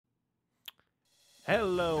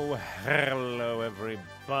Hello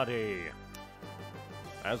everybody.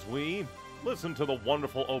 As we listen to the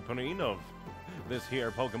wonderful opening of this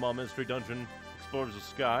here Pokemon Mystery Dungeon Explorers of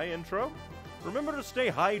Sky intro, remember to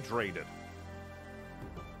stay hydrated.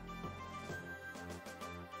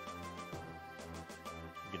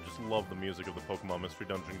 You can just love the music of the Pokemon Mystery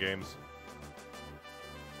Dungeon games.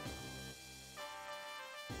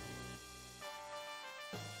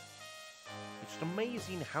 It's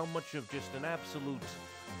amazing how much of just an absolute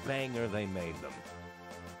banger they made them.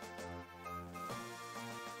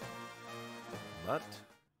 But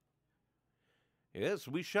yes,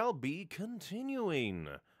 we shall be continuing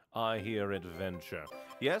our here adventure.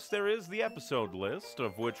 Yes, there is the episode list,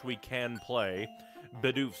 of which we can play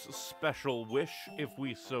Bidoof's Special Wish if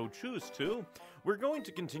we so choose to. We're going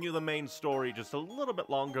to continue the main story just a little bit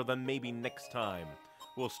longer than maybe next time.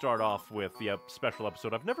 We'll start off with the special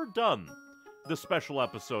episode. I've never done the special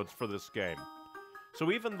episodes for this game.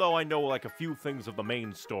 So even though I know like a few things of the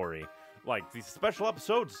main story, like these special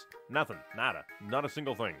episodes, nothing, nada, not a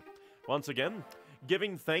single thing. Once again,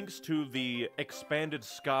 giving thanks to the Expanded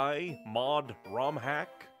Sky mod ROM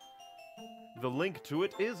hack. The link to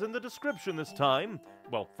it is in the description this time.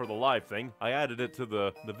 Well, for the live thing, I added it to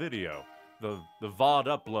the video, the VOD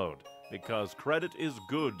upload, because credit is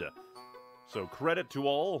good. So credit to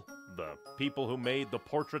all the people who made the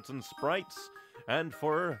portraits and sprites, and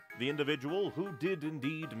for the individual who did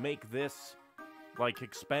indeed make this, like,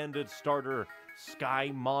 expanded starter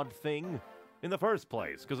sky mod thing in the first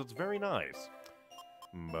place, because it's very nice.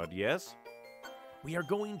 But yes, we are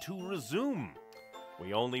going to resume.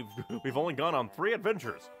 We've only gone on 3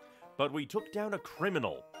 adventures, but we took down a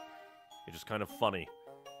criminal. It's just kind of funny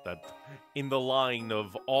that in the line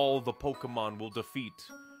of all the Pokemon we'll defeat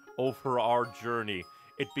over our journey,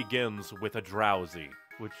 it begins with a Drowsy,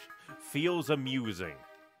 which feels amusing.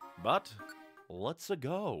 But let's-a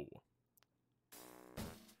go.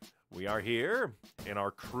 We are here in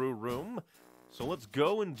our crew room, so let's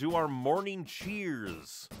go and do our morning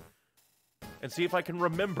cheers. And see if I can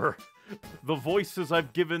remember the voices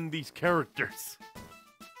I've given these characters.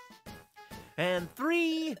 And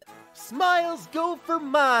 3 smiles go for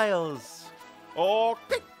miles.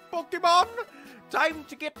 Okay, Pokemon, time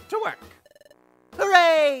to get to work.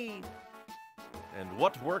 Hooray! And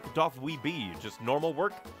what work doth we be? Just normal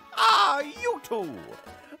work? Ah, you two!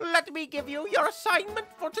 Let me give you your assignment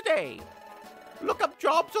for today. Look up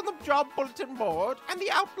jobs on the job bulletin board and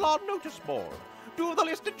the outlaw notice board. Do the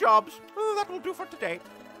list of jobs. That will do for today.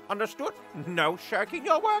 Understood? No shirking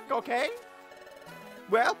your work, okay?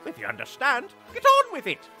 Well, if you understand, get on with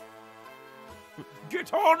it.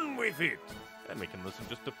 Get on with it! And we can listen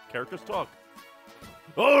just to characters talk.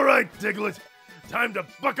 All right, Diglett. Time to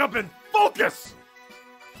buck up and focus!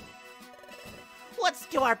 Let's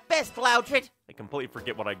do our best, Loudred. I completely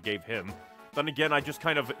forget what I gave him. Then again, I just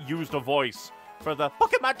kind of used a voice for the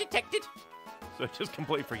Pokemon detected. So I just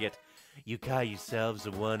completely forget. You call yourselves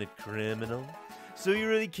a wanted criminal? So you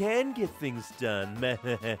really can get things done.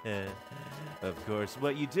 Of course,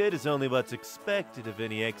 what you did is only what's expected of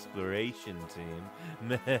any exploration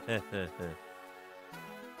team.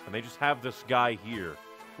 And they just have this guy here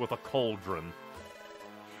with a cauldron.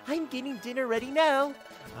 I'm getting dinner ready now.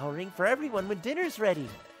 I'll ring for everyone when dinner's ready.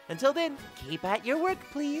 Until then, keep at your work,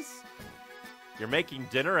 please. You're making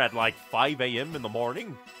dinner at like 5 a.m. in the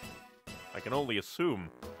morning? I can only assume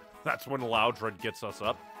that's when Loudred gets us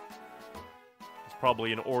up. It's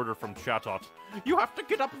probably an order from Chatot. You have to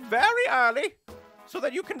get up very early so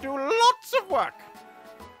that you can do lots of work.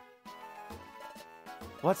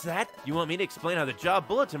 What's that? You want me to explain how the job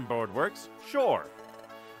bulletin board works? Sure.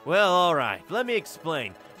 Well, alright, let me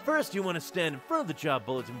explain. First, you want to stand in front of the job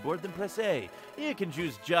bulletin board, then press A. You can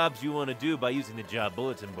choose jobs you want to do by using the job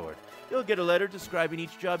bulletin board. You'll get a letter describing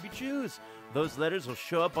each job you choose. Those letters will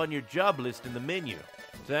show up on your job list in the menu.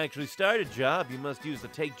 To actually start a job, you must use the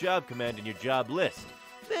Take Job command in your job list.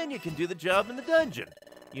 Then you can do the job in the dungeon.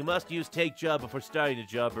 You must use Take Job before starting a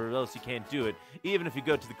job, or else you can't do it, even if you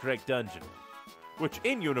go to the correct dungeon. Which,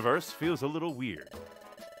 in-universe, feels a little weird.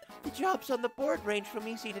 The jobs on the board range from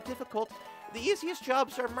easy to difficult. The easiest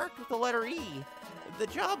jobs are marked with the letter E. The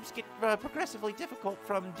jobs get progressively difficult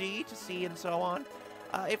from D to C and so on.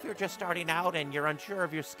 If you're just starting out and you're unsure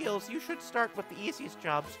of your skills, you should start with the easiest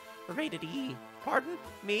jobs, rated E. Pardon?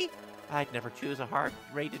 Me? I'd never choose a hard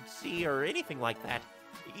rated C or anything like that.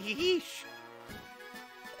 Yeesh.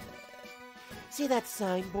 See that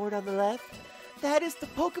signboard on the left? That is the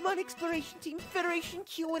Pokemon Exploration Team Federation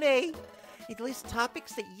Q&A. It lists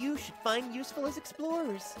topics that you should find useful as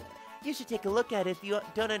explorers. You should take a look at it if you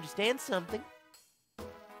don't understand something.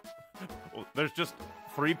 There's just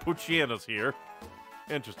 3 Puchianas here.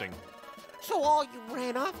 Interesting. So all you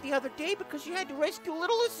ran off the other day because you had to rescue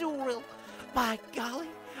little Azuril. By golly,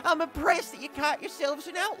 I'm impressed that you caught yourselves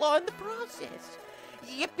an outlaw in the process.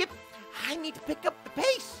 Yep. I need to pick up the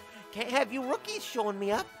pace. Can't have you rookies showing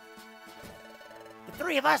me up. The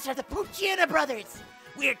 3 of us are the Puchiana brothers.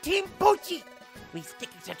 We're Team Poochie. We stick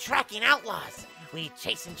to tracking outlaws. We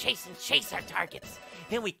chase our targets.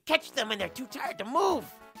 Then we catch them when they're too tired to move.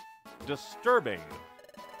 Disturbing.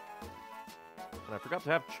 And I forgot to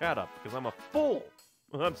have chat up because I'm a fool.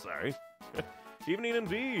 I'm sorry. Evening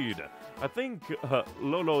indeed. I think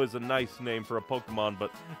Lolo is a nice name for a Pokemon,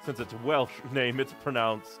 but since it's a Welsh name, it's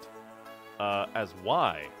pronounced as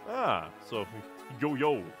Y. Ah, so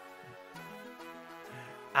yo.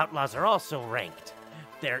 Outlaws are also ranked.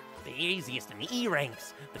 They're the easiest in the E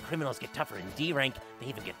ranks. The criminals get tougher in D rank. They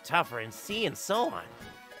even get tougher in C and so on.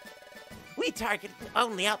 We target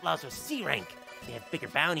only outlaws with C rank. They have bigger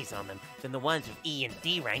bounties on them than the ones with E and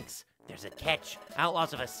D ranks. There's a catch.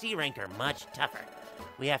 Outlaws of a C rank are much tougher.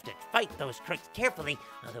 We have to fight those crooks carefully,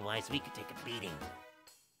 otherwise we could take a beating.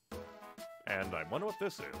 And I wonder what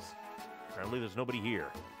this is. Apparently there's nobody here.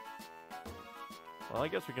 Well, I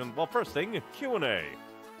guess we can... Well, first thing, Q&A.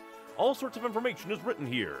 All sorts of information is written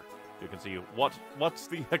here. You can see what's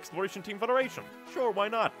the Exploration Team Federation? Sure, why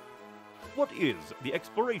not? What is the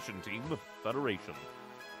Exploration Team Federation?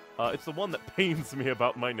 It's the one that pains me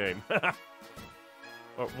about my name.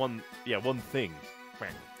 Or one thing.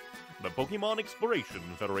 The Pokemon Exploration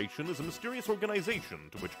Federation is a mysterious organization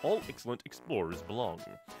to which all excellent explorers belong.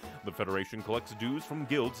 The Federation collects dues from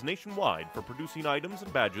guilds nationwide for producing items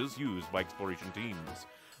and badges used by exploration teams.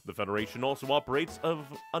 The Federation also operates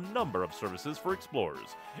a number of services for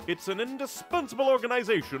explorers. It's an indispensable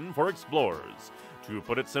organization for explorers. To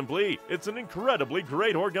put it simply, it's an incredibly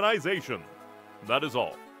great organization. That is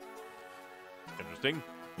all. Interesting.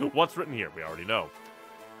 What's written here? We already know.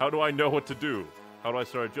 How do I know what to do? How do I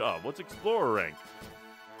start a job? What's Explorer rank?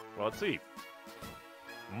 Well, let's see.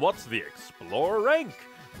 What's the Explorer rank?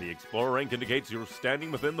 The Explorer rank indicates you're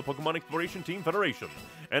standing within the Pokemon Exploration Team Federation.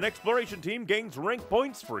 An exploration team gains rank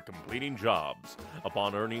points for completing jobs.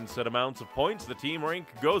 Upon earning set amounts of points, the team rank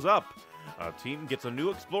goes up. A team gets a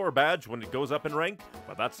new Explorer badge when it goes up in rank,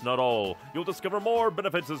 but that's not all. You'll discover more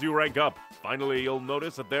benefits as you rank up. Finally, you'll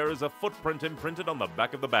notice that there is a footprint imprinted on the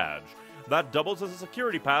back of the badge. That doubles as a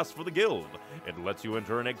security pass for the guild. It lets you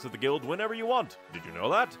enter and exit the guild whenever you want. Did you know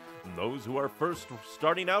that? Those who are first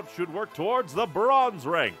starting out should work towards the bronze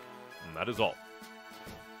rank. And that is all.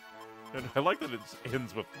 And I like that it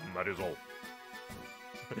ends with, that is all.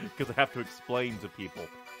 Because I have to explain to people.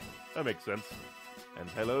 That makes sense. And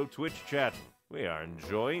hello, Twitch chat. We are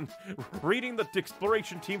enjoying reading the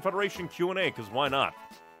Exploration Team Federation Q&A, because why not?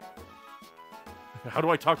 How do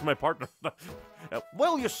I talk to my partner?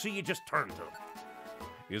 Well, you see, you just turn to him.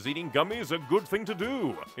 Is eating gummies a good thing to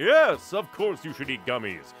do? Yes, of course you should eat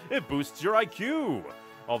gummies. It boosts your IQ.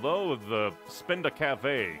 Although the Spend a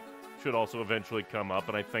Cafe should also eventually come up,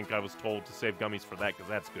 and I think I was told to save gummies for that, because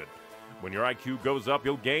that's good. When your IQ goes up,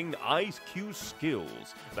 you'll gain IQ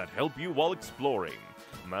skills that help you while exploring.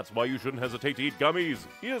 And that's why you shouldn't hesitate to eat gummies.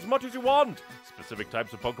 Eat as much as you want. Specific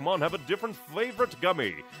types of Pokemon have a different favorite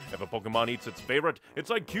gummy. If a Pokemon eats its favorite,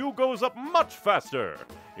 its IQ goes up much faster.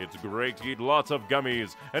 It's great to eat lots of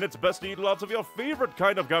gummies, and it's best to eat lots of your favorite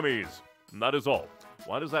kind of gummies. And that is all.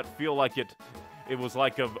 Why does that feel like it was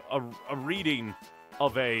like a reading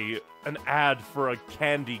of an ad for a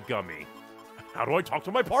candy gummy? How do I talk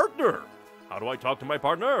to my partner? How do I talk to my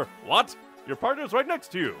partner? What? Your partner's right next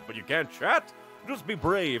to you, but you can't chat? Just be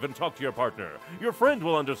brave and talk to your partner. Your friend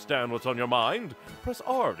will understand what's on your mind. Press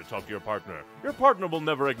R to talk to your partner. Your partner will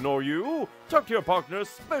never ignore you. Talk to your partner,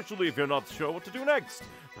 especially if you're not sure what to do next.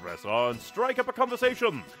 Press R and strike up a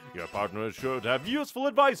conversation. Your partner is sure to have useful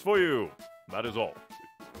advice for you. That is all.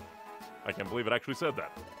 I can't believe it actually said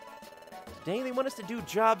that. Today they want us to do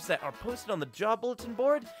jobs that are posted on the job bulletin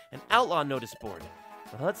board and outlaw notice board.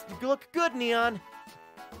 Well, let's look good, Neon.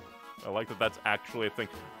 I like that that's actually a thing.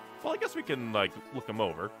 Well, I guess we can, look them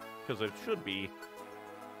over, because it should be...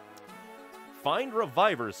 Find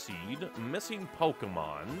Reviver Seed, missing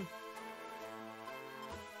Pokemon.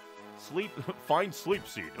 Find Sleep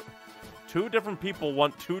Seed. 2 different people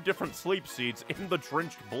want 2 different Sleep Seeds in the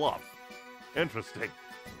Drenched Bluff. Interesting.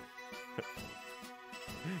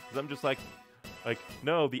 Because I'm just like,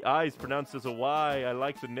 no, the I is pronounced as a Y. I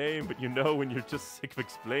like the name, but you know when you're just sick of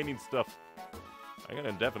explaining stuff. I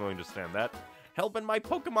can definitely understand that. Help in my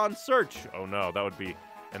Pokemon search. Oh no, that would be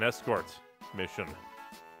an escort mission.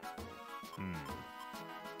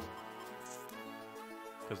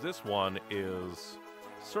 Because this one is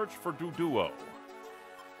search for Duduo.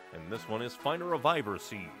 And this one is find a reviver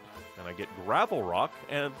seed. And I get gravel rock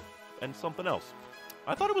and something else.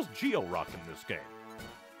 I thought it was geo rock in this game.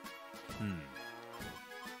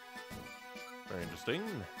 Very interesting.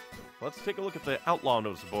 Let's take a look at the outlaw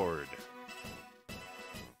notice board.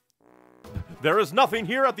 There is nothing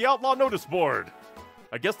here at the outlaw notice board.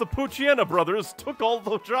 I guess the Pucciana brothers took all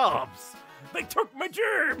the jobs. They took my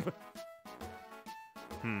job.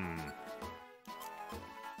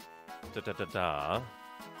 Da-da-da-da.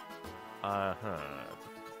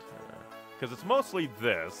 Because it's mostly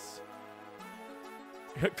this.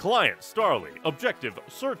 Client, Starly. Objective,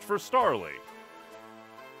 search for Starly.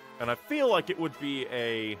 And I feel like it would be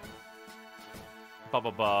an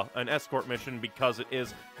escort mission because it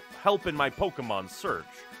is help in my Pokemon search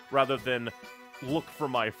rather than look for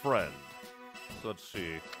my friend. So let's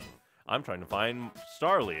see. I'm trying to find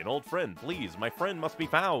Starly, an old friend. Please, my friend must be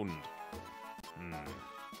found.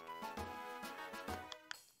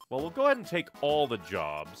 Well, we'll go ahead and take all the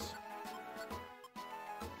jobs.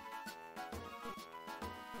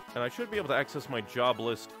 And I should be able to access my job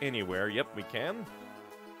list anywhere. Yep, we can.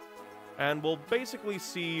 And we'll basically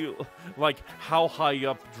see, like, how high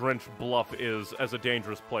up Drench Bluff is as a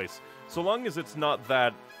dangerous place. So long as it's not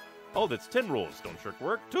that... Oh, that's 10 rules. Don't shirk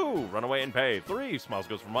work. 2, run away and pay. 3, smiles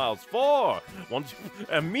goes for miles. 4, once you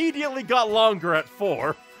immediately got longer at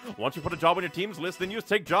 4. Once you put a job on your team's list, then you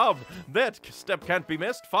take job. That step can't be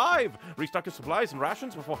missed. 5, restock your supplies and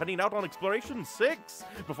rations before heading out on exploration. 6,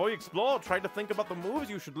 before you explore, try to think about the moves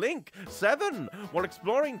you should link. 7, while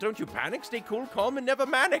exploring, don't you panic. Stay cool, calm, and never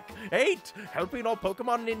manic. 8, helping all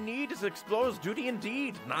Pokemon in need is an explorer's duty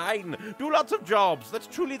indeed. 9, do lots of jobs. That's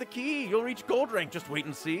truly the key. You'll reach gold rank. Just wait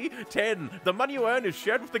and see. 10, the money you earn is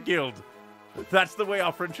shared with the guild. That's the way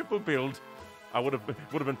our friendship will build. Would have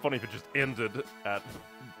been funny if it just ended at...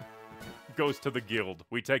 goes to the guild.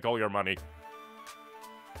 We take all your money.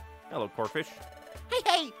 Hello, Corfish.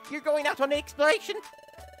 Hey, you're going out on an exploration.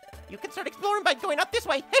 You can start exploring by going up this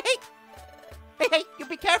way. Hey, you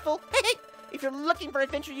be careful. Hey, if you're looking for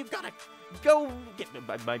adventure, you've got to go get...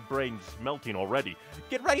 My brain's melting already.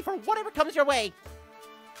 Get ready for whatever comes your way.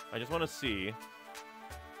 I just want to see.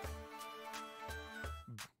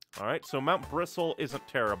 Alright, so Mount Bristle isn't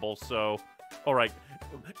terrible, so... Alright,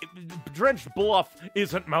 Drenched Bluff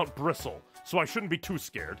isn't Mount Bristle, so I shouldn't be too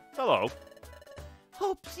scared. Hello.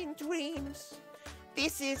 Hopes and dreams.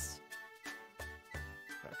 This is...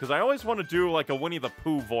 Because I always want to do, like, a Winnie the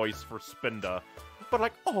Pooh voice for Spinda. But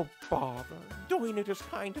like, oh, bother. Doing it is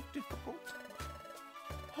kind of difficult.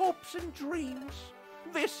 Hopes and dreams.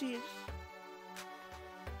 This is...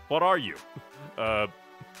 What are you? Oh,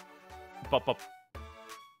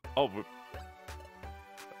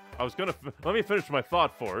 I was gonna... Let me finish my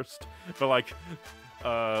thought first. But, like,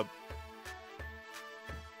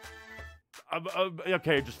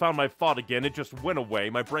 okay, just found my thought again. It just went away.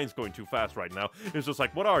 My brain's going too fast right now. It's just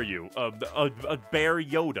like, what are you? A bear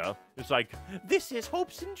Yoda. It's like, this is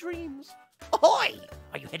hopes and dreams. Ahoy!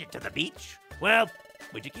 Are you headed to the beach? Well,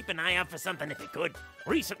 would you keep an eye out for something if you could?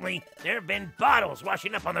 Recently, there have been bottles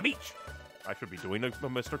washing up on the beach. I should be doing a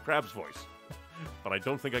Mr. Krabs voice. But I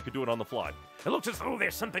don't think I could do it on the fly. It looks as though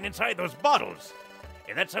there's something inside those bottles.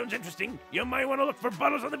 If that sounds interesting, you might want to look for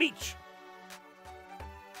bottles on the beach.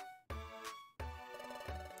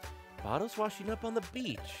 Bottles washing up on the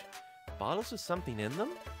beach. Bottles with something in them?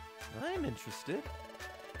 I'm interested.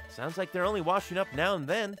 Sounds like they're only washing up now and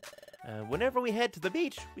then. Whenever we head to the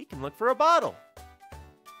beach, we can look for a bottle.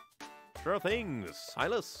 Sure thing,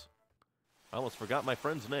 Silas. I almost forgot my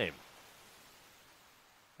friend's name.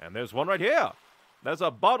 And there's one right here. There's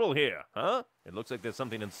a bottle here, huh? It looks like there's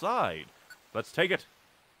something inside. Let's take it.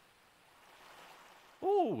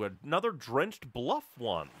 Ooh, another Drenched Bluff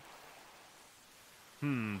one.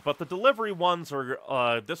 But the delivery ones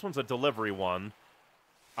are, this one's a delivery one.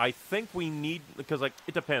 I think we need, because, like,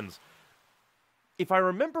 it depends. If I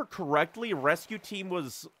remember correctly, Rescue Team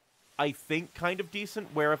was, I think, kind of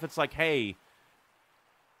decent, where if it's like, hey,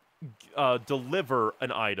 deliver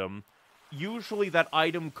an item, usually that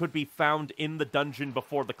item could be found in the dungeon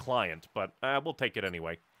before the client, but we'll take it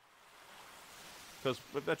anyway. Because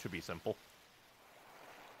that should be simple.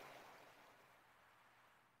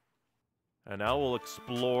 And now we'll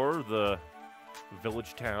explore the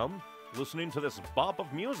village town, listening to this bop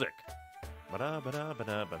of music.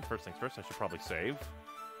 Ba-da-ba-da-ba-da. But first things first, I should probably save.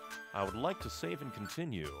 I would like to save and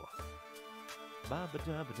continue.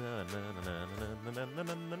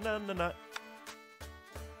 Ba-ba-da-ba-da-na-na-na-na-na-na-na-na-na-na. I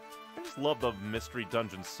just love the Mystery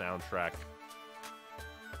Dungeon soundtrack.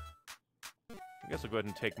 I guess I'll go ahead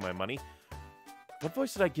and take my money. What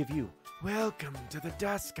voice did I give you? Welcome to the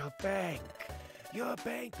Duskull Bank. Your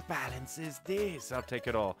bank balance is this. I'll take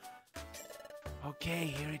it all. Okay,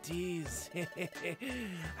 here it is.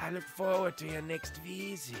 I look forward to your next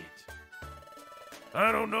visit.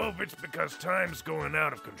 I don't know if it's because time's going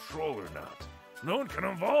out of control or not. No one can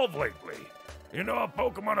evolve lately. You know how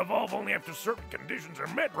Pokemon evolve only after certain conditions are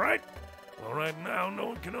met, right? Well, right now, no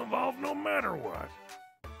one can evolve no matter what.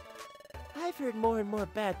 I've heard more and more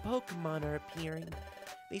bad Pokemon are appearing.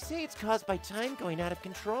 They say it's caused by time going out of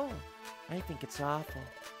control. I think it's awful.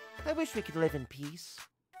 I wish we could live in peace.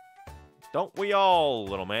 Don't we all,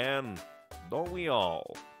 little man? Don't we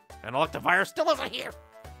all? And Electivire still isn't here.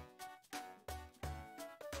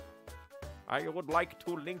 I would like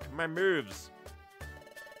to link my moves.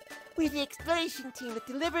 We're the exploration team that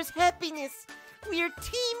delivers happiness. We're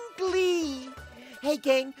Team Glee. Hey,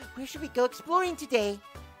 gang, where should we go exploring today?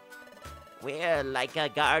 We're like a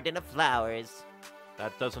garden of flowers.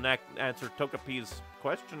 That doesn't answer Togepi's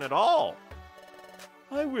question at all.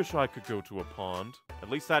 I wish I could go to a pond. At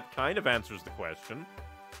least that kind of answers the question.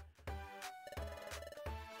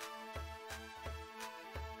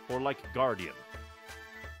 Or like Guardian.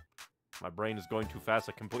 My brain is going too fast,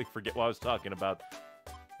 I completely forget what I was talking about.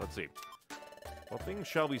 Let's see. What things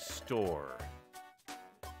shall we store?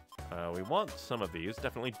 We want some of these.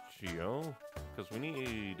 Definitely Geo. Because we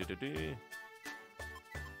need...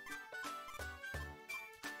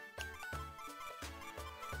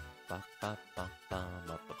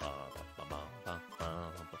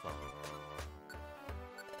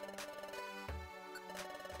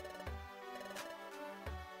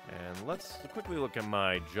 And let's quickly look at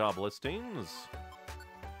my job listings.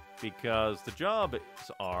 Because the jobs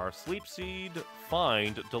are Sleep Seed,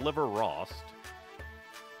 Find, Deliver Rost.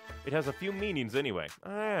 It has a few meanings anyway.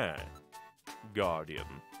 Guardian.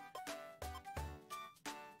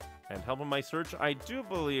 And help in my search, I do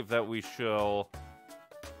believe that we shall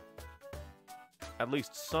at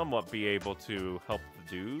least somewhat be able to help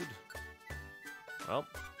the dude. Well,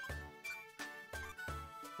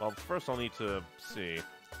 first I'll need to see.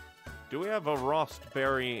 Do we have a Rost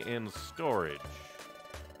Berry in storage?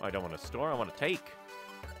 I don't want to store, I want to take.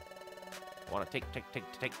 I want to take.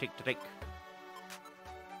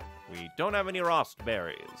 We don't have any Rost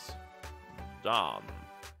Berries. Darn.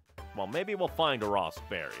 Well, maybe we'll find a Rost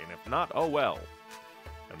Berry, and if not, oh well.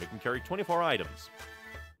 And we can carry 24 items.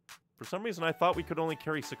 For some reason, I thought we could only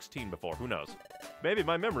carry 16 before. Who knows? Maybe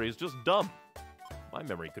my memory is just dumb. My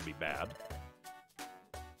memory could be bad.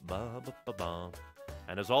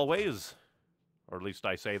 And as always, or at least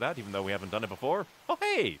I say that, even though we haven't done it before, oh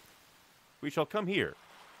hey! We shall come here.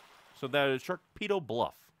 So that is Sharpedo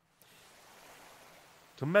Bluff.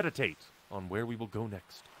 To meditate on where we will go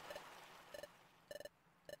next.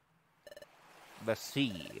 The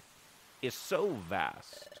sea is so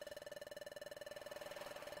vast.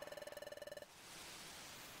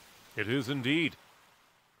 It is indeed.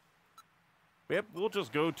 Yep, we'll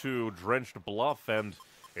just go to Drenched Bluff, and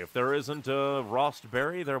if there isn't a Rost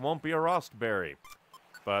Berry, there won't be a Rost Berry.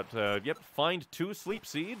 But, yep, find 2 Sleep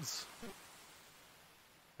Seeds.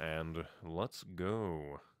 And let's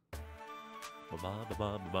go.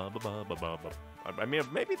 I mean,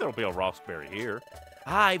 maybe there'll be a Rost Berry here.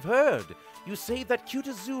 I've heard you saved that cute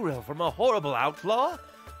Azurill from a horrible outlaw.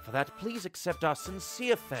 For that, please accept our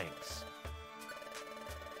sincere thanks.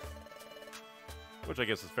 Which I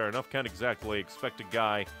guess is fair enough. Can't exactly expect a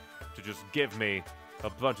guy to just give me a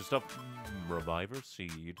bunch of stuff. Reviver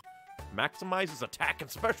Seed. Maximizes attack and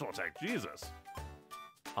special attack. Jesus.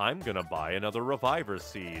 I'm gonna buy another Reviver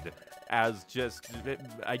Seed. As just...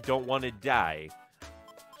 I don't want to die.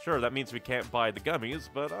 Sure, that means we can't buy the gummies,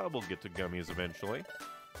 but I will get to gummies eventually.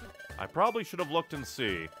 I probably should have looked and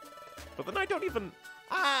see. But then I don't even...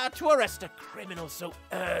 To arrest a criminal so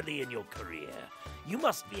early in your career, you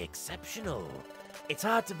must be exceptional. It's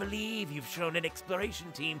hard to believe you've been an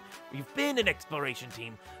exploration team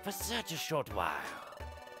for such a short while.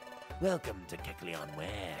 Welcome to Kecleon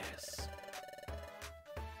Wares.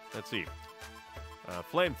 Let's see.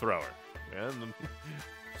 Flamethrower. And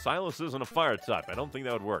Silas isn't a fire type. I don't think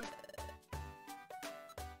that would work.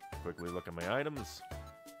 Quickly look at my items.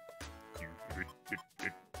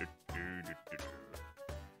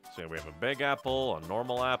 So we have a big apple, a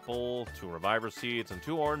normal apple, 2 reviver seeds, and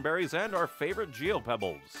 2 orange berries, and our favorite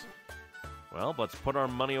geopebbles. Well, let's put our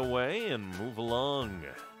money away and move along.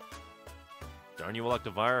 Darn you,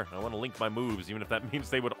 Electivire. I want to link my moves, even if that means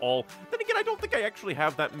they would all... Then again, I don't think I actually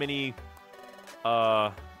have that many,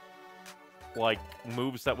 like,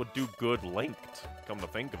 moves that would do good linked, come to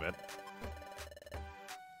think of it.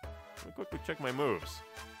 Let me quickly check my moves.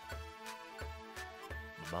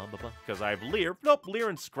 Because I have Leer. Nope, Leer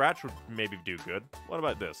and Scratch would maybe do good. What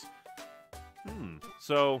about this?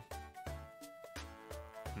 So...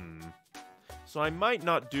 So I might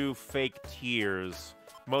not do fake tears,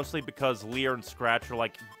 mostly because Leer and Scratch are,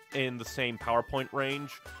 like, in the same PowerPoint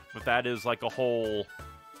range, but that is, like, a whole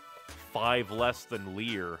 5 less than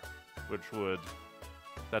Leer, which would...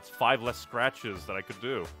 That's 5 less scratches that I could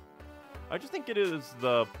do. I just think it is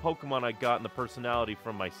the Pokemon I got and the personality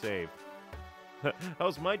from my save.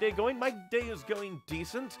 How's my day going? My day is going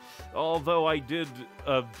decent, although I did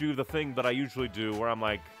do the thing that I usually do, where I'm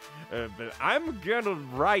like, I'm gonna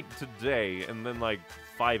write today, and then like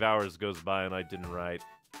 5 hours goes by and I didn't write.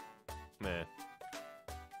 Meh.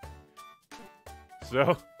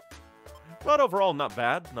 So, but overall, not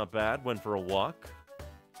bad, not bad. Went for a walk.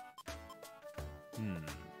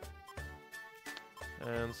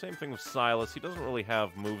 And same thing with Silas. He doesn't really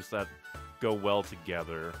have moves that go well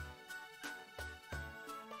together.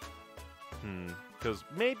 Because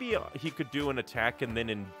maybe he could do an attack and then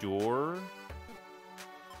endure?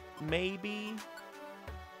 Maybe?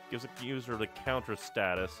 Gives a user the counter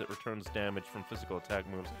status. It returns damage from physical attack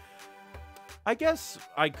moves. I guess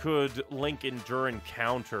I could link endure and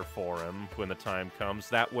counter for him when the time comes.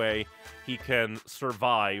 That way, he can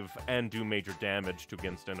survive and do major damage to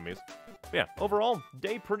against enemies. But yeah, overall,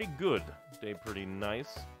 day pretty good. Day pretty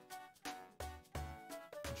nice.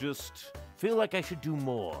 Just feel like I should do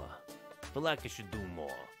more. Feel like I should do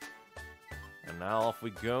more. And now off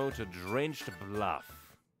we go to Drenched Bluff.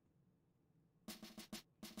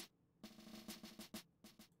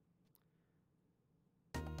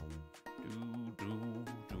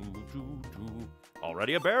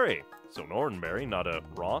 Already a berry. So an Oranberry, not a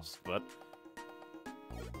Ross, but...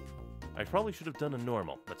 I probably should have done a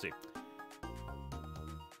normal. Let's see.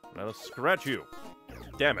 Now let's scratch you.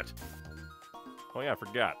 Damn it. Oh yeah, I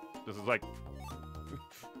forgot. This is like...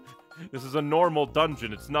 This is a normal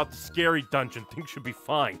dungeon. It's not the scary dungeon. Things should be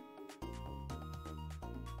fine.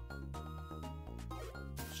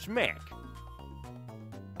 Schmack.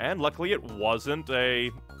 And luckily it wasn't a...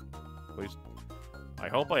 At least... I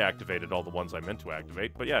hope I activated all the ones I meant to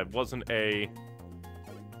activate. But yeah, it wasn't a...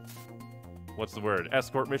 What's the word?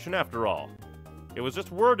 Escort mission after all. It was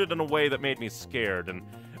just worded in a way that made me scared. And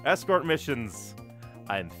escort missions...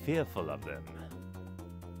 I'm fearful of them.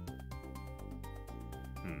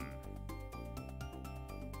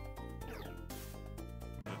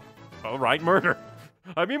 Alright, murder.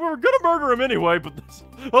 I mean, we were gonna murder him anyway, but this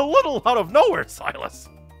a little out of nowhere, Silas.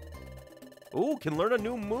 Ooh, can learn a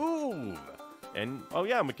new move. And, oh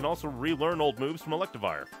yeah, we can also relearn old moves from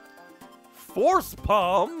Electivire. Force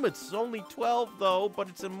Palm! It's only 12, though, but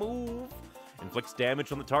it's a move. Inflicts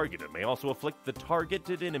damage on the target. It may also afflict the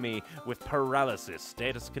targeted enemy with paralysis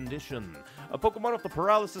status condition. A Pokemon with the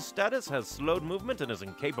paralysis status has slowed movement and is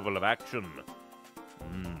incapable of action.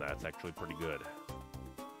 That's actually pretty good.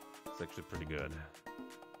 It's actually pretty good.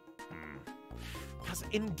 Because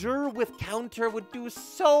Endure with counter would do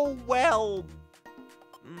so well.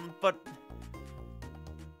 But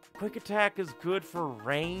Quick Attack is good for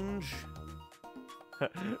range.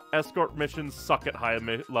 Escort missions suck at high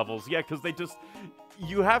levels. Yeah, because they just...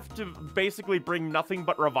 You have to basically bring nothing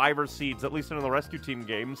but Reviver Seeds, at least in the Rescue Team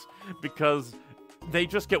games, because they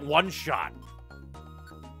just get one shot.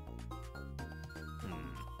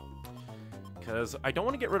 Because I don't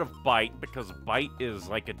want to get rid of Bite, because Bite is,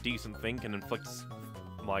 like, a decent thing, can inflict,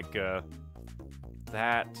 like,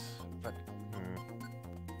 that... But,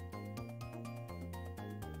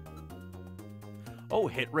 Oh,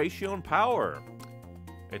 hit ratio and power.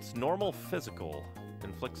 It's normal physical.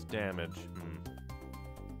 Inflicts damage.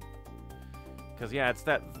 Because, yeah, it's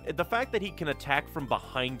that... The fact that he can attack from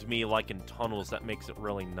behind me, like in tunnels, that makes it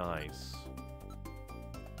really nice.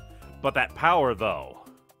 But that power, though...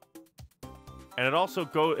 And it also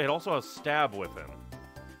has stab with him.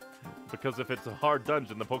 Because if it's a hard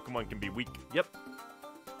dungeon, the Pokemon can be weak. Yep.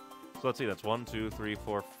 So let's see, that's 1, 2, 3,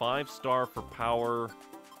 4, 5 star for power.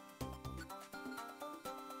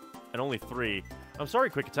 And only 3. I'm sorry,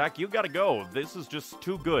 Quick Attack, you gotta go. This is just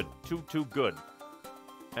too good. Too good.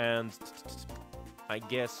 And I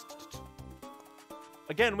guess...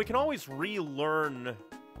 Again, we can always relearn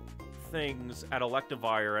things at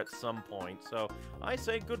Electivire at some point, so I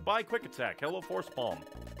say goodbye, Quick Attack. Hello, Force Palm.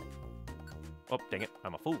 Oh, dang it,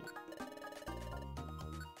 I'm a fool.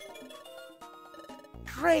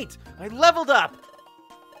 great! I leveled up!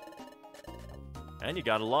 And you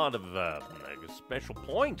got a lot of special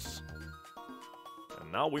points.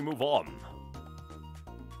 And now we move on.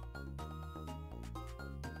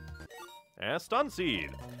 A Stun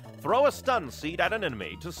Seed. Throw a Stun Seed at an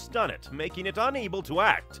enemy to stun it, making it unable to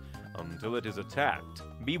act until it is attacked.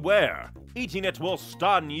 Beware, eating it will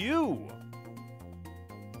stun you.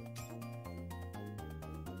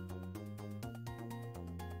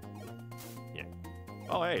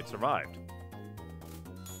 Oh, hey, it survived.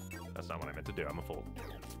 That's not what I meant to do. I'm a fool.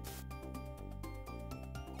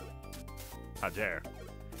 How dare.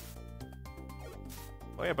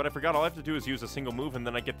 Oh, yeah, but I forgot. All I have to do is use a single move, and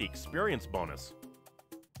then I get the experience bonus.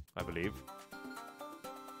 I believe.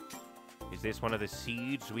 Is this one of the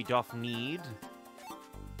seeds we doth need?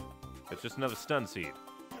 It's just another stun seed.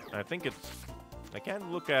 I think it's... I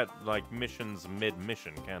can't look at, like, missions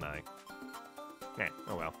mid-mission, can I? Eh,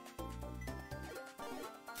 oh well.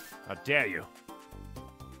 How dare you?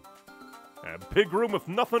 A big room with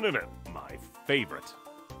nothing in it. My favorite.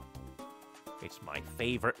 It's my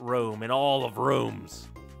favorite room in all of rooms.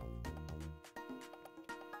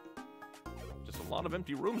 Just a lot of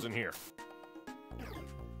empty rooms in here.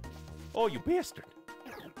 Oh, you bastard.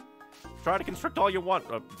 Try to construct all you want.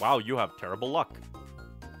 Wow, you have terrible luck.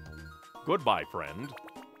 Goodbye, friend.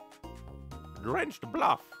 Drenched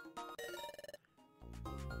bluff.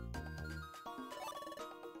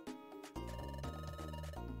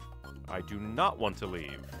 I do not want to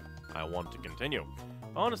leave. I want to continue.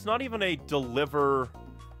 Oh, and it's not even a deliver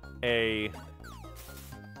a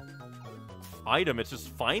item. It's just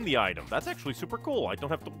find the item. That's actually super cool. I don't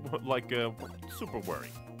have to, like, super worry.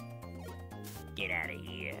 Get out of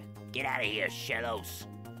here. Get out of here, Shellos.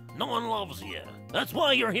 No one loves you. That's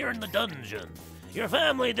why you're here in the dungeon. Your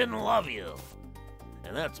family didn't love you.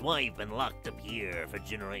 And that's why you've been locked up here for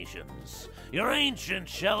generations. You're ancient,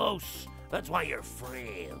 Shellos. That's why you're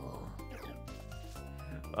frail.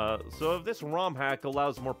 So if this ROM hack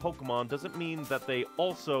allows more Pokemon, does it mean that they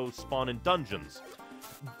also spawn in dungeons?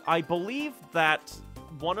 I believe that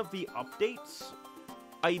one of the updates,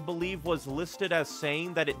 I believe, was listed as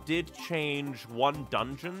saying that it did change one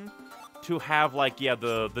dungeon to have, like, yeah,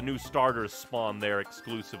 the new starters spawn there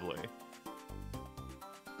exclusively.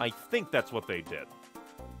 I think that's what they did.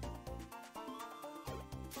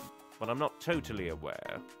 But I'm not totally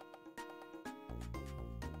aware.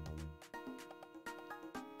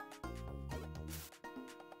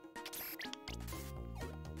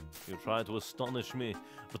 You try to astonish me,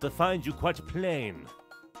 but I find you quite plain.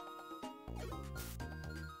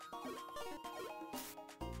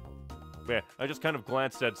 Yeah, I just kind of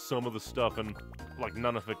glanced at some of the stuff and, like,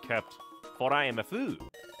 none of it kept. For I am a fool.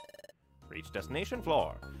 Reach destination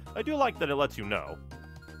floor. I do like that it lets you know.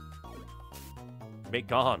 Be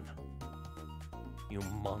gone, you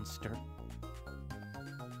monster.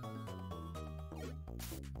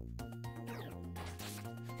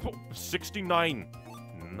 Oh, 69.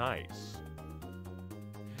 Nice.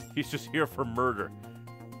 He's just here for murder.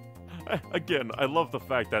 Again, I love the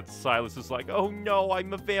fact that Silas is like, oh no,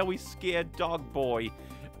 I'm a very scared dog boy.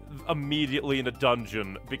 Immediately in a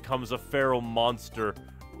dungeon, becomes a feral monster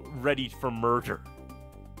ready for murder.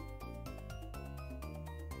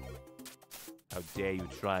 How dare you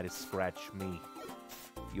try to scratch me?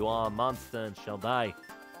 You are a monster and shall die.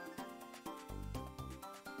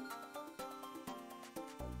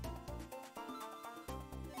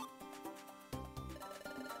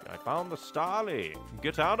 I found the Starly.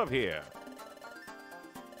 Get out of here.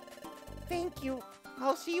 Thank you.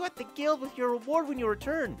 I'll see you at the guild with your reward when you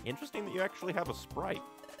return. Interesting that you actually have a sprite.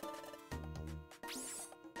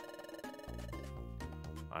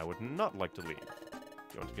 I would not like to leave.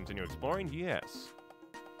 You want to continue exploring? Yes.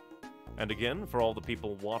 And again, for all the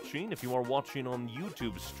people watching, if you are watching on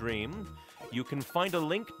YouTube stream, you can find a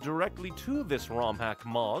link directly to this ROM hack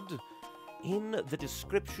mod in the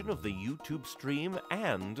description of the YouTube stream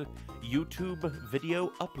and YouTube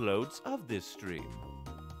video uploads of this stream.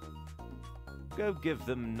 Go give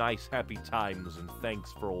them nice happy times and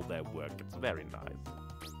thanks for all their work. It's very nice.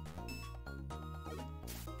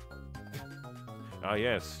 Ah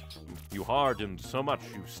yes, you hardened so much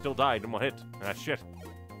you still died in one hit. Ah shit.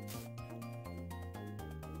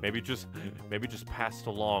 Maybe just passed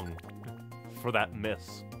along for that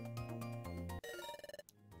miss.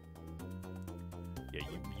 Yeah,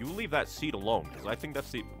 you leave that seed alone, because I think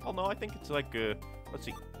that's the... Oh, no, I think it's like, let's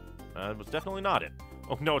see. It was definitely not it.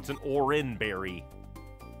 Oh, no, it's an Orin berry.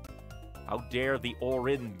 How dare the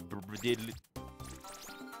Orin...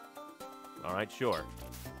 Alright, sure.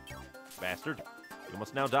 Bastard. You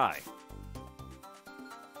must now die.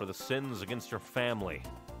 For the sins against your family.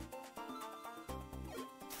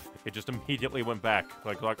 It just immediately went back.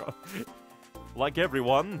 Like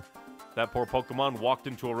everyone. That poor Pokemon walked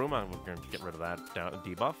into a room. I'm going to get rid of that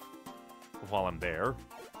debuff while I'm there.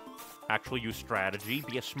 Actually use strategy.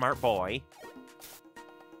 Be a smart boy.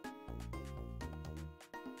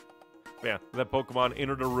 Yeah, that Pokemon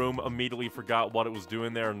entered a room, immediately forgot what it was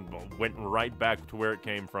doing there, and went right back to where it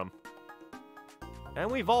came from.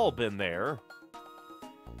 And we've all been there.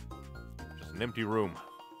 Just an empty room.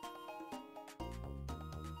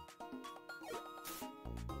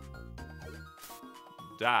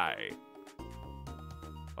 die.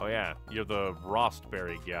 Oh yeah, you're the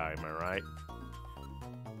Rostberry guy, am I right?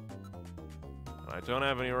 I don't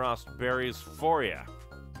have any Rostberries for you.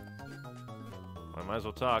 I might as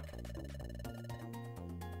well talk.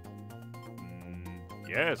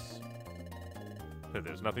 Yes.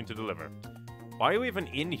 There's nothing to deliver. Why are you even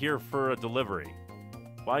in here for a delivery?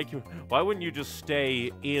 Why wouldn't you just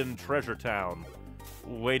stay in Treasure Town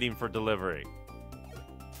waiting for delivery?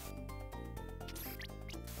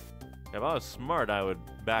 If I was smart, I would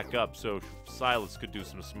back up so Silas could do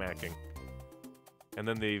some smacking. And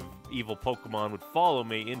then the evil Pokemon would follow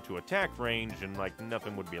me into attack range and, like,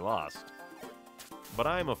 nothing would be lost. But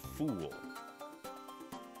I'm a fool.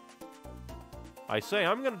 I say,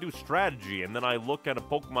 I'm gonna do strategy, and then I look at a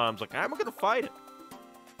Pokemon, I'm like, I'm gonna fight it.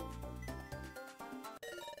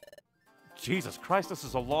 Jesus Christ, this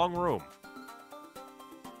is a long room.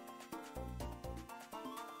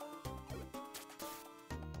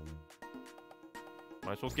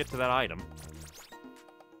 Might as well get to that item.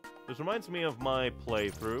 This reminds me of my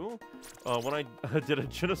playthrough when I did a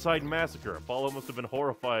genocide massacre. Apollo must have been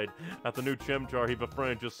horrified at the new Chimchar he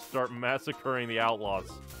befriended just start massacring the outlaws.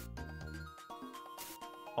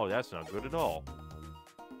 Oh, that's not good at all.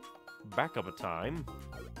 Back up a time.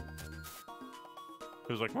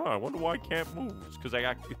 He was like, oh, I wonder why I can't move. It's because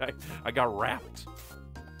I got wrapped.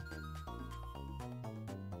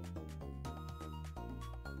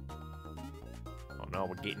 Oh no,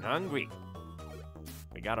 we're getting hungry.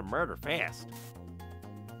 We gotta murder fast.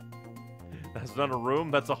 That's not a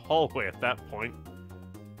room, that's a hallway at that point.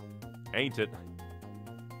 Ain't it?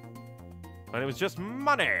 And it was just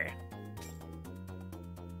money!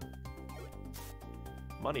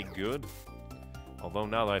 Money good. Although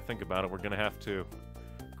now that I think about it, we're gonna have to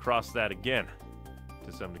cross that again,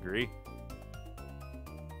 to some degree.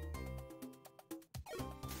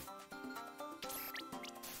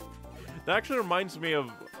 That actually reminds me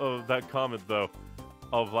of that comment, though,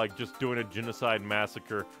 of, like, just doing a genocide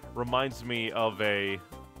massacre. Reminds me of a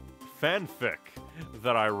fanfic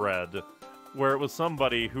that I read, where it was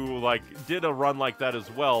somebody who, like, did a run like that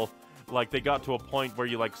as well. Like, they got to a point where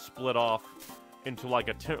you, like, split off into, like,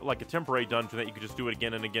 a temporary dungeon that you could just do it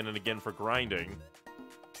again and again and again for grinding.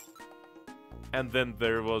 And then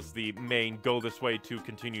there was the main go this way to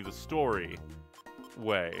continue the story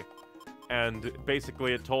way. And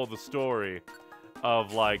basically it told the story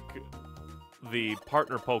of, like, the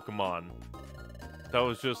partner Pokemon that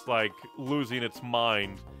was just, like, losing its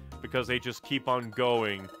mind because they just keep on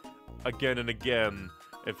going again and again.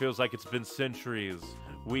 It feels like it's been centuries,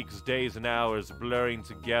 weeks, days, and hours blurring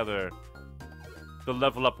together. The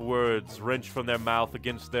level up words wrenched from their mouth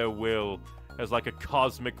against their will as, like, a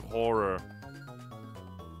cosmic horror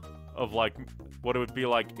of, like, what it would be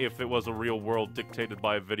like if it was a real world dictated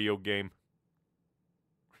by a video game.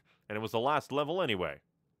 And it was the last level anyway.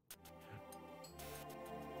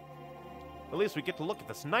 At least we get to look at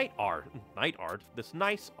this this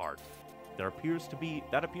nice art. That appears to be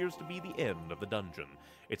the end of the dungeon.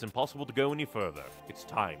 It's impossible to go any further. It's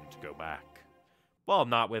time to go back. Well,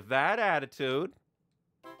 not with that attitude.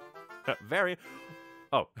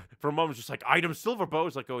 Oh, for a moment, just like, item silver bow.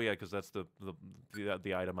 It's like, oh yeah, because that's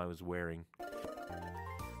the item I was wearing.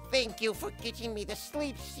 Thank you for getting me the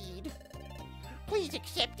sleep seed. Please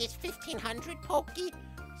accept this 1500 Pokey.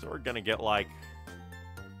 So we're gonna get like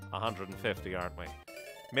 150, aren't we?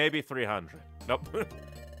 Maybe 300. Nope.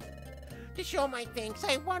 To show my thanks,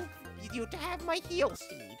 I want you to have my heal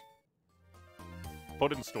seed.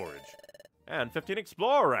 Put in storage. And 15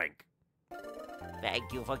 explorer rank.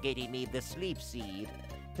 Thank you for getting me the sleep seed.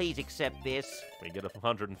 Please accept this. We get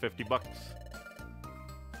 150 bucks.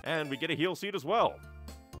 And we get a heal seed as well.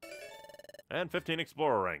 And 15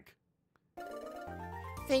 explorer rank.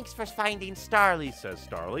 Thanks for finding Starly, says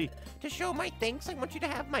Starly. To show my thanks, I want you to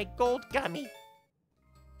have my gold gummy.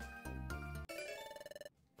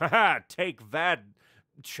 Haha, take that,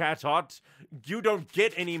 Chatot. You don't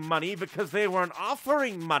get any money because they weren't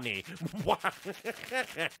offering money.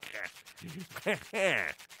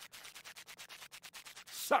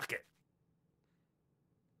 Suck it.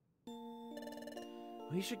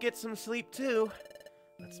 We should get some sleep, too.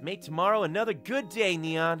 Let's make tomorrow another good day,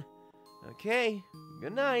 Neon. Okay,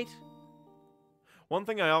 good night. One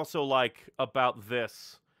thing I also like about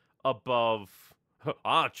this above...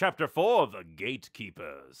 Chapter 4, The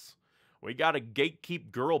Gatekeepers. We gotta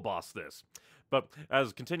gatekeep girl boss this. But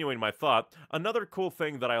as continuing my thought, another cool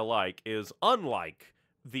thing that I like is, unlike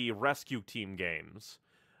the rescue team games,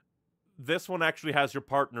 this one actually has your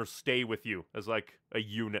partner stay with you as like a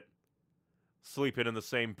unit, sleeping in the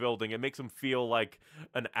same building. It makes them feel like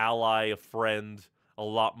an ally, a friend, a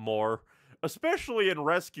lot more. especially in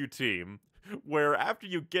Rescue Team, where after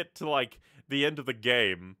you get to, like, the end of the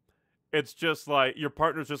game, it's just like, your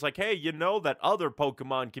partner's just like, hey, you know that other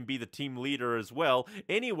Pokemon can be the team leader as well.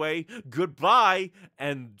 Anyway, goodbye,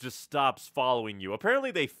 and just stops following you.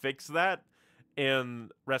 Apparently they fixed that in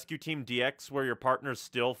Rescue Team DX, where your partner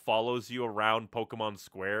still follows you around Pokemon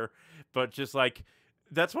Square, but just like,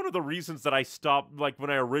 that's one of the reasons that I stopped, like, when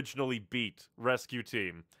I originally beat Rescue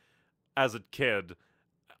Team as a kid.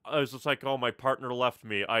 I was just like, oh, my partner left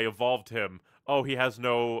me. I evolved him. Oh, he has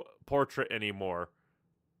no portrait anymore.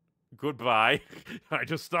 Goodbye. I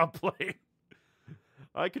just stopped playing.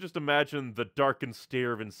 I could just imagine the darkened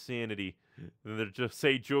stare of insanity. And they just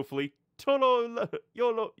say joyfully, Tolo,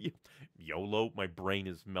 YOLO. YOLO? My brain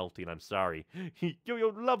is melting, I'm sorry.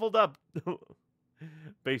 Yo, leveled up.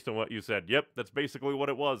 Based on what you said. Yep, that's basically what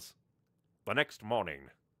it was. The next morning.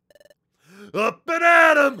 Up and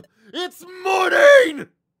at 'em! It's morning!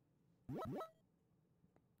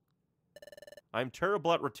 I'm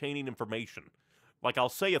terrible at retaining information. Like, I'll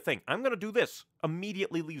say a thing. I'm gonna do this.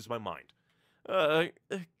 Immediately leaves my mind.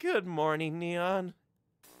 Good morning, Neon.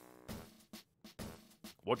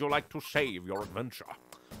 Would you like to save your adventure?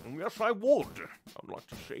 Yes, I would. I'd like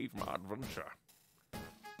to save my adventure.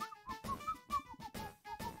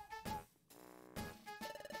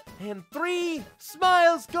 And 3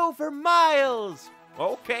 smiles go for miles.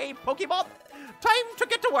 Okay, Pokemon, time to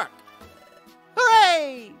get to work.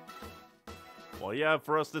 Hooray! Well, yeah,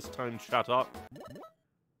 for us this time, shut up.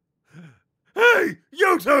 Hey,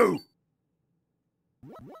 you two!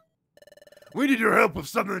 We need your help with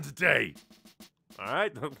something today.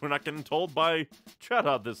 Alright, we're not getting told by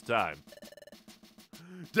Chatot this time.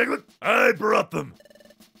 Diglett, I brought them.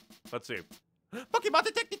 Let's see. Pokemon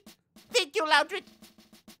detected. Thank you, Loudred.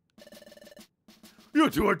 You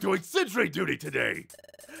two are doing sentry duty today.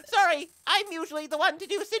 Sorry, I'm usually the one to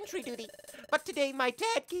do sentry duty. But today my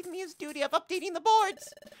dad gave me his duty of updating the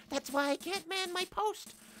boards. That's why I can't man my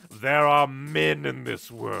post. There are men in this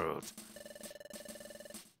world.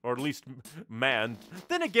 Or at least man.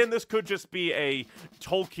 Then again, this could just be a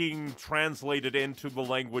Tolkien translated into the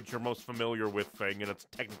language you're most familiar with thing, and it's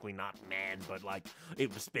technically not man, but like,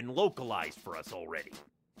 it's been localized for us already.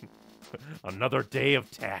 Another day of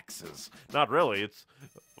taxes. Not really, it's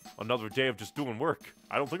another day of just doing work.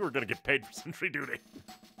 I don't think we're gonna get paid for sentry duty.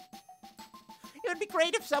 It would be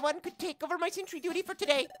great if someone could take over my sentry duty for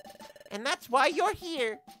today. And that's why you're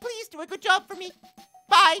here. Please do a good job for me.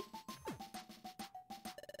 Bye.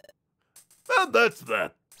 And that's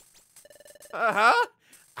that. Uh-huh.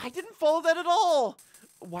 I didn't follow that at all.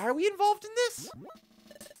 Why are we involved in this?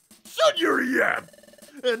 Shut your yap.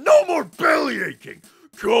 And no more belly aching.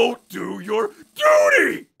 Go do your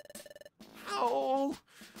duty. Oh,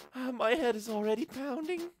 my head is already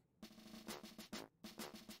pounding.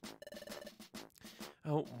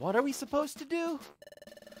 Oh, what are we supposed to do?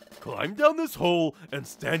 Climb down this hole and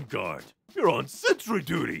stand guard. You're on sentry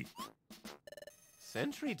duty.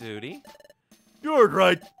 Sentry duty? You heard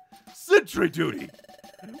right. Sentry duty.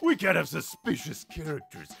 We can't have suspicious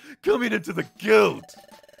characters coming into the guild.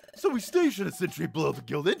 So we station a sentry below the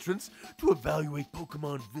guild entrance to evaluate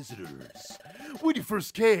Pokemon visitors. When you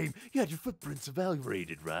first came, you had your footprints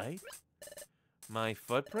evaluated, right? My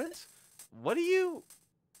footprints? What do you...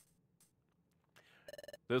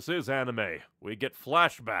 This is anime. We get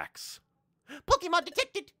flashbacks. Pokemon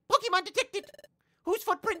detected. Pokemon detected. Whose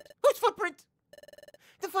footprint? Whose footprint?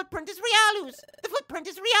 The footprint is Rialu's. The footprint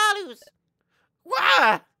is Rialu's.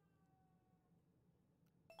 Wah!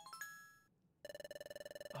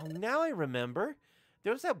 Oh, now I remember.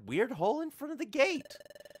 There was that weird hole in front of the gate.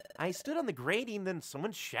 I stood on the grating, then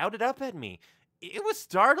someone shouted up at me. It was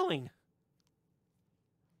startling.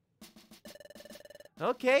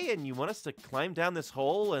 Okay, and you want us to climb down this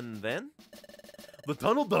hole and then? The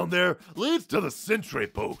tunnel down there leads to the sentry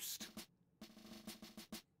post.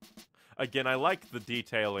 Again, I like the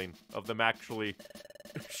detailing of them actually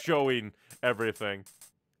showing everything.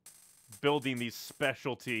 Building these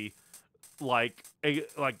specialty, like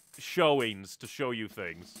showings to show you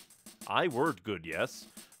things. I word good, yes.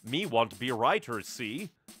 Me want to be a writer, see?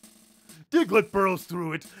 Diglett burrows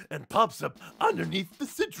through it and pops up underneath the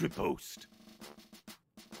sentry post.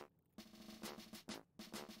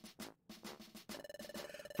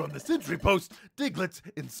 From the sentry post, Diglett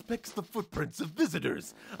inspects the footprints of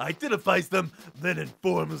visitors, identifies them, then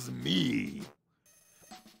informs me.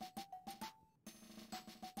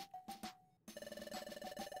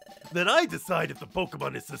 Then I decide if the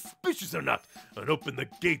Pokemon is suspicious or not, and open the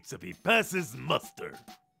gates if he passes muster.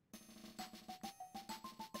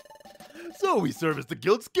 So we serve as the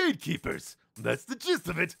guild's gatekeepers. That's the gist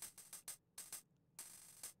of it.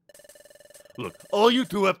 Look, all you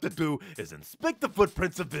two have to do is inspect the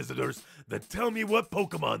footprints of visitors, then tell me what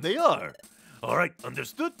Pokemon they are. All right,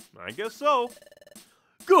 understood? I guess so.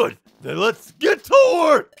 Good. Then let's get to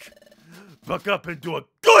work. Buck up and do a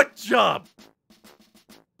good job.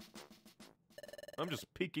 I'm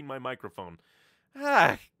just peeking my microphone.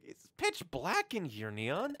 It's pitch black in here,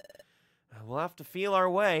 Neon. We'll have to feel our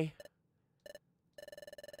way.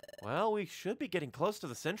 Well, we should be getting close to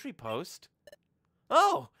the sentry post.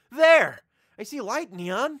 Oh, there! I see light,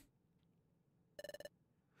 Neon.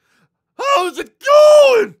 How's it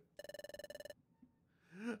going?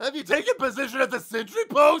 Have you taken position at the sentry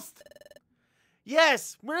post?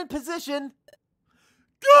 Yes, we're in position.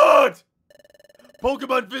 Good!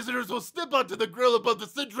 Pokemon visitors will step onto the grill above the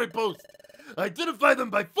sentry post. Identify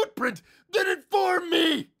them by footprint, then inform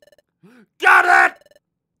me! Got it?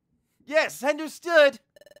 Yes, understood.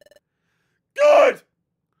 Good!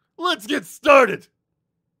 Let's get started!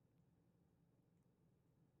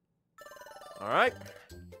 All right.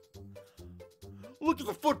 Look at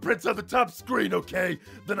the footprints on the top screen, okay?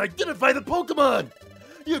 Then identify the Pokemon!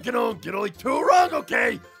 You can get only 2 wrong,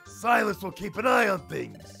 okay? Silas will keep an eye on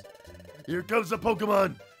things. Here comes the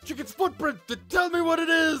Pokemon. Check its footprint to tell me what it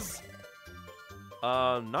is!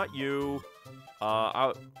 Not you.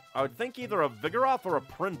 I would think either a Vigoroth or a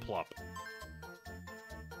Prinplup.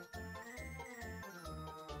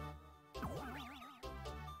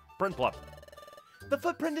 Prinplup. The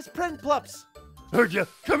footprint is Prinplup's. Heard ya.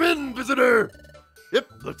 Come in, visitor! Yep,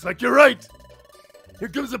 looks like you're right. Here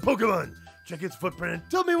comes the Pokemon. Check its footprint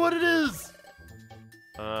and tell me what it is.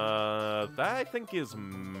 That I think is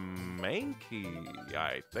Mankey,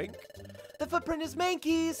 I think. The footprint is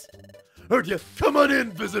Mankey's. Heard ya. Come on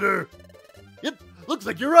in, visitor. Yep, looks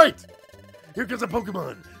like you're right. Here comes a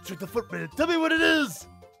Pokemon. Check the footprint and tell me what it is.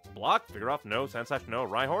 Block, Vigoroth, no. Sandslash, no.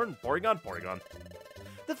 Rhyhorn, Porygon, Porygon.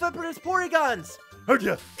 The footprint is Porygon's. Heard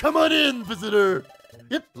ya. Come on in, visitor.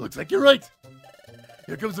 Yep, looks like you're right.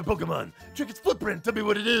 Here comes the Pokemon. Check its footprint. Tell me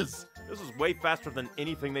what it is. This is way faster than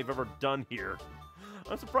anything they've ever done here.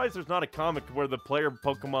 I'm surprised there's not a comic where the player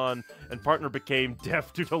Pokemon and partner became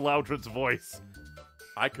deaf due to Loudred's voice.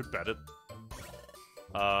 I could bet it.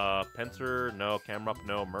 Pinsir, no. Camerupt,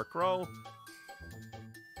 no. Murkrow?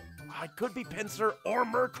 I could be Pinsir or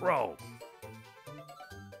Murkrow.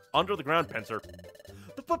 Under the ground, Pinsir.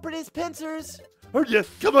 The footprint is Pinsir's. Heard ya.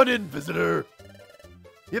 Come on in, visitor.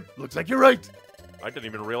 Yep, looks like you're right. I didn't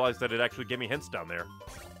even realize that it actually gave me hints down there.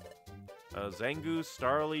 Zangoose,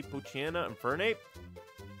 Starly, Poochyena, and Fernape.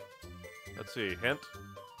 Let's see, hint.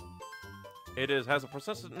 It has a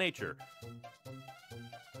persistent nature.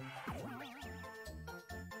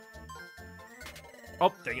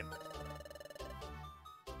 Oh, dang it.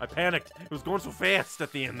 I panicked. It was going so fast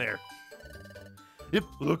at the end there. Yep,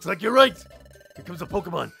 looks like you're right. Here comes a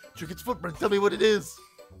Pokemon. Check its footprint. Tell me what it is.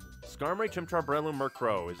 Skarmory, Chimchar, Breloom,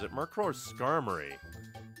 Murkrow. Is it Murkrow or Skarmory?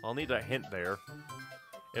 I'll need a hint there.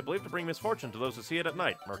 It believed to bring misfortune to those who see it at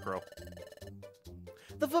night, Murkrow.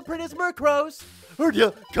 The footprint is Murkrow's. Heard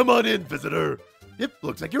ya. Come on in, visitor. Yep,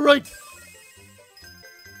 looks like you're right.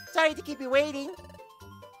 Sorry to keep you waiting.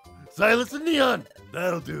 Silas and Neon.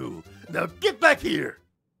 That'll do. Now get back here.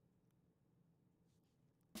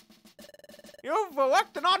 You've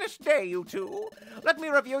worked an honest day, you two. Let me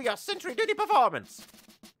review your sentry duty performance.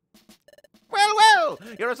 Well,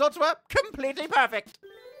 your results were completely perfect.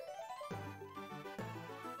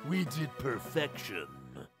 We did perfection.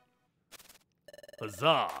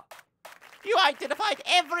 Huzzah. You identified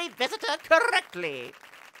every visitor correctly.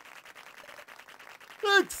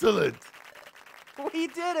 Excellent. We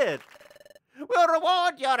did it. We'll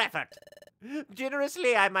reward your effort.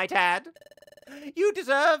 Generously, I might add. You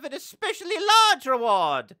deserve an especially large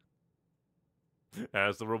reward.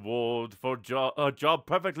 As the reward for a job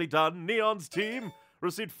perfectly done, Neon's team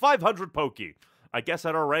received 500 Poké. I guess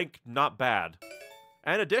at our rank, not bad.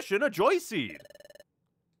 In addition, a Joy Seed.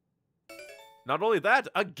 Not only that,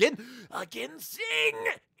 again sing!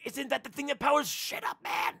 Isn't that the thing that powers shit up,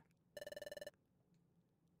 man?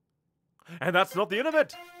 And that's not the end of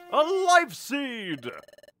it. A Life Seed!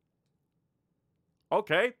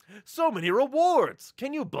 Okay, so many rewards.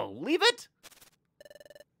 Can you believe it?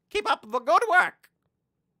 Keep up the good work.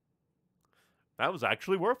 That was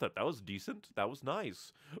actually worth it. That was decent. That was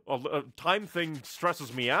nice. Time thing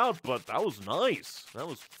stresses me out, but that was nice. That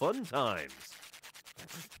was fun times.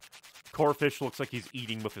 Corfish looks like he's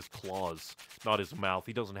eating with his claws, not his mouth.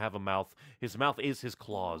 He doesn't have a mouth. His mouth is his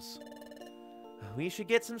claws. We should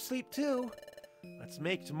get some sleep, too. Let's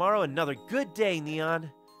make tomorrow another good day,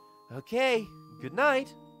 Neon. Okay, good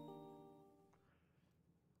night.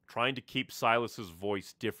 Trying to keep Silas's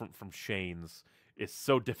voice different from Shane's is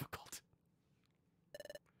so difficult.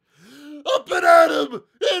 Up and at 'em!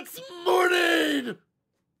 It's morning!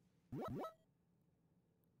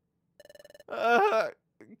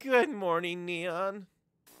 Good morning, Neon.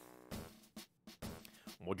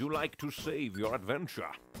 Would you like to save your adventure?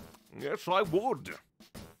 Yes, I would.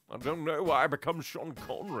 I don't know why I become Sean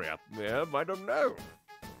Connery up there. I don't know.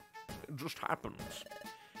 It just happens.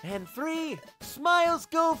 And 3, smiles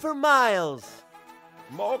go for miles.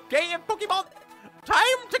 Okay, Pokemon,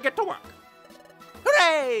 time to get to work.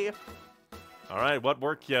 Hooray! All right, what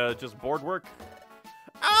work? Just board work?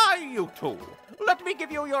 You two. Let me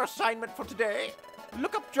give you your assignment for today.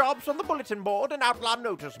 Look up jobs on the bulletin board and outline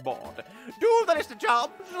notice board. Do the list of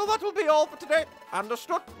jobs, so that will be all for today.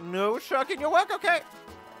 Understood? No shirking your work, okay?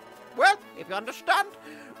 Well, if you understand,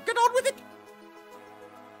 get on with it.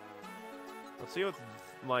 Let's see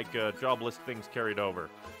what, job list things carried over.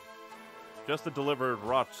 Just the delivered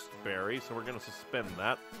raspberry, so we're going to suspend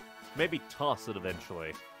that. Maybe toss it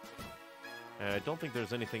eventually. I don't think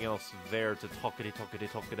there's anything else there to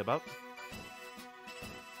talkity about.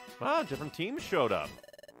 Ah, different teams showed up.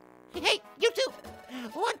 Hey, you two!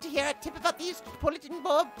 Want to hear a tip about these bulletin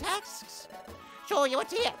board tasks? Sure, you want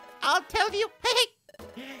to hear? I'll tell you.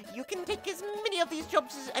 Hey! You can take as many of these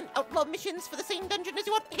jobs and outlaw missions for the same dungeon as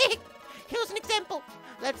you want. Hey! Here's an example.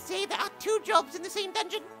 Let's say there are 2 jobs in the same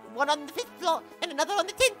dungeon, one on the 5th floor and another on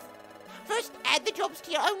the 10th. First, add the jobs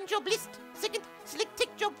to your own job list. Second, select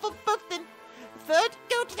tick job for both them. Third,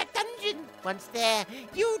 go to that dungeon. Once there,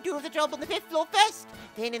 you do the job on the 5th floor first.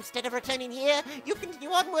 Then, instead of returning here, you continue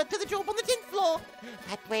onward to the job on the 10th floor.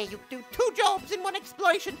 That way, you do 2 jobs in one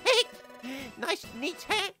exploration. Hey! Nice, neat,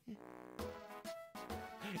 huh?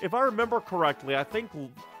 If I remember correctly, I think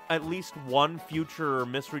at least one future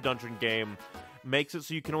Mystery Dungeon game makes it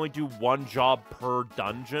so you can only do 1 job per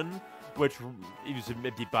dungeon, which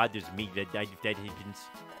bothers me.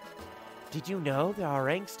 Did you know there are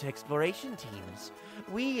ranks to exploration teams?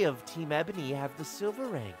 We of Team Ebony have the silver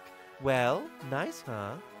rank. Well, nice,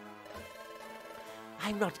 huh?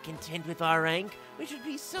 I'm not content with our rank. We should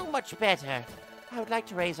be so much better. I would like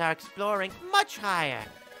to raise our explorer rank much higher.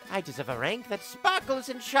 I deserve a rank that sparkles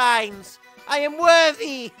and shines. I am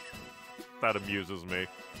worthy. That amuses me.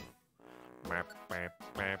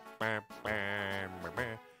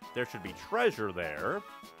 There should be treasure there.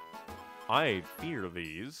 I fear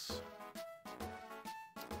these.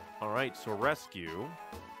 Alright, so rescue.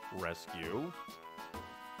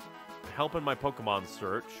 Help in my Pokemon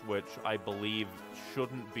search, which I believe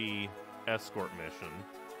shouldn't be escort mission.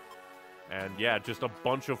 And yeah, just a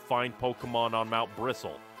bunch of fine Pokemon on Mount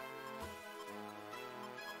Bristle.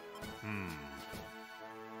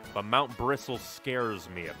 But Mount Bristle scares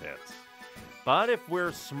me a bit. But if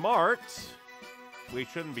we're smart, we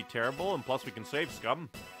shouldn't be terrible, and plus we can save Scum.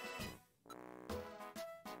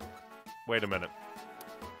 Wait a minute.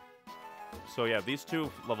 So yeah, these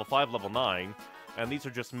 2, level 5, level 9, and these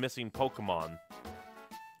are just missing Pokemon.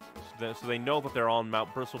 So they know that they're on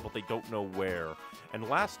Mount Bristle, but they don't know where. And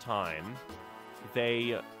last time,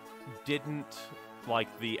 they didn't,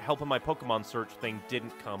 the help in my Pokemon search thing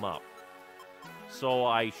didn't come up. So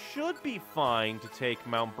I should be fine to take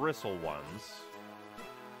Mount Bristle ones.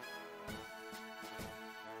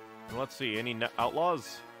 And let's see, any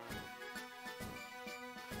outlaws?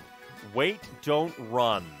 Wait, don't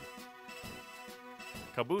run.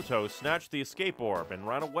 Kabuto snatched the escape orb and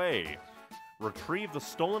ran away. Retrieve the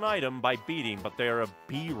stolen item by beating, but they are a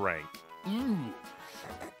B rank.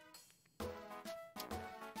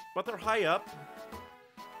 But they're high up.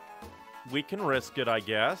 We can risk it, I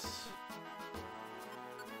guess.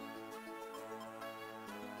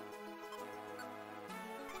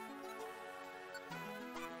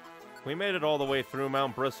 We made it all the way through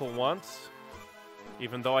Mount Bristle once.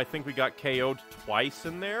 Even though I think we got KO'd twice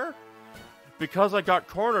in there. Because I got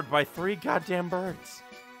cornered by 3 goddamn birds.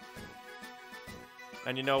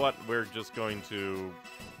 And you know what? We're just going to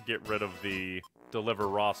get rid of the deliver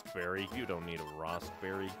Rostberry. You don't need a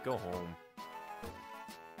Rostberry. Go home.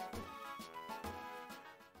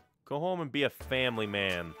 Go home and be a family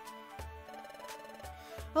man.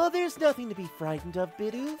 Oh, there's nothing to be frightened of,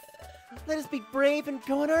 Bidoof. Let us be brave and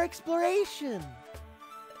go on our exploration.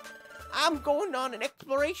 I'm going on an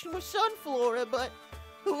exploration with Sunflora, but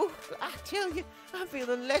ooh, I tell you, I'm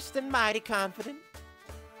feeling less than mighty confident.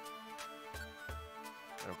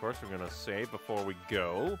 And of course, we're going to save before we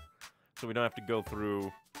go, so we don't have to go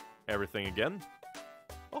through everything again.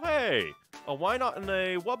 Oh, hey! Oh, why not in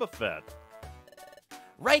a Wobbuffet?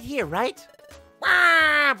 Right here, right?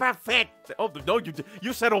 Wobbuffet! Oh, no,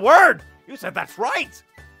 you said a word! You said that's right!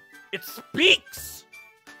 It speaks!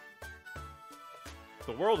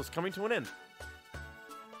 The world is coming to an end.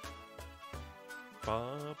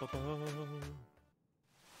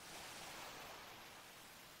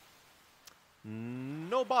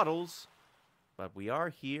 No bottles, but we are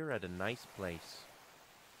here at a nice place.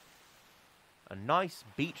 A nice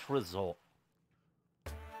beach resort.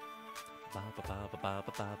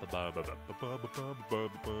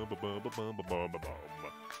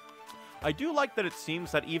 I do like that it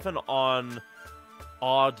seems that even on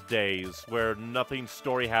odd days where nothing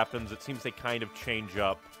story happens, it seems they kind of change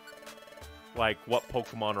up, like, what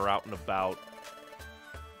Pokemon are out and about.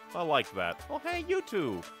 I like that. Oh, hey, you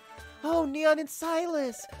two! Oh, Neon and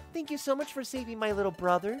Silas! Thank you so much for saving my little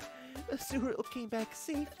brother. Cyril came back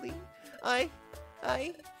safely.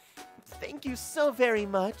 Thank you so very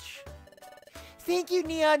much. Thank you,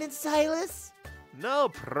 Neon and Silas. No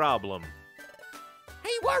problem. Hey,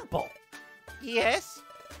 Wurmple. Yes?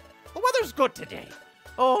 The weather's good today.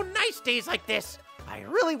 Oh, nice days like this. I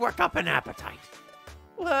really work up an appetite.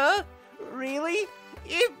 Huh? Really?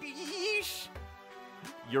 Yeesh.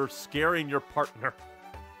 You're scaring your partner.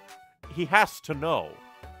 He has to know.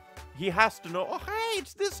 He has to know. Oh, hey,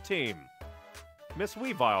 it's this team. Miss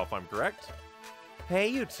Weavile, if I'm correct. Hey,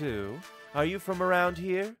 you two. Are you from around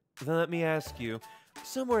here? Then let me ask you.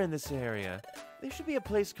 Somewhere in this area, there should be a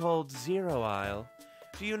place called Zero Isle.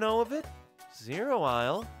 Do you know of it? Zero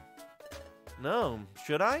Isle? No.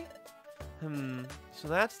 Should I? So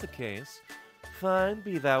that's the case. Fine,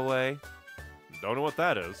 be that way. Don't know what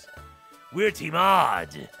that is. We're Team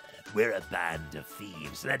Odd. We're a band of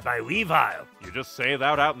thieves led by Weavile. You just say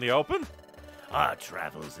that out in the open? Our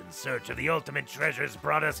travels in search of the ultimate treasures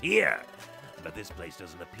brought us here, but this place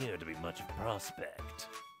doesn't appear to be much of a prospect.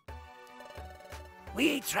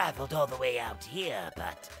 We traveled all the way out here,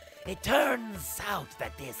 but it turns out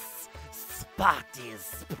that this spot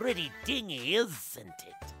is pretty dingy, isn't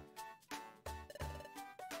it?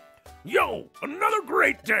 Yo, another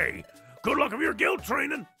great day. Good luck with your guild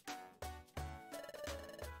training.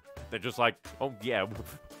 They're just like, oh yeah,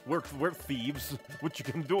 we're thieves. What you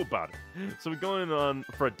gonna do about it? So we're going on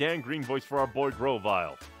for a Dan Green voice for our boy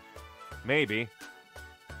Grovile. Maybe.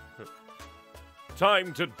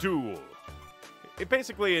 Time to duel.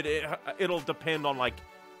 It'll depend on like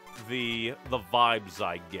the vibes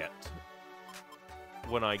I get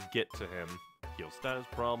when I get to him. Heal status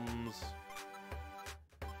problems.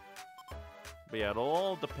 But yeah, it'll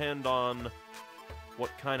all depend on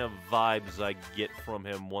what kind of vibes I get from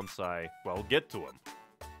him once I, well, get to him.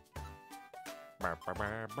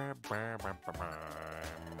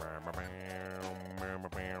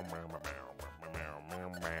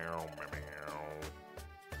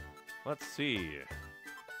 Let's see.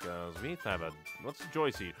 Because we have a, what's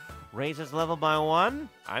Joycey? Raises level by 1?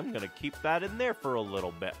 I'm going to keep that in there for a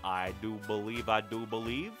little bit. I do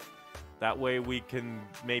believe. That way we can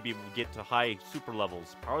maybe get to high super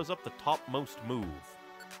levels. Powers up the topmost move.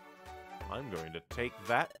 I'm going to take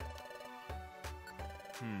that.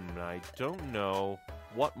 I don't know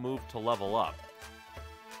what move to level up.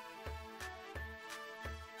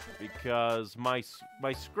 Because my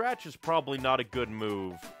Scratch is probably not a good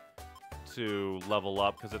move to level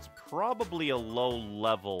up, because it's probably a low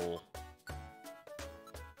level.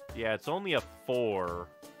 Yeah, it's only a 4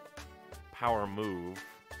 power move.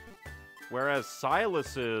 Whereas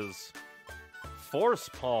Silas's Force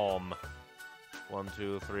Palm, 1,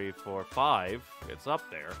 2, 3, 4, 5, it's up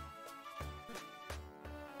there.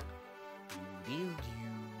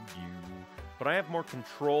 But I have more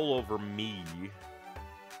control over me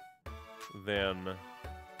than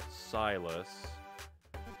Silas.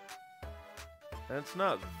 And it's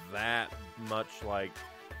not that much like...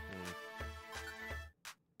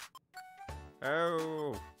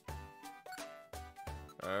 Oh.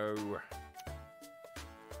 Yeah,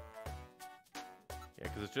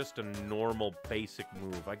 because it's just a normal basic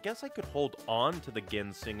move. I guess I could hold on to the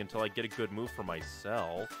Ginseng until I get a good move for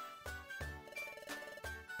myself.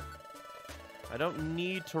 I don't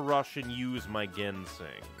need to rush and use my Ginseng.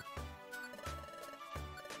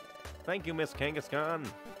 Thank you, Miss Kangaskhan.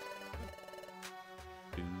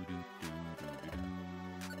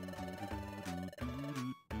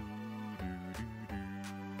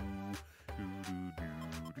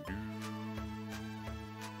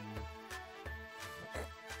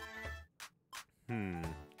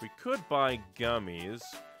 We could buy gummies,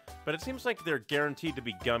 but it seems like they're guaranteed to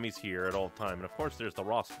be gummies here at all time. And of course, there's the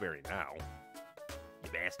Rossberry now.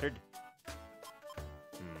 You bastard.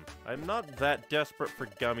 I'm not that desperate for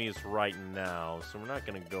gummies right now, so we're not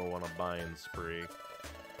going to go on a buying spree.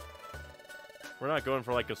 We're not going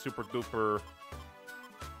for like a super duper,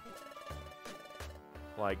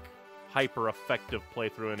 like, hyper effective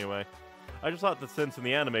playthrough anyway. I just thought that since in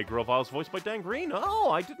the anime, Grovile was voiced by Dan Green.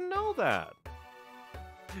 Oh, I didn't know that.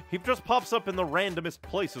 He just pops up in the randomest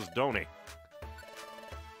places, don't he?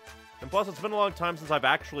 And plus, it's been a long time since I've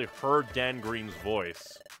actually heard Dan Green's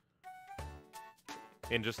voice.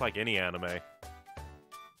 In just like any anime.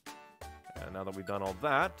 And now that we've done all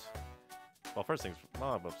that... Well, first things...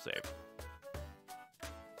 Well, I'm save.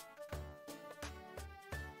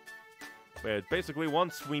 But basically,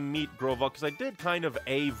 once we meet Grovok, because I did kind of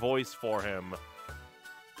a voice for him.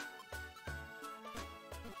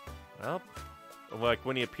 Well, like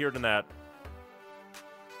when he appeared in that...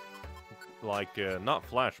 Like, not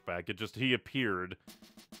flashback, it just, he appeared.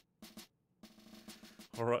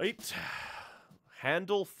 Alright.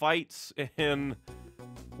 Handle fights in,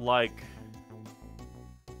 like...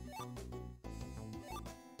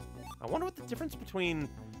 I wonder what the difference between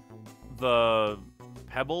the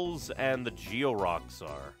pebbles and the georocks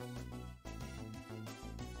are.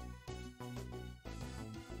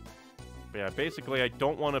 But yeah, basically I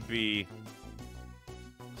don't want to be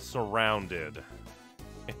surrounded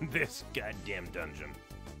in this goddamn dungeon.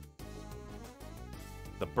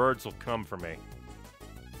 The birds will come for me.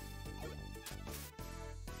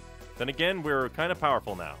 Then again, we're kind of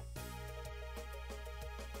powerful now.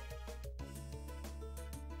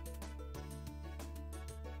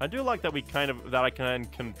 I do like that that I can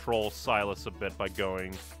control Silas a bit by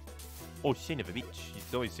going, oh, son of a bitch,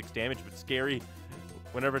 it's only 6 damage, but scary.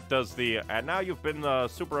 Whenever it does the, and now you've been a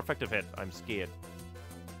super effective hit, I'm scared.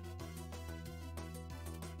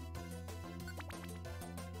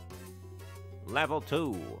 Level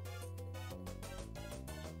 2.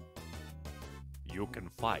 You can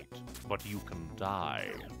fight, but you can die.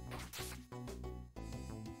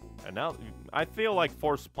 And now, I feel like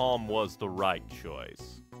Force Palm was the right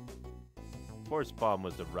choice. Force Palm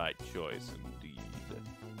was the right choice, indeed.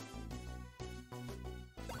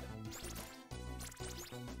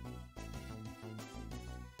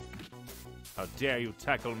 How dare you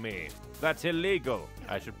tackle me? That's illegal.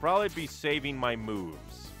 I should probably be saving my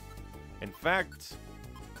moves. In fact,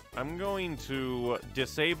 I'm going to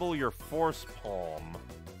disable your Force Palm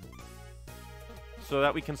so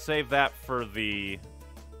that we can save that for the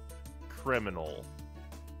criminal.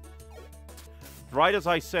 Right as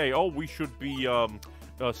I say, oh, we should be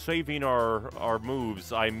saving our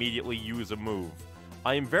moves, I immediately use a move.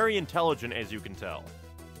 I am very intelligent, as you can tell.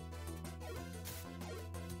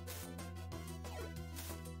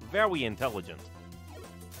 Very intelligent.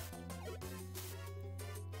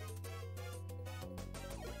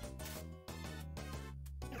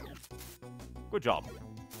 Good job.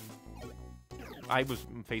 I was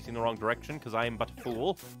facing the wrong direction because I am but a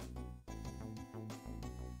fool.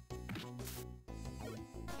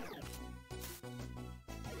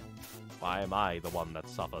 Why am I the one that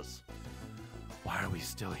suffers? Why are we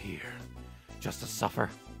still here? Just to suffer?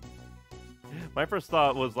 My first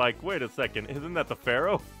thought was like, wait a second, isn't that the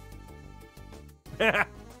Pharaoh?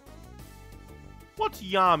 What's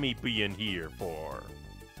Yami being here for?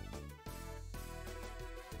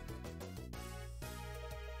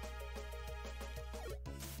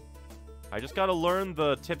 I just gotta learn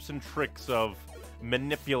the tips and tricks of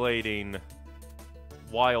manipulating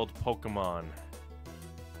wild Pokemon.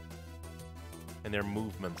 And their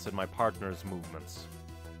movements, and my partner's movements.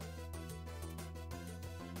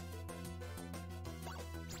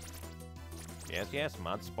 Yes, yes,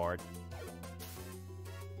 Mod Sport.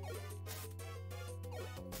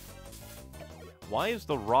 Why is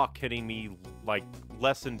the rock hitting me, like,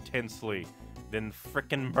 less intensely than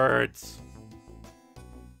frickin' birds?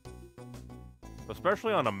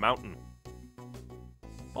 Especially on a mountain.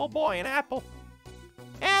 Oh boy, an apple!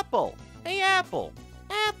 Apple! Hey, apple!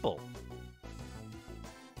 Apple!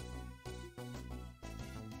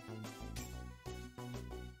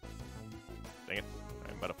 Dang it,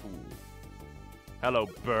 I'm but a fool. Hello,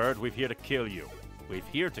 bird, we're here to kill you. We're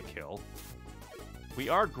here to kill. We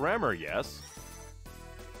are grammar, yes.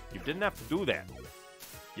 You didn't have to do that.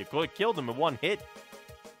 You could have killed him in one hit.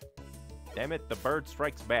 Damn it, the bird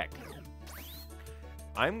strikes back.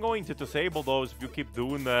 I'm going to disable those if you keep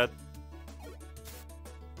doing that.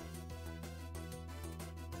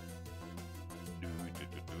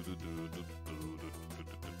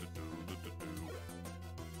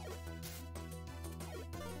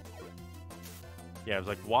 Yeah, I was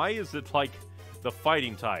like, why is it like the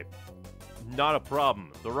fighting type? Not a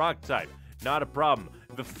problem. The rock type? Not a problem.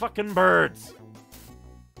 The fucking birds!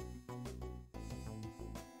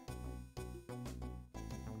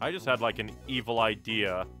 I just had like an evil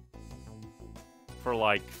idea for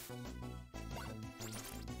like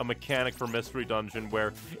a mechanic for Mystery Dungeon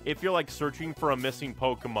where if you're like searching for a missing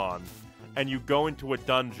Pokemon and you go into a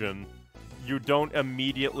dungeon, you don't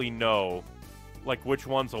immediately know like which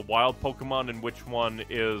one's a wild Pokemon and which one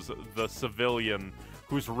is the civilian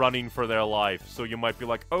who's running for their life. So you might be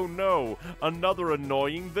like, oh no, another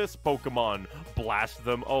annoying this Pokemon. Blast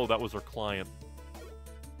them. Oh, that was our client.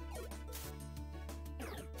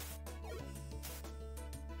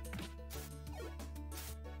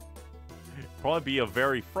 Probably be a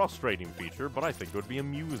very frustrating feature, but I think it would be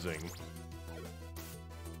amusing.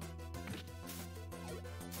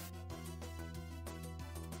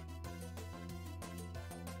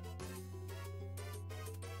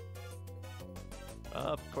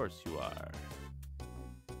 Of course you are.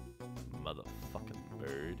 Motherfucking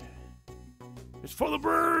bird. It's for the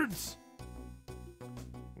birds!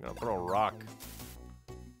 I'm gonna throw a rock.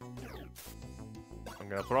 I'm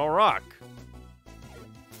gonna throw a rock.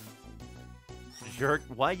 Jerk,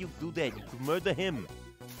 why you do that? You could murder him.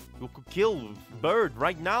 You could kill bird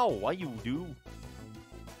right now. Why you do?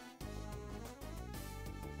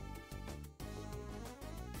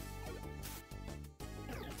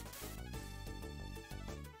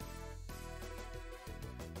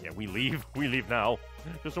 Yeah, we leave. We leave now.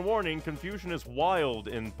 Just a warning, confusion is wild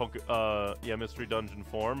in Mystery Dungeon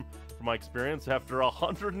form. From my experience, after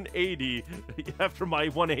 180, after my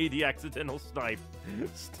 180 accidental snipe,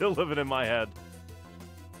 still living in my head.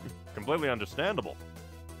 Completely understandable.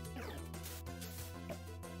 Go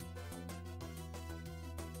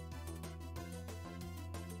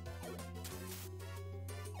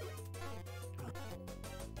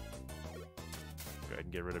ahead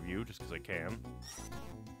and get rid of you just because I can.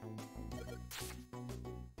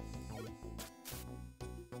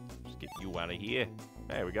 Just get you out of here.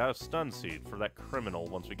 Hey, we got a stun seed for that criminal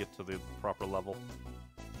once we get to the proper level.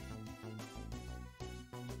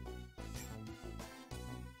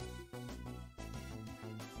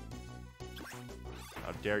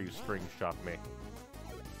 How dare you string shot me?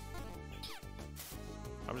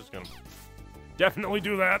 I'm just gonna Definitely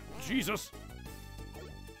do that. Jesus.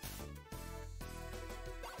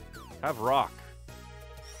 have rock.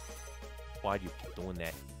 Why do you keep doing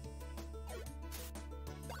that?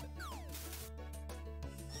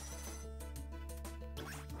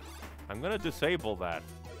 I'm gonna disable that.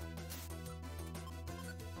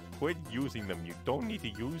 Quit using them. You don't need to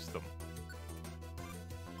use them.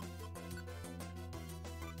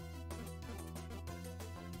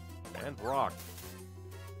 And rock.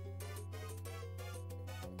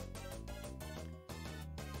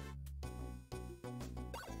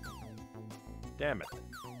 Damn it.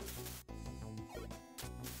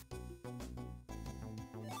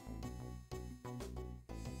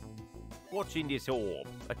 What's in this orb?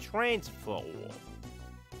 A transfer orb.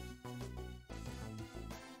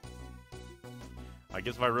 I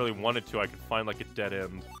guess if I really wanted to, I could find like a dead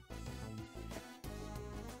end.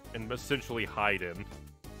 And essentially hide in.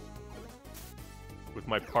 With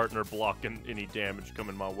my partner blocking any damage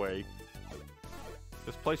coming my way.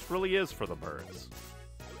 This place really is for the birds.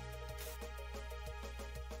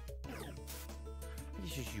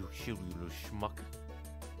 This is you, you little schmuck.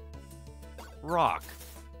 Rock.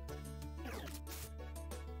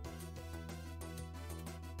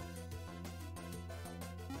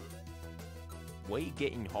 We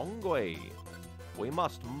getting hungry. We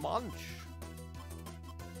must munch.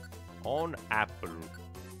 On apple.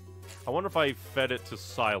 I wonder if I fed it to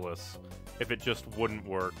Silas, if it just wouldn't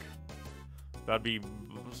work. That'd be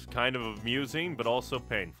kind of amusing, but also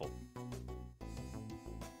painful.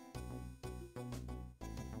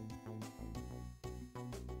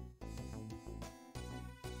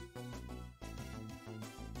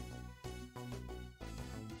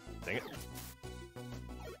 Dang it.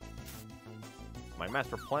 My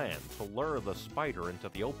master plan to lure the spider into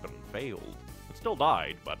the open failed. It still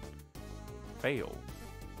died, but failed.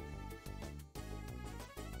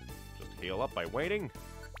 Just heal up by waiting.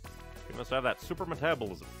 You must have that super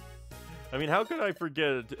metabolism. I mean, how could I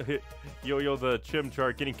forget Yo-Yo the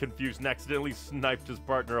Chimchar getting confused and accidentally sniped his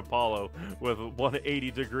partner Apollo with a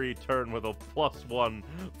 180-degree turn with a +1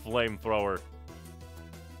 flamethrower?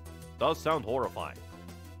 Does sound horrifying.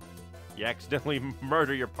 You accidentally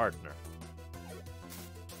murder your partner.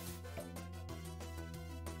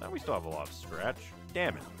 Now we still have a lot of scratch.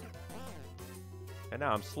 Damn it. And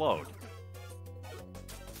now I'm slowed.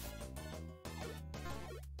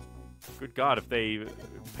 Good God, if they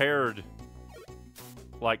paired,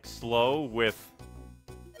 like, slow with...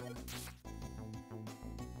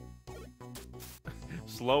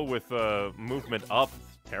 slow with, movement up,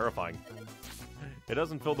 terrifying. It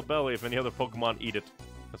doesn't fill the belly if any other Pokemon eat it.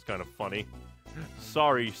 That's kind of funny.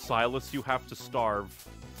 Sorry, Silas, you have to starve.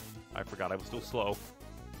 I forgot I was still slow.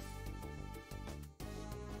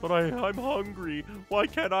 But I'm hungry. Why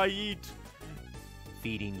can't I eat?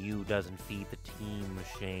 Feeding you doesn't feed the team,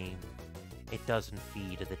 Shane. It doesn't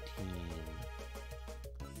feed the team.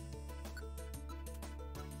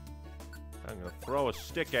 I'm gonna throw a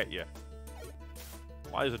stick at you.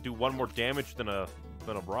 Why does it do one more damage than a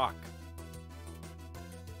rock?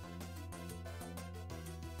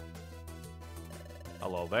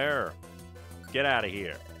 Hello there. Get out of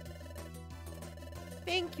here.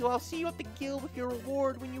 Thank you. I'll see you at the guild with your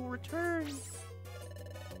reward when you return.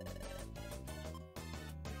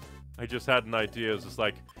 I just had an idea. It's just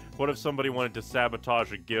like, what if somebody wanted to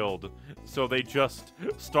sabotage a guild? So they just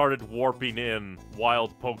started warping in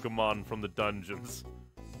wild Pokemon from the dungeons.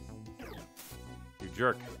 You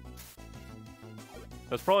jerk.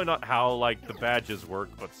 That's probably not how, like, the badges work,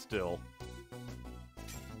 but still.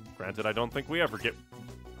 Granted, I don't think we ever get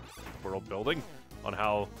world building on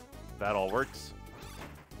how that all works.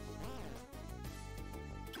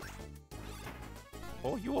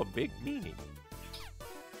 Oh, you a big meanie.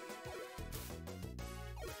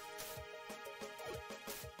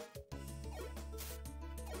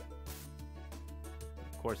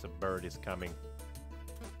 Of course a bird is coming.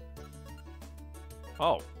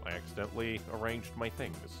 Oh, I accidentally arranged my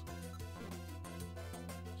things.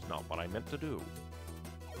 It's not what I meant to do.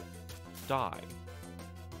 Die.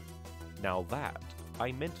 Now that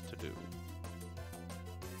I meant to do.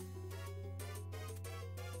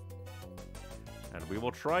 And we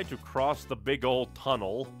will try to cross the big old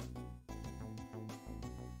tunnel.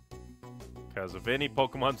 Because if any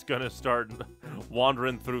Pokemon's gonna start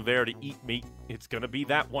wandering through there to eat me, it's gonna be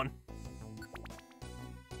that one.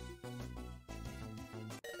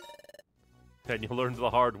 And you learn the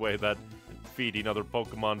hard way that feeding other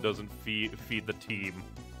Pokemon doesn't feed the team.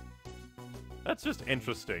 That's just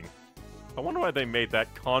interesting. I wonder why they made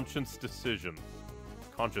that conscious decision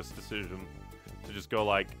to just go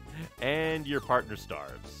like, and your partner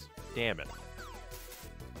starves. Damn it.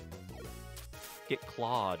 Get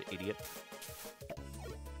clawed, idiot.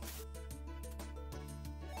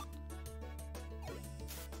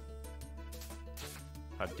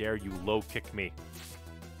 How dare you low kick me?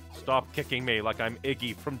 Stop kicking me like I'm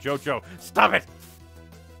Iggy from JoJo. Stop it!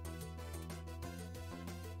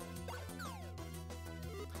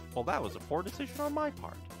 Well, that was a poor decision on my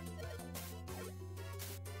part.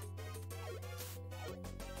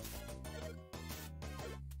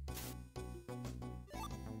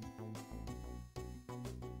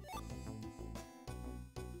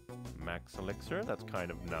 Max Elixir, that's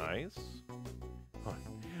kind of nice.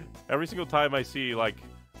 Every single time I see, like,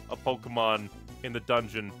 a Pokemon in the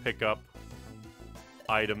dungeon pick up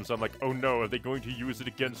items, I'm like, oh no, are they going to use it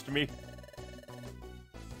against me?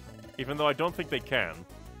 Even though I don't think they can.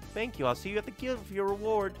 Thank you. I'll see you at the guild for your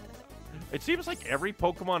reward. It seems like every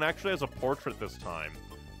Pokemon actually has a portrait this time,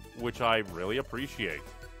 which I really appreciate.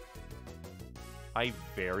 I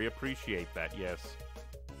very appreciate that, yes.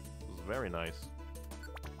 It was very nice.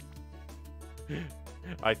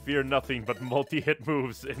 I fear nothing but multi-hit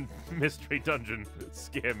moves in Mystery Dungeon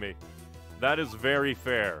scare me. That is very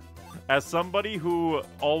fair. As somebody who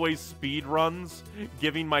always speedruns,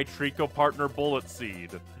 giving my Trico partner Bullet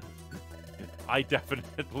Seed, I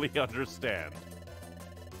definitely understand.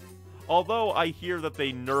 Although I hear that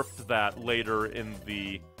they nerfed that later in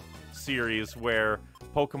the series where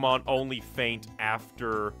Pokemon only faint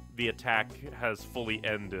after the attack has fully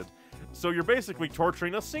ended. So you're basically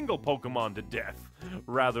torturing a single Pokemon to death,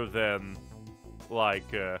 rather than, like,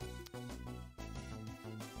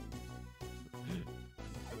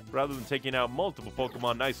 rather than taking out multiple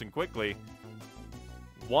Pokemon nice and quickly,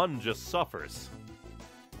 one just suffers.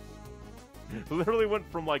 Literally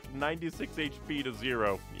went from, like, 96 HP to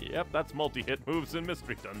 0. Yep, that's multi-hit moves in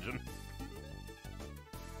Mystery Dungeon.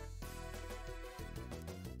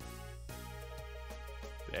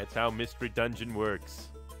 That's how Mystery Dungeon works.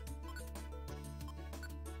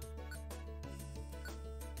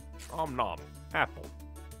 Om nom. Apple.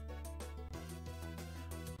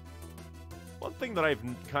 One thing that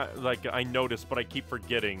I noticed, but I keep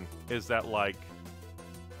forgetting, is that, like...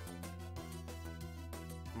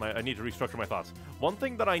 I need to restructure my thoughts. One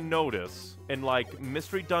thing that I notice in, like,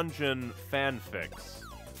 Mystery Dungeon fanfics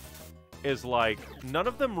is, like, none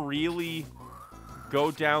of them really go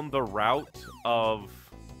down the route of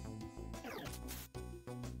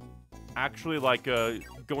actually, like,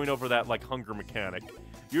 going over that, like, hunger mechanic.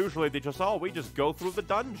 Usually they just, oh, we just go through the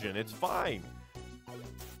dungeon, it's fine.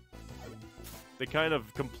 They kind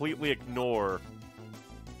of completely ignore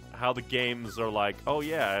how the games are like, oh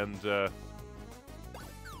yeah, and,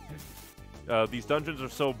 these dungeons are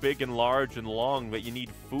so big and large and long that you need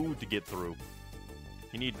food to get through.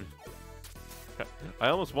 You need... I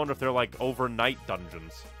almost wonder if they're like overnight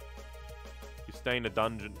dungeons. You stay in a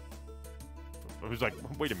dungeon. I was like,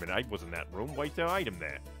 wait a minute, I wasn't in that room. Why's the item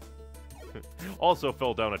there? Also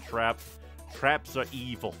fell down a trap. Traps are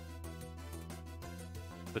evil.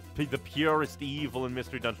 The purest evil in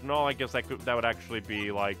Mystery Dungeon. No, I guess that would actually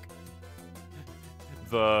be, like,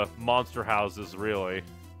 the monster houses, really.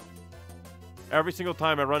 Every single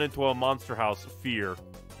time I run into a monster house, fear.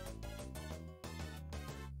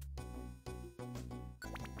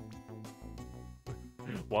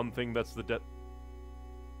 One thing that's the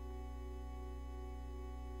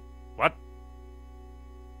What?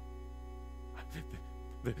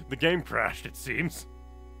 The game crashed, it seems.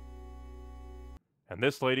 And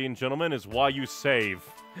this, ladies and gentlemen, is why you save.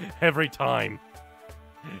 Every time.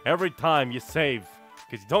 Every time you save.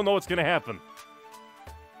 Because you don't know what's gonna happen.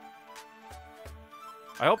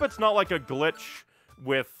 I hope it's not like a glitch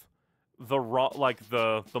with the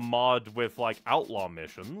mod with, like, outlaw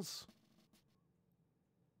missions.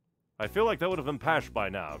 I feel like that would have been patched by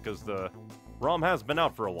now, because the ROM has been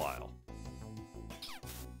out for a while.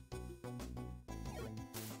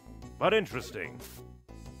 But interesting.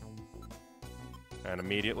 And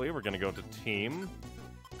immediately we're going to go to team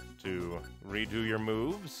to redo your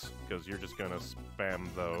moves, because you're just going to spam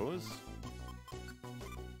those.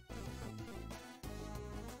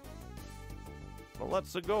 Well,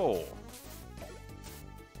 let's go.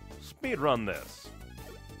 Speedrun this.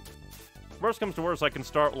 Worst comes to worst, I can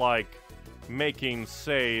start, like, making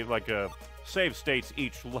save states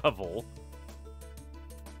each level.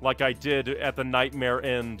 Like I did at the nightmare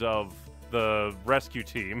end of the rescue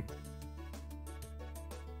team.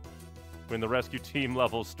 When the rescue team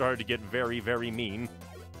levels started to get very, very mean.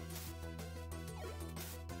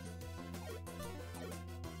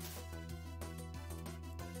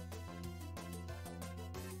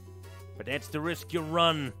 But that's the risk you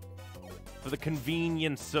run for the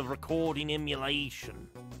convenience of recording emulation.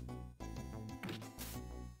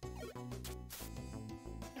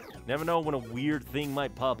 Never know when a weird thing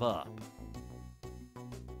might pop up.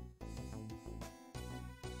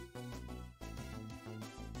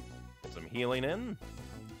 Get some healing in.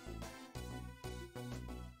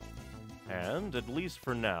 And, at least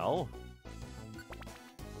for now,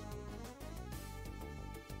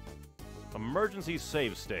 emergency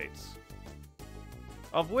save states.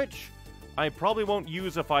 Of which I probably won't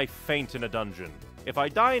use if I faint in a dungeon. If I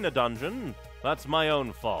die in a dungeon, that's my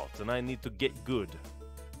own fault, and I need to get good.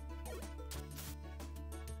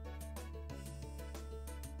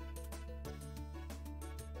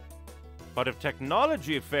 But if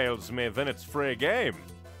technology fails me, then it's free game.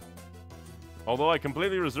 Although I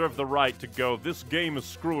completely reserve the right to go, this game is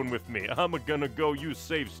screwing with me. I'm gonna go use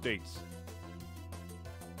save states.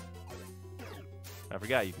 I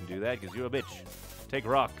forgot you can do that, because you're a bitch. Take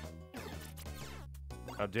rock.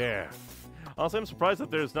 How dare. Also, I'm surprised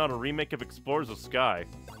that there's not a remake of Explorers of Sky.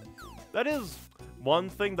 That is one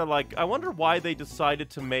thing that, like, I wonder why they decided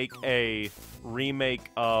to make a remake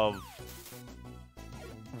of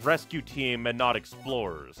Rescue Team and not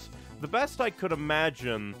Explorers. The best I could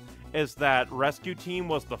imagine is that Rescue Team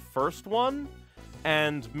was the first one,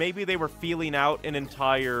 and maybe they were feeling out an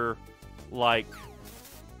entire, like,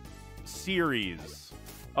 series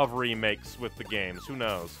of remakes with the games. Who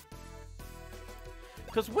knows?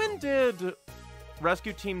 Because when did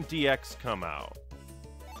Rescue Team DX come out?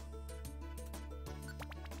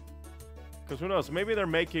 Because who knows? Maybe they're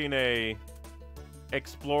making a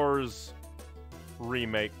Explorers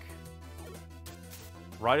remake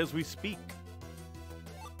right as we speak.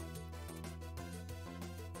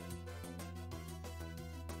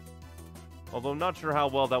 Although I'm not sure how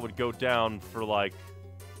well that would go down for, like,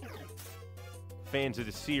 fans of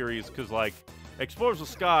the series, because, like, Explorers of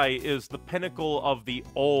Sky is the pinnacle of the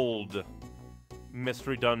old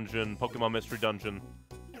Mystery Dungeon, Pokemon Mystery Dungeon,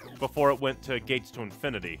 before it went to Gates to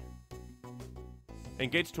Infinity.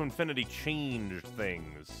 And Gates to Infinity changed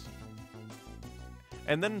things.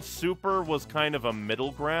 And then Super was kind of a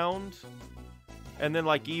middle ground. And then,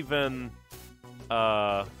 like, even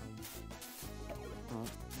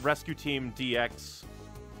Rescue Team DX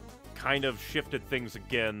kind of shifted things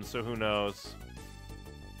again, so who knows.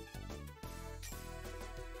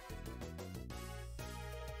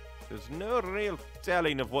 There's no real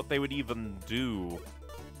telling of what they would even do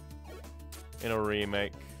in a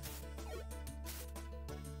remake.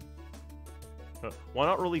 Why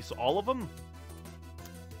not release all of them?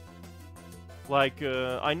 Like,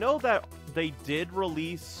 I know that they did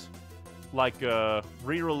release, like,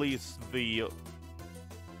 re-release the,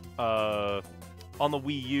 on the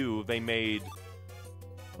Wii U, they made,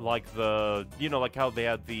 like, the, you know, like how they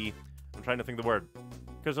had the, I'm trying to think of the word,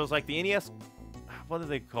 because it was like the NES, what are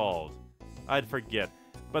they called? I'd forget.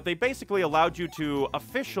 But they basically allowed you to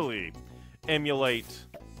officially emulate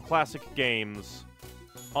classic games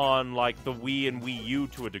on, like, the Wii and Wii U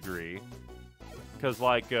to a degree. Because,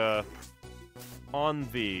 like, on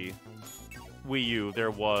the Wii U,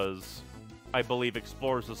 there was, I believe,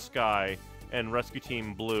 Explorers of Sky and Rescue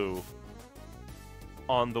Team Blue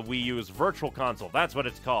on the Wii U's Virtual Console. That's what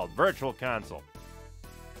it's called, Virtual Console.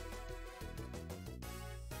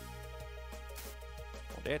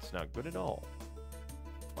 Well, that's not good at all.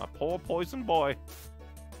 My poor poison boy.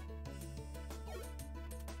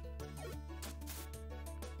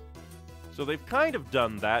 So they've kind of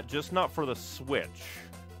done that, just not for the Switch.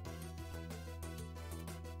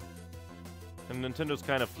 And Nintendo's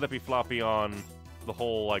kind of flippy-floppy on the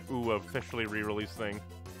whole, like, ooh, officially re-release thing.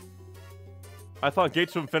 I thought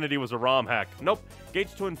Gates to Infinity was a ROM hack. Nope.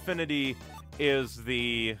 Gates to Infinity is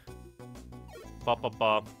the...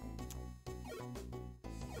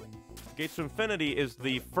 Gates to Infinity is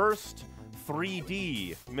the first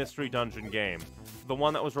 3D Mystery Dungeon game. The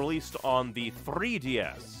one that was released on the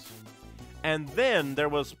 3DS. And then there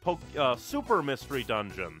was Super Mystery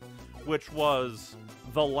Dungeon, which was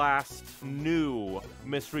the last new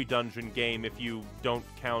Mystery Dungeon game if you don't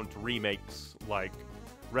count remakes like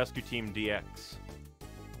Rescue Team DX.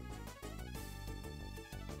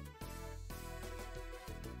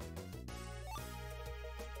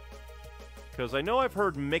 Because I know I've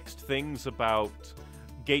heard mixed things about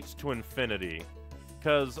Gates to Infinity.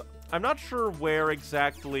 Because I'm not sure where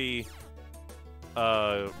exactly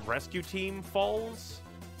Rescue Team falls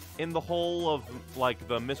in the whole of, like,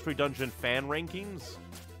 the Mystery Dungeon fan rankings.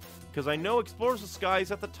 Because I know Explorers of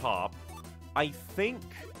Sky's at the top. I think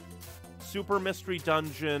Super Mystery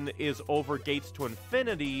Dungeon is over Gates to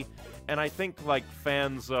Infinity, and I think, like,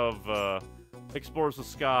 fans of Explorers of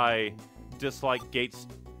Sky dislike Gates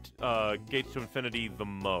to Infinity the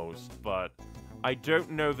most, but I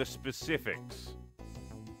don't know the specifics.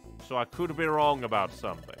 So I could be wrong about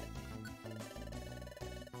something.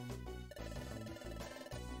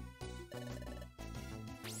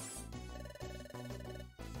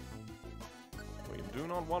 We do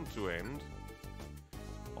not want to end.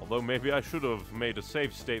 Although maybe I should have made a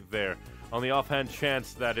save state there, on the offhand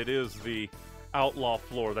chance that it is the outlaw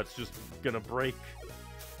floor that's just gonna break.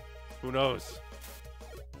 Who knows?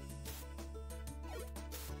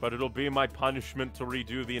 But it'll be my punishment to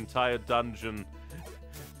redo the entire dungeon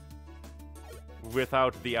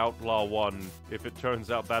without the outlaw one, if it turns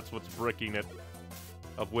out that's what's bricking it.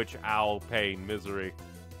 Of which, ow, pain, misery.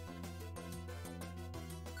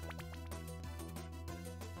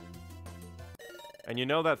 And you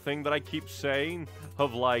know that thing that I keep saying?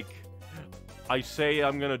 Of, like, I say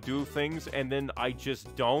I'm gonna do things, and then I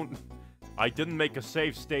just don't? I didn't make a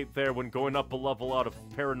save state there when going up a level out of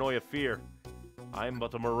paranoia fear. I am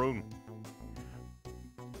but a maroon.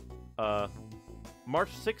 March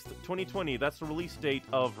 6th, 2020, that's the release date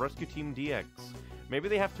of Rescue Team DX. Maybe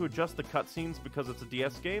they have to adjust the cutscenes because it's a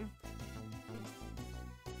DS game?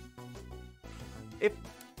 If,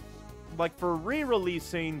 like, for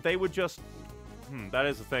re-releasing, they would just... that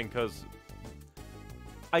is the thing, because...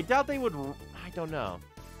 I doubt they would... I don't know.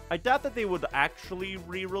 I doubt that they would actually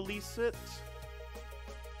re-release it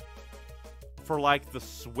for, like, the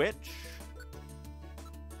Switch.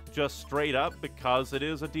 Just straight up, because it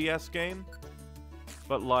is a DS game.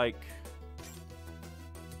 But, like...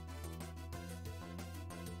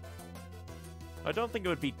 I don't think it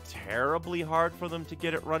would be terribly hard for them to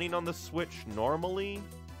get it running on the Switch normally.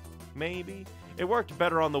 Maybe. It worked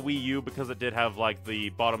better on the Wii U because it did have, like, the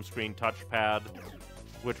bottom screen touchpad,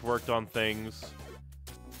 which worked on things.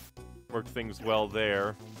 Worked things well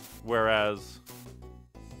there. Whereas...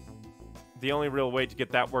 the only real way to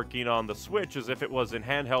get that working on the Switch is if it was in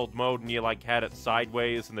handheld mode and you, like, had it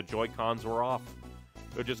sideways and the Joy-Cons were off.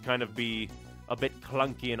 It would just kind of be a bit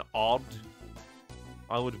clunky and odd,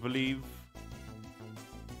 I would believe.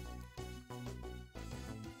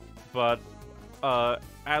 But,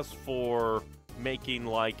 as for making,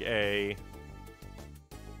 like, a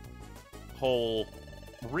whole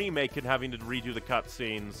remake and having to redo the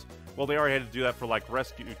cutscenes, well, they already had to do that for, like,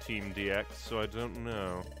 Rescue Team DX, so I don't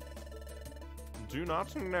know. Do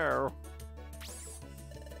not know.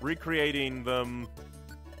 Recreating them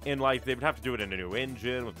in, like, they would have to do it in a new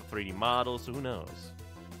engine with the 3D model, so who knows?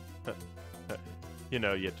 You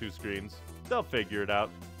know, yeah, 2 screens. They'll figure it out.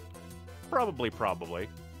 Probably.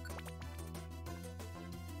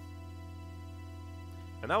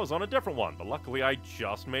 And that was on a different one, but luckily I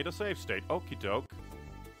just made a save state. Okie doke.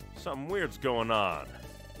 Something weird's going on.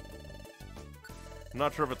 I'm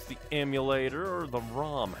not sure if it's the emulator or the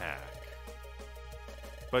ROM hack.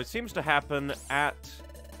 But it seems to happen at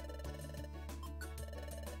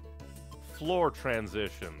floor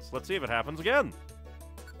transitions. Let's see if it happens again.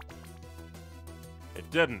 It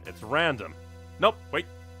didn't. It's random. Nope, wait.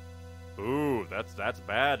 Ooh, that's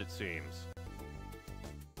bad, it seems.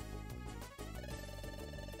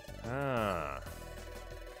 Ah.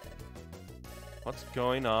 What's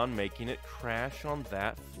going on making it crash on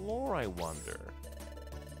that floor, I wonder?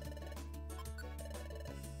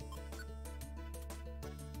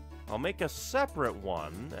 I'll make a separate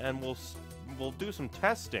one, and we'll do some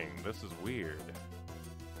testing. This is weird.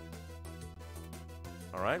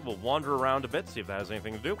 Alright, we'll wander around a bit, see if that has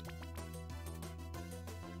anything to do.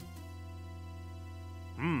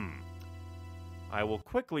 I will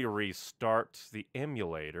quickly restart the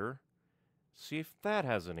emulator. See if that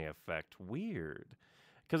has any effect. Weird.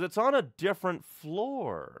 Because it's on a different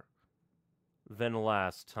floor than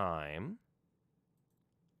last time.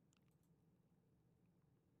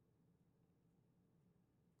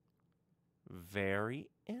 Very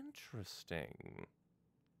interesting.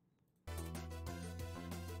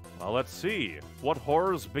 Well, let's see. What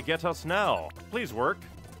horrors beget us now? Please work.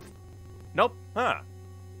 Nope. Huh.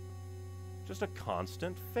 Just a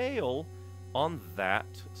constant fail on that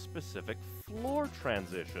specific floor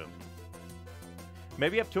transition.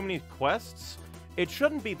 Maybe you have too many quests? It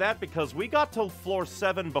shouldn't be that because we got to floor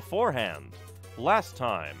 7 beforehand last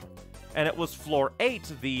time. And it was floor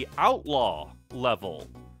 8, the outlaw level,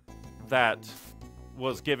 that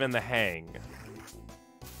was given the hang.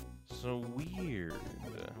 So weird.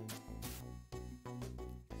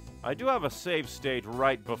 I do have a save state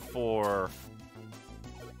right before...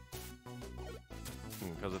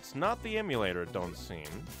 because it's not the emulator, it don't seem.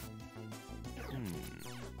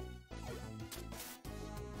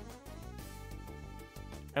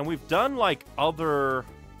 And we've done, like, other...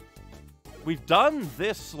 we've done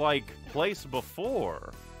this, like, place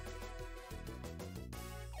before.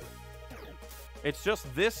 It's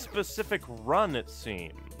just this specific run, it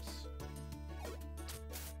seems.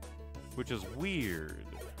 Which is weird.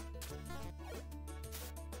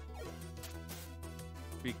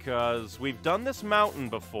 Because we've done this mountain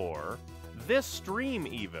before. This stream,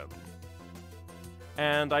 even.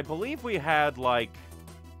 And I believe we had, like...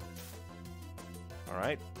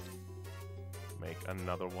 Alright. Make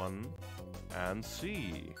another one. And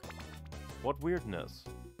see. What weirdness.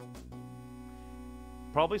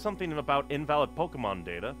 Probably something about invalid Pokemon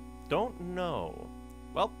data. Don't know.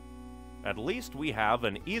 Well, at least we have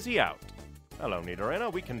an easy out. Hello,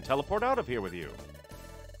 Nidorina. We can teleport out of here with you.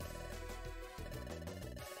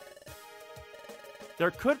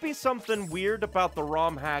 There could be something weird about the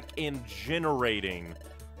ROM hack in generating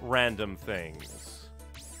random things.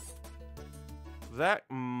 That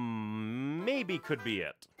maybe could be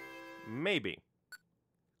it. Maybe.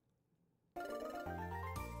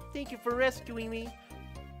 Thank you for rescuing me.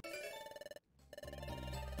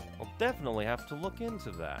 I'll definitely have to look into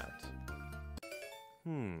that.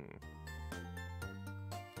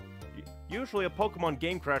 Usually a Pokemon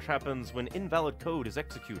game crash happens when invalid code is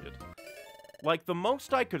executed. Like, the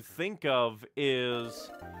most I could think of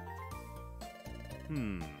is...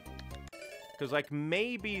 because, like,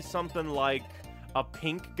 maybe something like a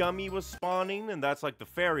pink gummy was spawning, and that's, like, the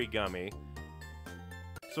fairy gummy.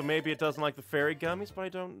 So maybe it doesn't like the fairy gummies, but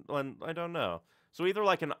I don't know. So either,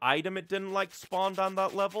 like, an item it didn't like spawned on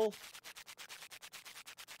that level.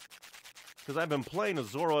 Because I've been playing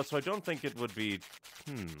as Zoroa, so I don't think it would be...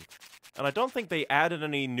 And I don't think they added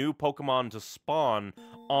any new Pokemon to spawn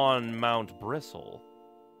on Mount Bristle.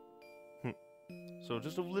 So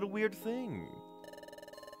just a little weird thing.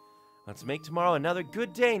 Let's make tomorrow another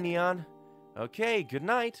good day, Neon. Okay, good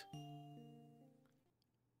night.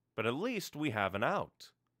 But at least we have an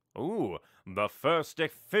out. Ooh, the first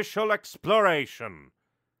official exploration.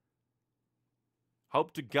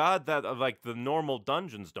 Hope to God that, like, the normal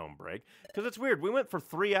dungeons don't break. Because it's weird, we went for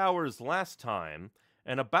 3 hours last time,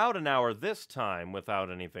 and about an hour this time without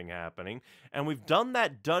anything happening, and we've done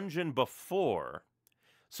that dungeon before.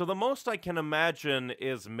 So the most I can imagine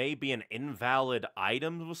is maybe an invalid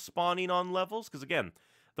item was spawning on levels, because again,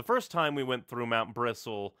 the first time we went through Mount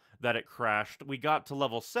Bristle that it crashed, we got to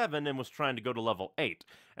level 7 and was trying to go to level 8.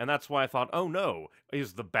 And that's why I thought, oh no,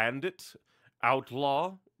 is the bandit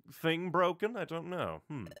outlaw thing broken? I don't know.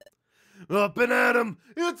 Up and at 'em!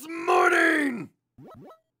 It's morning!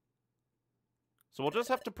 So we'll just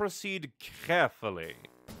have to proceed carefully.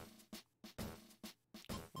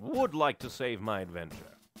 Would like to save my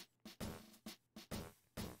adventure.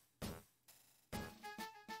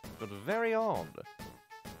 But very odd.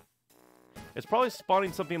 It's probably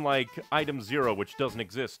spawning something like Item 0, which doesn't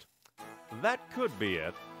exist. That could be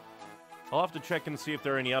it. I'll have to check and see if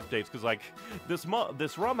there are any updates, because, like, this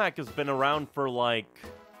ROM hack has been around for, like,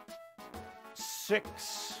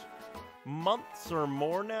 6 months or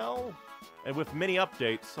more now. And with many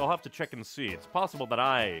updates, I'll have to check and see. It's possible that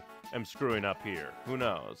I am screwing up here. Who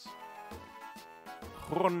knows?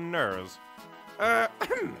 Who knows?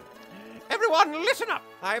 Everyone, listen up.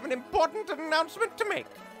 I have an important announcement to make.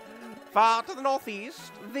 Far to the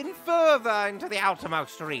northeast, then further into the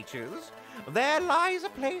outermost reaches, there lies a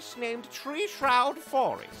place named Tree Shroud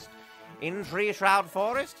Forest. In Tree Shroud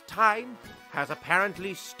Forest, time has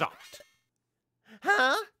apparently stopped.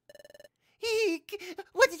 Huh? Eek!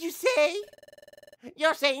 What did you say?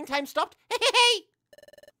 You're saying time stopped? Hey!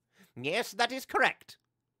 Yes, that is correct.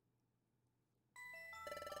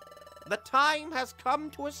 The time has come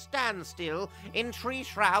to a standstill in Tree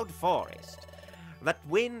Shroud Forest. The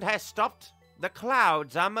wind has stopped. The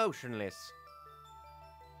clouds are motionless.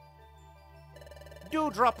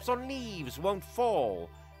 Dewdrops on leaves won't fall.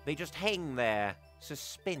 They just hang there,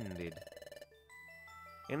 suspended.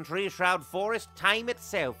 In Tree Shroud Forest, time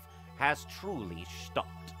itself has truly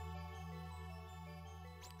stopped.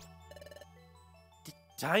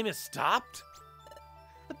 Time has stopped?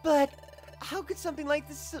 But how could something like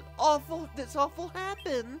this awful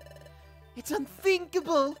happen? It's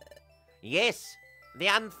unthinkable. Yes, the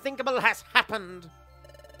unthinkable has happened.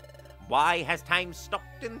 Why has time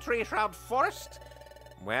stopped in Tree Shroud Forest?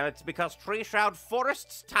 Well, it's because Tree Shroud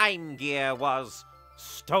Forest's time gear was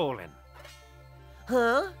stolen.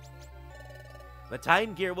 Huh? The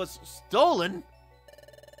time gear was stolen?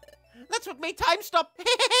 That's what made time stop.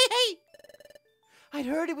 Hey! I'd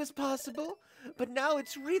heard it was possible, but now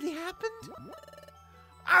it's really happened?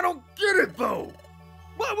 I don't get it, though.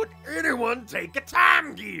 Why would anyone take a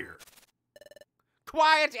time gear?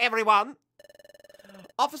 Quiet, everyone!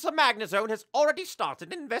 Officer Magnazone has already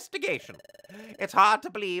started an investigation. It's hard to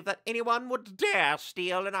believe that anyone would dare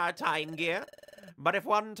steal in our time gear. But if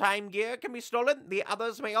one time gear can be stolen, the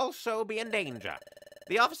others may also be in danger.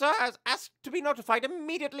 The officer has asked to be notified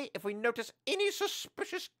immediately if we notice any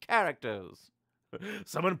suspicious characters.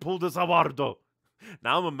 Someone pulled a Zawardo.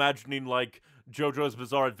 Now I'm imagining like JoJo's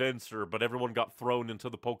Bizarre Adventure, but everyone got thrown into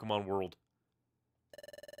the Pokemon world.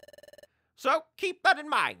 So keep that in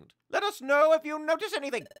mind. Let us know if you notice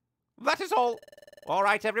anything. That is all. All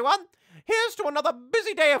right, everyone. Here's to another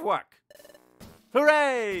busy day of work.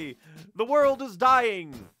 Hooray! The world is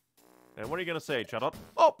dying! And what are you gonna say, Chuddup?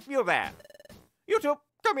 Oh, you there. You two,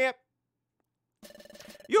 come here.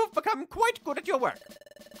 You've become quite good at your work.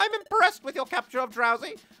 I'm impressed with your capture of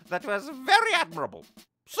Drowsy. That was very admirable.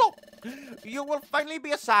 So, you will finally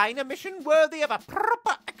be assigned a mission worthy of a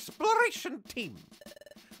proper exploration team.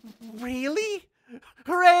 Really?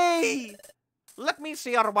 Hooray! Let me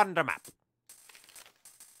see your wonder map.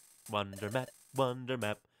 Wonder map, wonder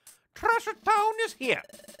map. Treasure Town is here.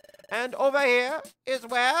 And over here is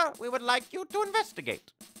where we would like you to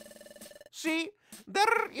investigate. See,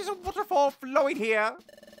 there is a waterfall flowing here.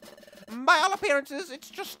 By all appearances, it's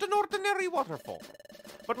just an ordinary waterfall.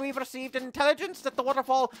 But we've received intelligence that the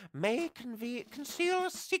waterfall may conceal a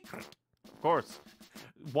secret. Of course.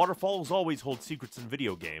 Waterfalls always hold secrets in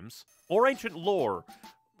video games. Or ancient lore,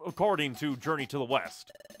 according to Journey to the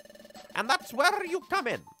West. And that's where you come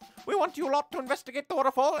in. We want you lot to investigate the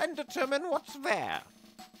waterfall and determine what's there.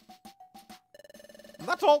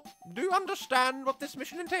 That's all. Do you understand what this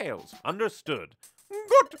mission entails? Understood.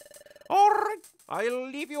 Good. All right. I'll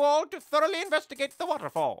leave you all to thoroughly investigate the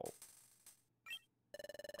waterfall.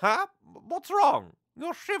 Huh? What's wrong?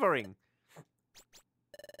 You're shivering.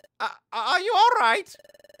 Are you all right?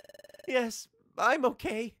 Yes, I'm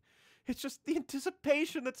okay. It's just the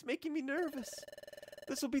anticipation that's making me nervous.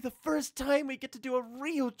 This will be the first time we get to do a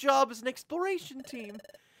real job as an exploration team.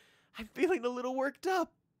 I'm feeling a little worked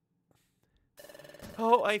up.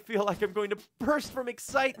 Oh, I feel like I'm going to burst from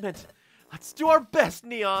excitement. Let's do our best,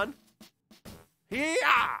 Neon.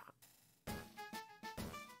 Yeah!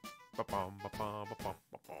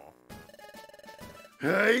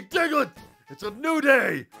 Hey, Diglett! It's a new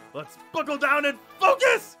day! Let's buckle down and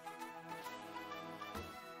focus!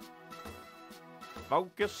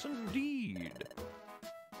 Focus indeed.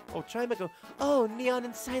 Oh, Chimako. Oh, Neon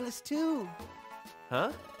and Silas too.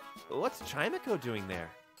 Huh? What's Chimako doing there?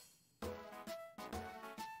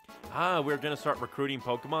 Ah, we're gonna start recruiting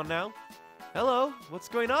Pokemon now? Hello, what's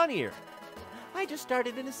going on here? I just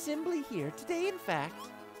started an assembly here today, in fact.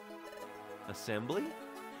 Assembly?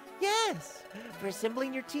 Yes, for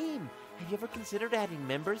assembling your team. Have you ever considered adding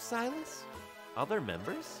members, Silas? Other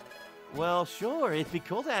members? Well, sure, it'd be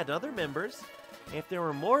cool to add other members. If there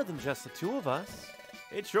were more than just the two of us.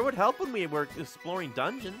 It sure would help when we were exploring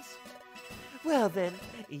dungeons. Well then,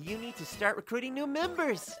 you need to start recruiting new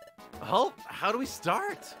members. Oh, how do we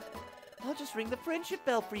start? I'll just ring the friendship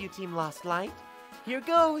bell for you, Team Lost Light. Here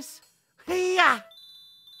goes. Hiya!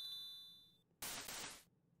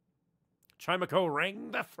 Chimico,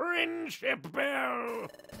 ring the friendship bell.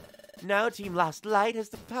 Now Team Lost Light has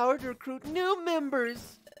the power to recruit new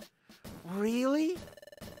members. Really?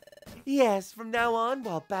 Yes, from now on,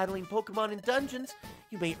 while battling Pokemon in dungeons,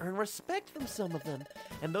 you may earn respect from some of them,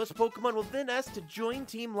 and those Pokemon will then ask to join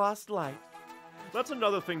Team Lost Light. That's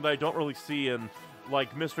another thing that I don't really see in,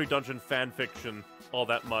 like, Mystery Dungeon fanfiction all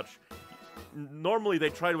that much. Normally, they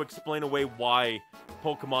try to explain away why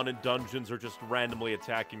Pokemon in dungeons are just randomly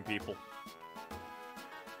attacking people.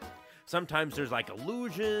 Sometimes there's, like,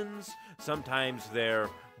 illusions. Sometimes they're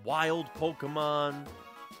wild Pokemon.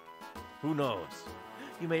 Who knows?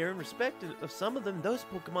 You may earn respect of some of them. Those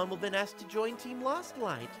Pokemon will then ask to join Team Lost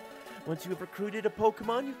Light. Once you have recruited a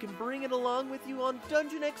Pokemon, you can bring it along with you on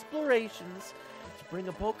dungeon explorations. To bring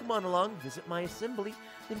a Pokemon along, visit my assembly,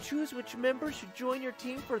 then choose which member should join your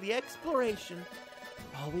team for the exploration.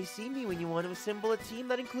 Always see me when you want to assemble a team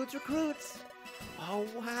that includes recruits. Oh,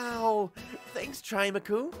 wow. Thanks,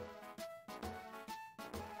 Trimaku.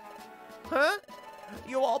 Huh?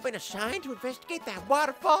 You all been assigned to investigate that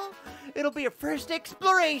waterfall? It'll be your first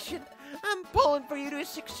exploration. I'm pulling for you to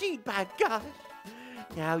succeed, by gosh.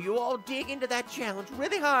 Now you all dig into that challenge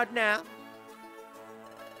really hard now.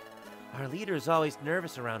 Our leader is always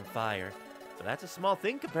nervous around fire, but that's a small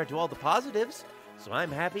thing compared to all the positives, so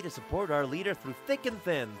I'm happy to support our leader through thick and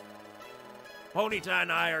thin. Ponyta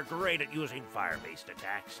and I are great at using fire-based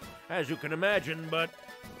attacks, as you can imagine, but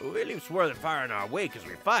we leave swirling fire in our wake as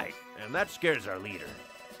we fight, and that scares our leader.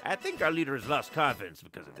 I think our leader has lost confidence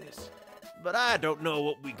because of this, but I don't know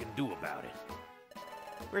what we can do about it.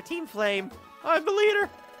 We're Team Flame. I'm the leader.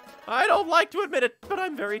 I don't like to admit it, but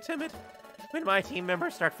I'm very timid. When my team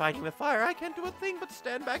members start fighting with fire, I can't do a thing but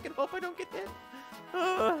stand back and hope I don't get hit.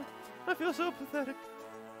 I feel so pathetic.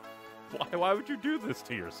 Why would you do this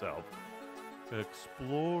to yourself?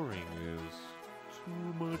 Exploring is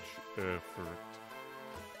too much effort.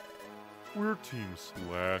 We're Team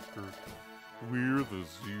Slacker. We're the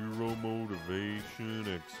zero motivation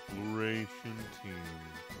exploration team.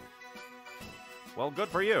 Well, good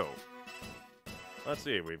for you. Let's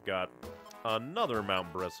see, we've got another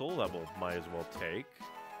Mount Bristle that we might as well take.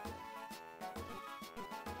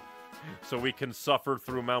 So we can suffer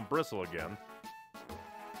through Mount Bristle again.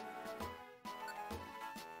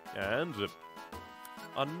 And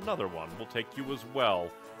another one will take you as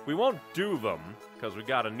well. We won't do them, because we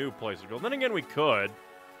got a new place to go. Then again, we could.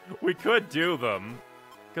 We could do them,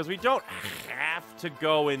 because we don't have to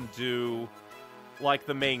go and do, like,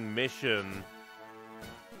 the main mission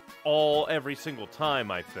every single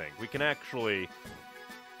time, I think. We can actually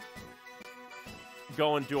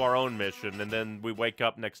go and do our own mission, and then we wake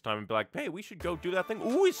up next time and be like, hey, we should go do that thing.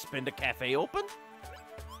 Ooh, is Spinda Cafe open?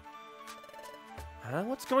 Huh?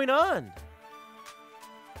 What's going on?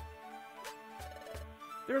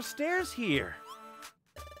 There are stairs here.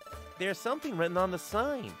 There's something written on the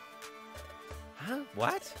sign. Huh?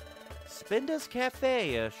 What? Spinda's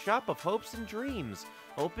Cafe, a shop of hopes and dreams.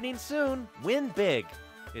 Opening soon. Win big,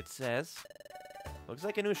 it says. Looks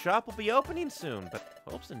like a new shop will be opening soon, but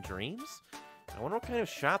hopes and dreams? I wonder what kind of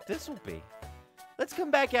shop this will be. Let's come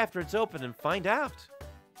back after it's open and find out.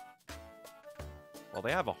 Well,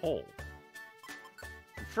 they have a hole.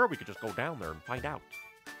 I'm sure we could just go down there and find out.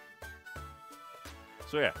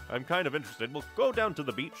 So yeah, I'm kind of interested. We'll go down to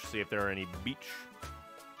the beach, see if there are any beach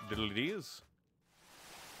diddly-dees.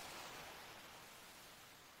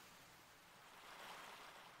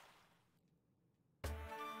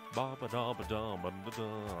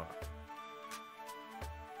 Ba-ba-da-ba-da-ba-da-da.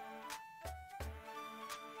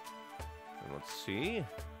 And let's see.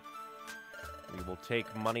 We will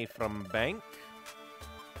take money from bank.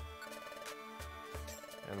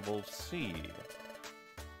 And we'll see.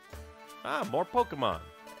 Ah, more Pokemon.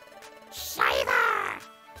 Say there!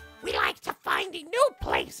 We like to find new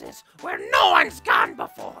places where no one's gone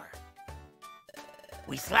before.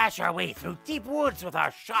 We slash our way through deep woods with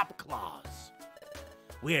our sharp claws.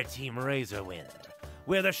 We're Team Razorwind.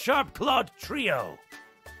 We're the Sharp-Clawed Trio.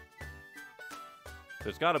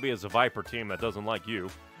 There's got to be a Viper team that doesn't like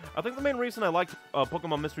you. I think the main reason I liked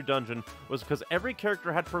Pokemon Mystery Dungeon was because every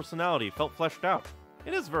character had personality, felt fleshed out.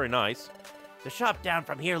 It is very nice. The shop down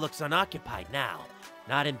from here looks unoccupied now.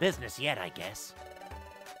 Not in business yet, I guess.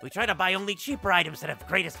 We try to buy only cheaper items that have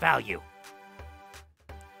greatest value.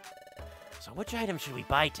 So which item should we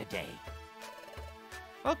buy today?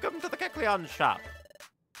 Welcome to the Kecleon shop.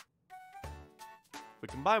 We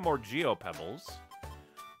can buy more Geopebbles.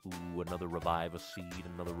 Ooh, another Revive a Seed,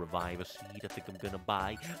 another Revive a Seed. I think I'm gonna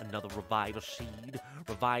buy another Revive a Seed.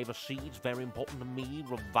 Revive a Seed's very important to me.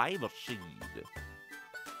 Revive a Seed.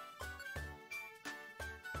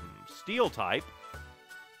 steel type.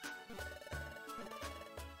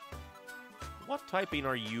 What typing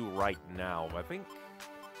are you right now? I think...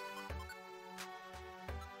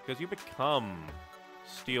 Because you become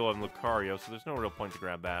steel and Lucario, so there's no real point to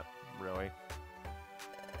grab that, really.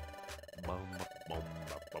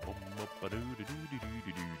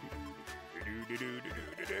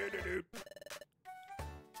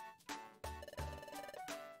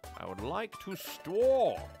 I would like to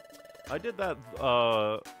store. I did that,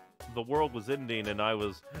 the world was ending and I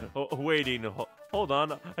was waiting. Hold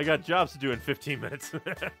on, I got jobs to do in 15 minutes.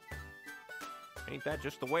 Ain't that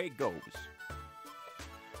just the way it goes?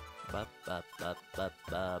 Well,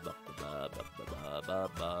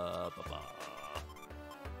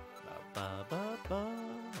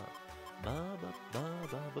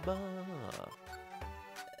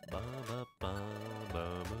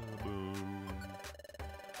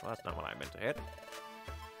 that's not what I meant to hit.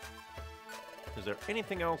 Is there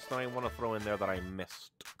anything else that I want to throw in there that I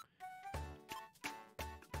missed?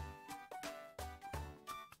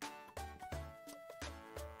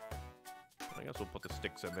 I guess we'll put the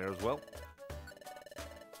sticks in there as well.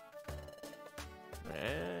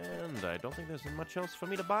 And I don't think there's much else for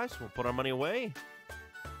me to buy, so we'll put our money away.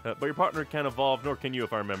 But your partner can't evolve, nor can you,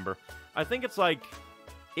 if I remember. I think it's like,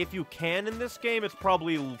 if you can in this game, it's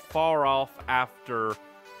probably far off after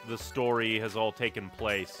the story has all taken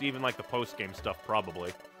place. Even like the post-game stuff,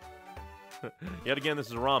 probably. Yet again, this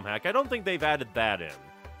is a ROM hack. I don't think they've added that in.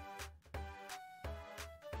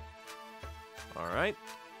 Alright.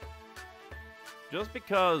 Just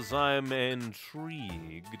because I'm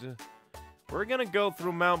intrigued, we're gonna go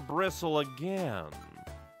through Mount Bristle again.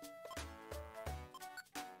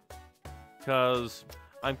 Because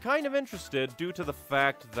I'm kind of interested due to the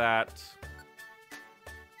fact that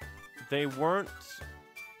they weren't...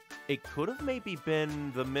 It could have maybe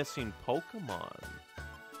been the missing Pokemon.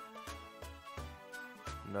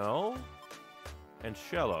 No? And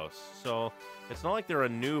Shellos. So, it's not like they're a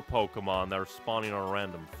new Pokemon that are spawning on a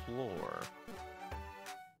random floor.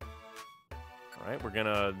 Alright, we're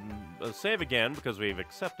gonna save again because we've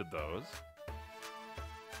accepted those.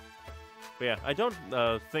 But yeah, I don't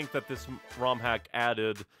think that this ROM hack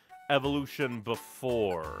added evolution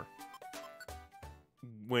before.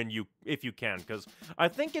 If you can, because I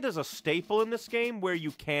think it is a staple in this game where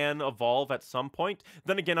you can evolve at some point.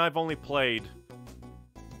 Then again, I've only played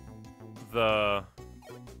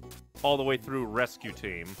all the way through Rescue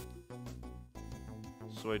Team.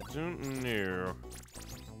 So I don't know.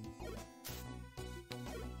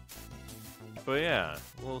 But yeah,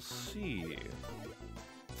 we'll see.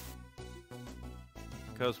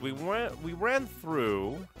 Because we ran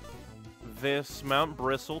through this Mount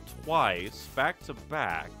Bristle twice, back to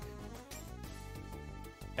back.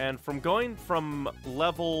 And from going from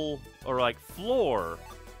level, or like floor,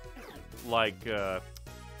 like, and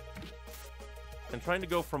trying to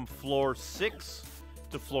go from floor 6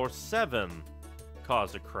 to floor 7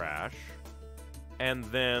 caused a crash. And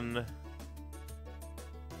then...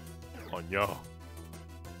 Oh no.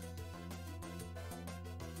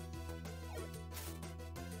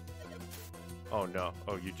 Oh no.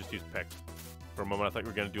 Oh, you just used Peck. For a moment, I thought you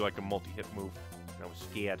were going to do like a multi-hit move. I was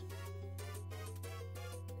scared.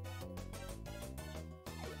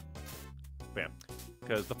 Bam.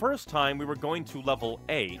 Because the first time we were going to level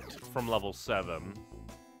 8 from level 7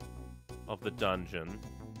 of the dungeon.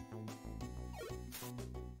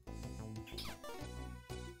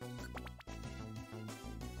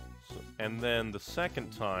 So, and then the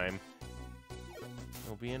second time,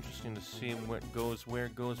 it'll be interesting to see what goes where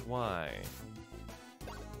goes why.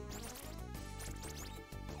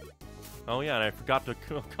 Oh yeah, and I forgot to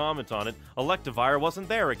comment on it. Electivire wasn't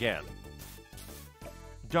there again.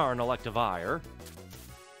 Darn Electivire.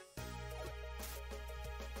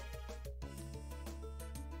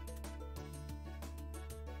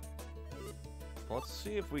 Let's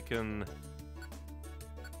see if we can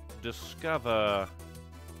discover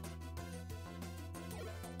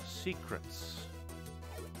secrets.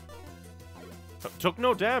 Took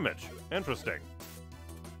no damage. Interesting.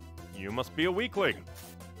 You must be a weakling.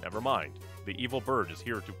 Never mind. The evil bird is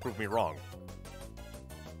here to prove me wrong.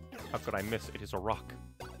 How could I miss? It is a rock.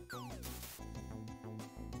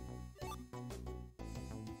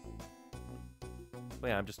 Well,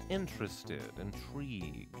 yeah, I'm just interested,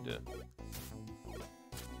 intrigued.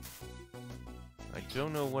 I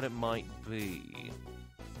don't know what it might be.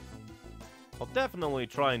 I'll definitely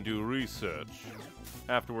try and do research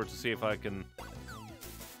afterwards to see if I can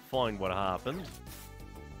find what happened.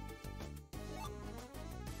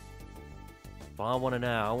 But I want to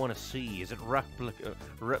know, I want to see, is it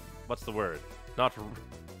what's the word? Not,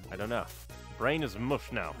 I don't know. Brain is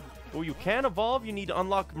mush now. Oh, you can evolve, you need to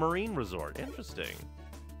unlock Marine Resort. Interesting.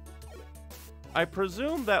 I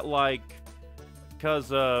presume that, like, because,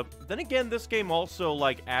 then again, this game also,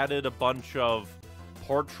 like, added a bunch of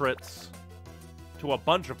portraits to a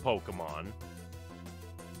bunch of Pokemon.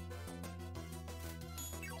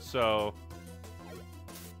 So,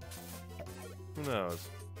 who knows?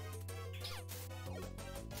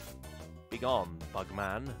 Begone,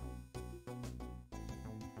 Bugman.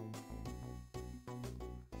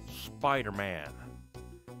 Spider-Man.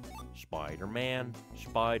 Spider-Man.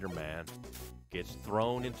 Spider-Man gets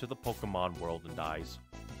thrown into the Pokemon world and dies.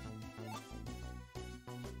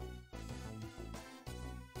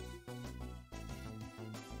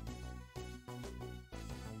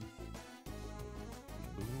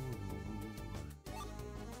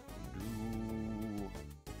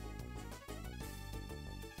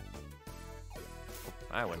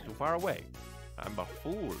 I went too far away. I'm a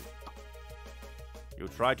fool. You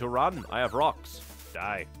try to run, I have rocks.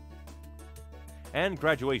 Die. And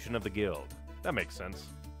graduation of the guild. That makes sense.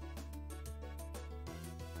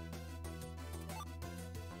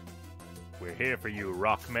 We're here for you,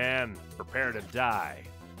 Rockman. Prepare to die.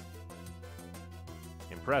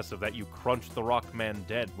 Impressive that you crunched the Rockman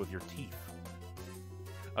dead with your teeth.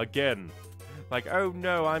 Again. Like, oh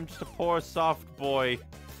no, I'm just a poor soft boy.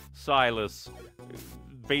 Silas.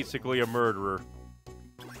 Basically a murderer.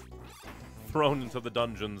 Thrown into the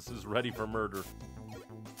dungeons, is ready for murder.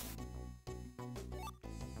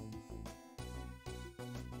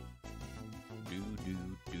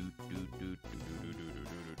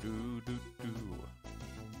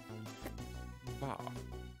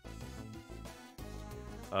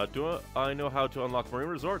 Do I know how to unlock Marine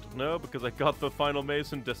Resort? No, because I got the final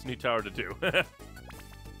maze in Destiny Tower to do.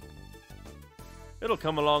 It'll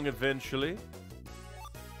come along eventually.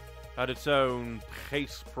 At its own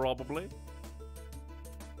pace, probably.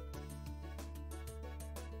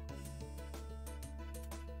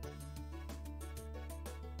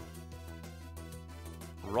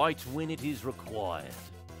 Right when it is required.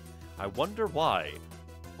 I wonder why.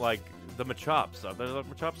 Like, the Machops. Are there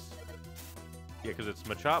Machops? Yeah, because it's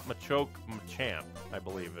Machop, Machoke, Machamp, I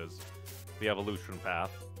believe is the evolution path.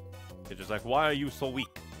 It's just like, why are you so weak?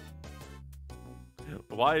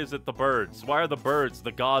 Why is it the birds? Why are the birds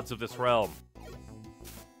the gods of this realm?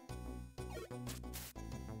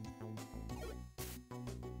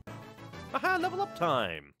 Aha, level up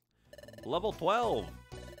time! Level 12.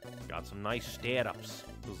 Got some nice stat-ups.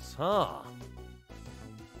 Huzzah!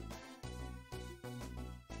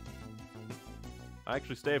 I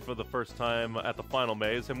actually stayed for the first time at the final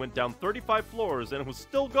maze and went down 35 floors and it was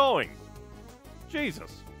still going.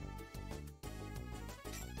 Jesus.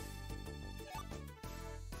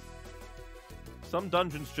 Some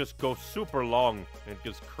dungeons just go super long. It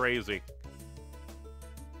gets crazy.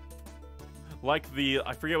 Like the,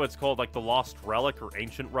 I forget what it's called, like the Lost Relic or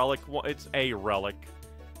Ancient Relic. It's a relic.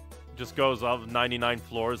 It just goes up 99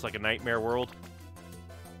 floors like a nightmare world.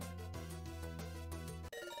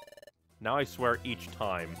 Now I swear each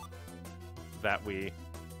time that we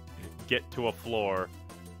get to a floor,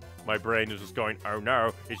 my brain is just going, oh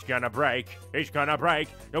no, it's gonna break,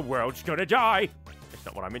 the world's gonna die. That's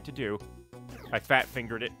not what I meant to do. I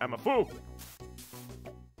fat-fingered it, I'm a fool.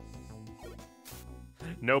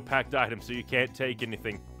 No packed items, so you can't take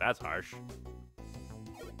anything. That's harsh.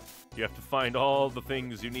 You have to find all the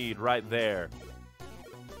things you need right there.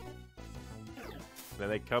 Then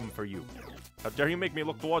they come for you. How dare you make me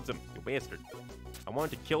look towards them, you bastard. I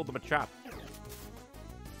wanted to kill the Machop.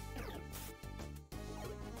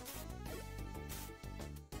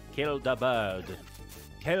 Kill the bird.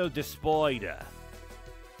 Kill the spider.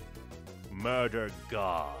 Murder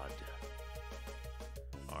God.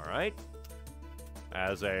 Alright.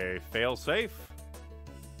 As a failsafe.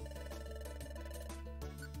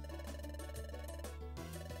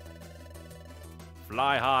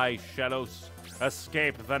 Fly high, Shadows.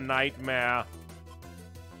 Escape the nightmare.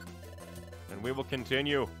 And we will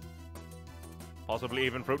continue. Possibly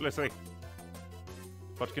even fruitlessly.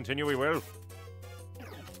 But continue we will.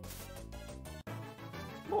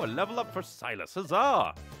 Oh, a level up for Silas.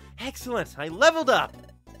 Huzzah! Excellent! I leveled up!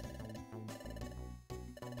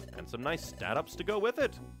 And some nice stat-ups to go with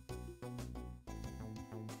it.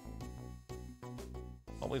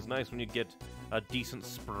 Always nice when you get a decent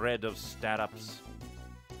spread of stat-ups.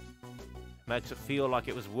 Makes it feel like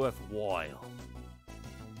it was worthwhile.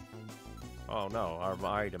 Oh no, our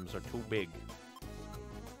items are too big.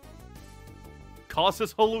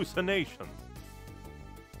 Causes hallucinations.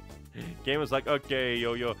 Game is like, okay,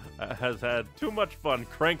 Yo-Yo has had too much fun.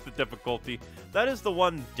 Crank the difficulty. That is the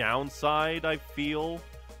one downside, I feel,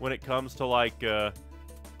 when it comes to, like,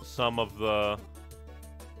 some of the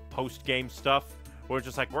post-game stuff. Where it's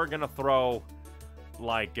just like, we're gonna throw,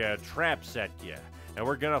 like, traps at you. And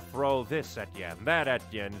we're gonna throw this at you and that at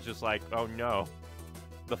you. And it's just like, oh no.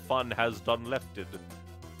 The fun has done lifted.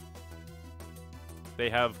 They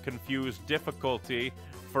have confused difficulty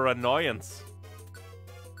for annoyance.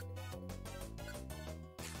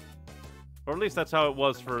 Or at least that's how it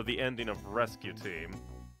was for the ending of Rescue Team.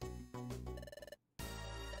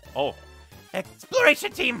 Oh.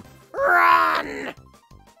 Exploration team, run!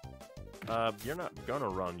 You're not gonna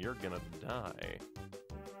run, you're gonna die.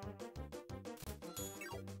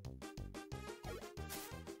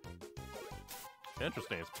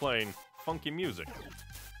 Interesting, it's playing funky music.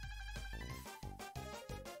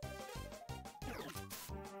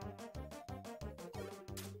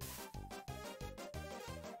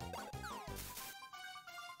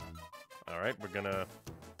 Alright, we're gonna...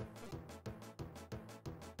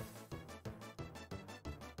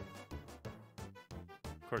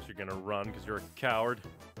 Of course you're gonna run, because you're a coward.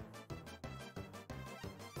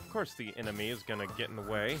 Of course the enemy is gonna get in the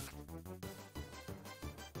way.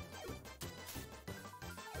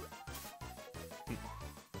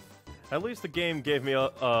 At least the game gave me a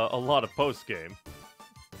lot of post-game.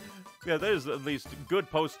 Yeah, there's at least good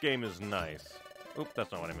post-game is nice. Oop,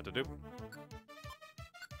 that's not what I meant to do.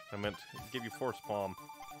 I meant give you force palm.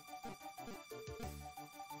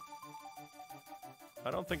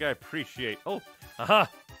 I don't think I appreciate... Oh! Aha!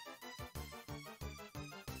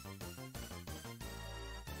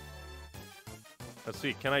 Let's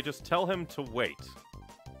see, can I just tell him to wait?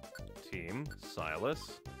 Team,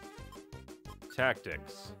 Silas.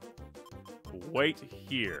 Tactics. Wait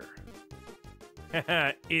here.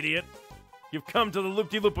 Haha, idiot. You've come to the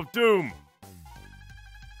loop-de-loop of doom!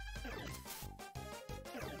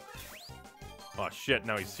 Oh shit,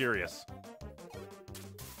 now he's serious.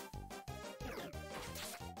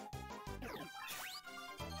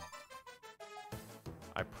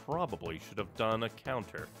 I probably should have done a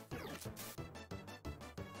counter.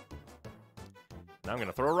 Now I'm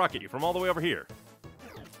gonna throw a rock at you from all the way over here.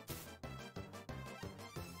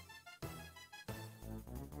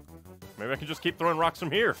 Maybe I can just keep throwing rocks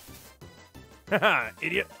from here. Haha,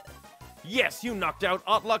 idiot. Yes, you knocked out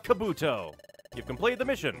Atla Kabuto. You've completed the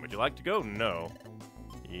mission. Would you like to go? No.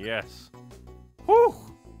 Yes. Whew!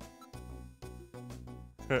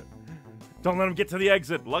 Don't let him get to the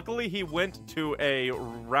exit. Luckily, he went to a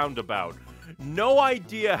roundabout. No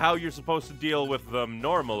idea how you're supposed to deal with them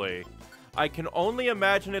normally. I can only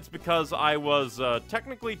imagine it's because I was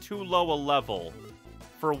technically too low a level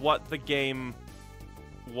for what the game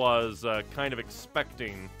was kind of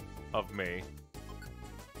expecting of me.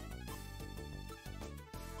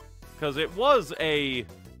 Because it was a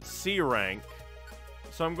C rank,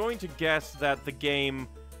 so I'm going to guess that the game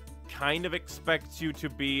kind of expects you to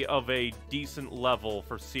be of a decent level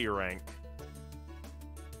for C rank.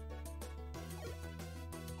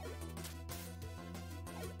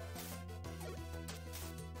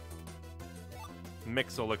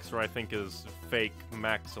 Mix Elixir, I think, is fake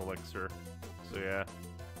Max Elixir. So, yeah.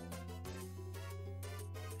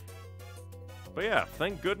 But yeah,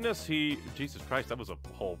 thank goodness he... Jesus Christ, that was a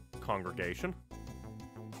whole congregation.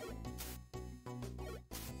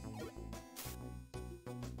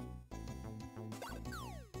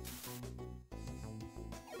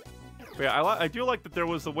 But yeah, I do like that there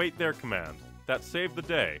was a wait there command. That saved the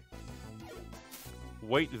day.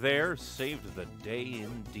 Wait there saved the day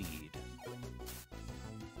indeed.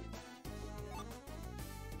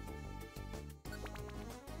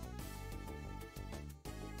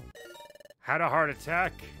 Had a heart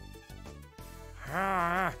attack.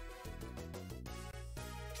 Ah.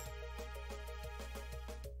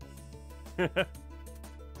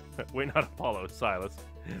 Wait, not Apollo, Silas.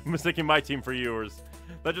 I'm mistaking my team for yours.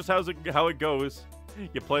 That's just how it goes.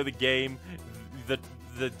 You play the game,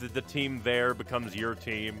 the team there becomes your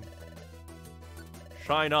team.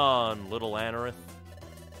 Shine on, little Anorith.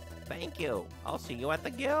 Thank you. I'll see you at the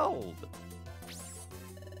guild.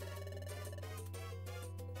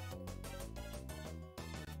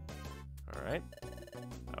 Alright.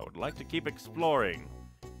 I would like to keep exploring,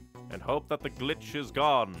 and hope that the glitch is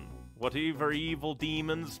gone. Whatever evil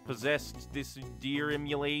demons possessed this dear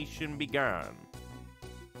emulation began.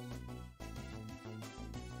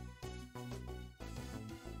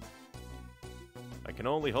 I can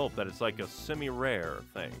only hope that it's like a semi-rare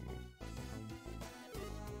thing.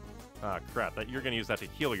 Ah, crap. You're gonna use that to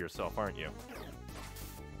heal yourself, aren't you?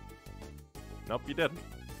 Nope, you didn't.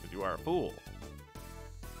 Because you are a fool.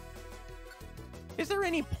 Is there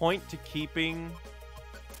any point to keeping,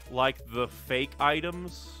 like, the fake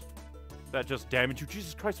items? that just damage you.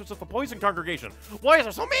 Jesus Christ, what's with the poison congregation? Why is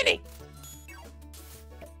there so many?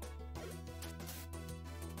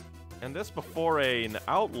 And this before an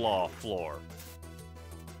outlaw floor.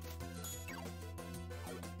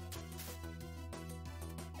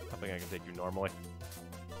 I think I can take you normally.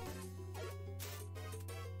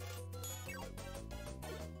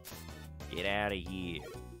 Get out of here.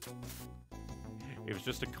 It was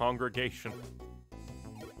just a congregation.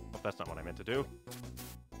 Oh, that's not what I meant to do.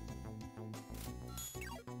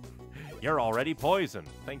 You're already poisoned.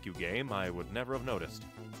 Thank you, game. I would never have noticed.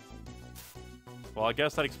 Well, I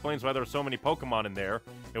guess that explains why there are so many Pokemon in there.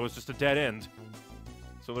 It was just a dead end.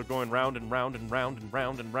 So they're going round and round and round and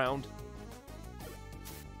round and round.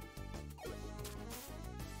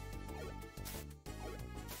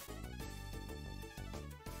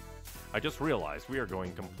 I just realized we are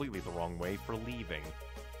going completely the wrong way for leaving.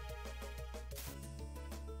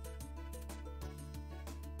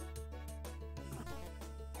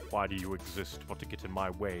 Why do you exist but to get in my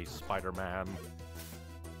way, Spider-Man?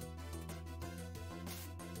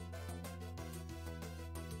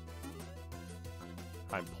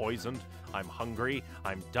 I'm poisoned, I'm hungry,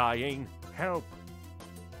 I'm dying. Help!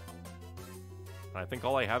 I think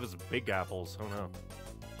all I have is big apples. Oh no.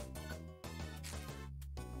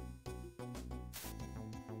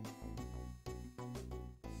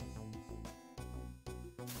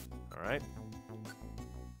 Alright.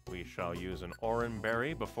 We shall use an Oran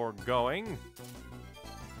Berry before going.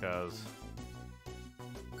 Because...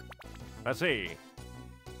 let's see.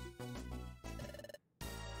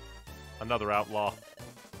 Another outlaw.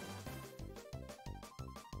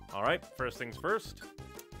 Alright, first things first.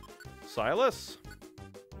 Silas.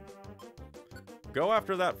 Go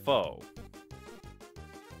after that foe.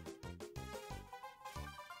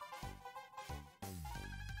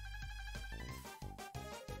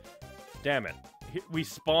 Damn it. We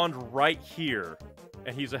spawned right here,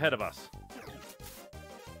 and he's ahead of us.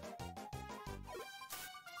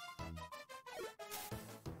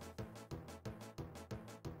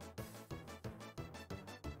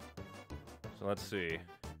 So let's see.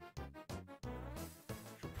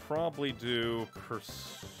 Should probably do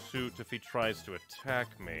Pursuit if he tries to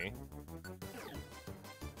attack me.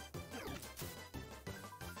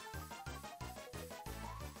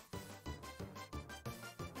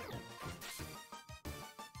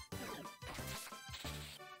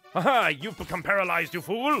 Haha, you've become paralyzed, you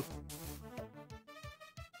fool!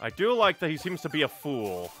 I do like that he seems to be a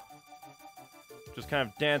fool. Just kind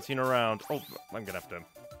of dancing around. Oh, I'm gonna have to...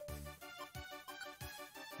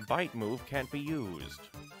 Bite move can't be used.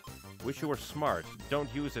 Wish you were smart.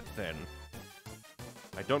 Don't use it then.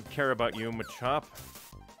 I don't care about you, Machop.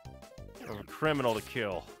 I have a criminal to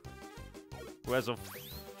kill. Who has a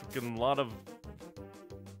freaking lot of...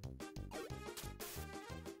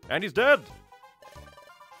 And he's dead!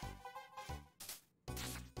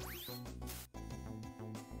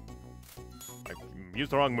 I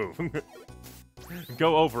used the wrong move.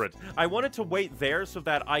 Go over it. I wanted to wait there so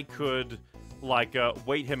that I could, like,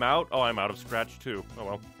 wait him out. Oh, I'm out of scratch, too. Oh,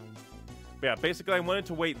 well. But yeah, basically, I wanted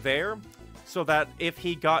to wait there so that if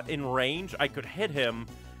he got in range, I could hit him,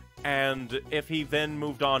 and if he then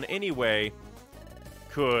moved on anyway,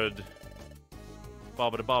 could...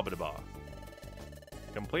 Ba-ba-da-ba-ba-da-ba.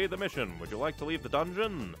 Complete the mission. Would you like to leave the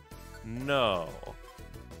dungeon? No.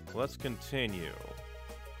 Let's continue.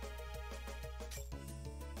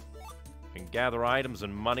 And gather items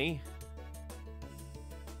and money.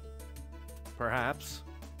 Perhaps.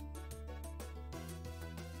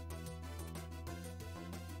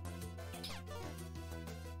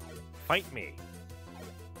 Fight me.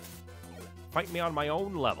 Fight me on my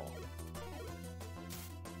own level.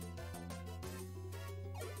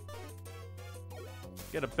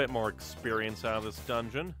 Get a bit more experience out of this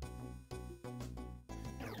dungeon.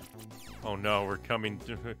 Oh no, we're coming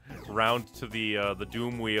round to the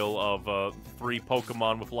doom wheel of 3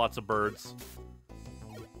 Pokemon with lots of birds.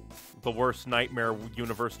 The worst nightmare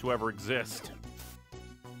universe to ever exist.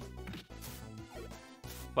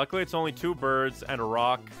 Luckily, it's only 2 birds and a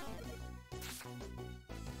rock.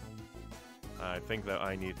 I think that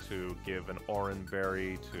I need to give an Oran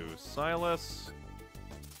Berry to Silas.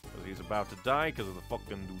 Because he's about to die because of the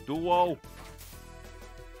fucking duo.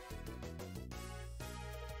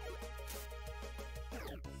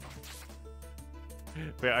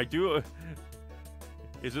 But I do...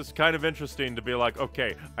 it's just kind of interesting to be like,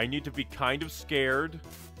 okay, I need to be kind of scared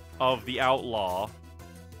of the outlaw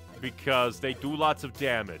because they do lots of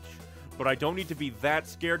damage. But I don't need to be that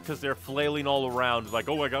scared because they're flailing all around. Like,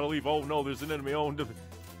 oh, I gotta leave. Oh, no, there's an enemy. Oh,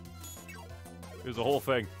 there's a whole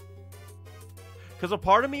thing. Because a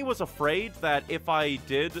part of me was afraid that if I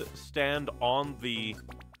did stand on the...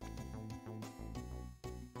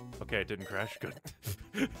 Okay, it didn't crash. Good.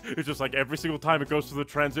 It's just like every single time it goes through the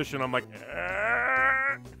transition, I'm like...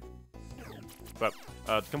 "Ah." But,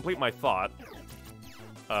 to complete my thought,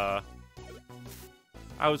 I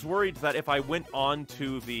was worried that if I went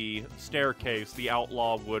onto the staircase, the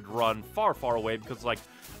outlaw would run far, far away because, like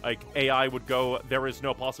AI would go, there is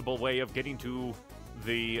no possible way of getting to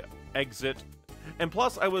the exit. And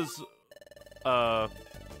plus, I was,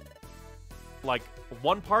 like,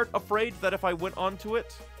 one part afraid that if I went onto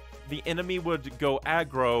it, the enemy would go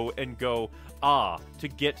aggro and go, to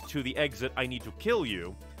get to the exit, I need to kill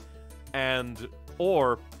you. And,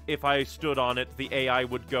 or, if I stood on it, the AI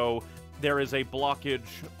would go, there is a blockage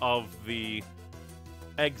of the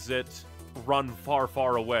exit, run far,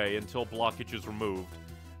 far away until blockage is removed.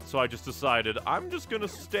 So I just decided, I'm just gonna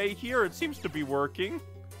stay here. It seems to be working.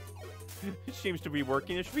 It seems to be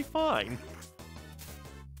working. It should be fine.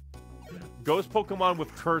 Ghost Pokemon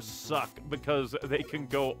with Curse suck because they can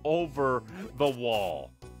go over the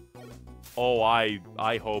wall. Oh, I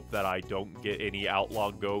hope that I don't get any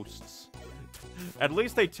outlaw ghosts. At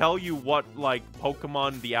least they tell you what, like,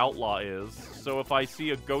 Pokemon the outlaw is. So if I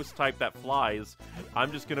see a ghost type that flies,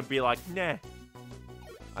 I'm just gonna be like, nah.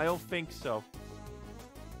 I don't think so.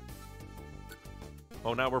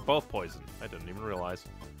 Oh, now we're both poisoned. I didn't even realize.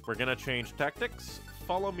 We're gonna change tactics.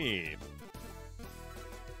 Follow me.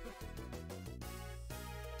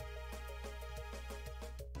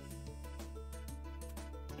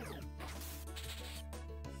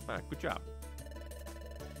 Alright, good job.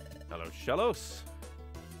 Hello, Shellos.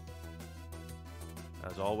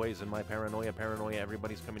 As always, in my paranoia,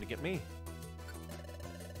 everybody's coming to get me.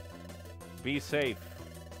 Be safe.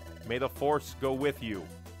 May the Force go with you.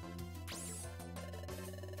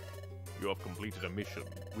 You have completed a mission.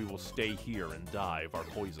 We will stay here and die of our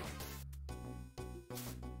poison.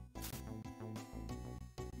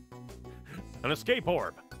 An escape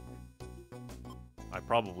orb! I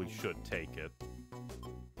probably should take it.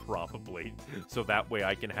 Probably. So that way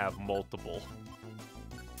I can have multiple.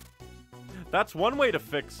 That's one way to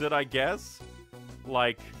fix it, I guess.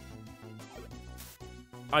 Like,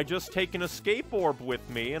 I just take an escape orb with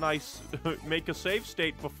me and I make a save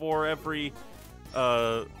state before every,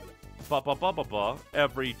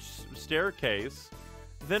 every staircase.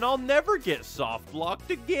 Then I'll never get soft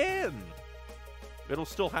locked again. It'll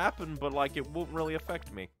still happen, but, like, it won't really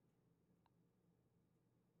affect me.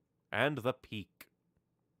 And the peak.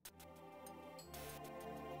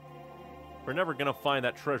 We're never gonna find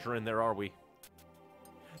that treasure in there, are we?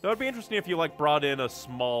 That would be interesting if you, like, brought in a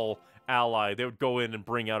small ally. They would go in and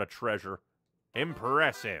bring out a treasure.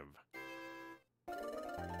 Impressive.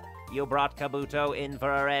 You brought Kabuto in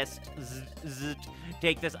for a rest.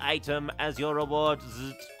 Take this item as your reward.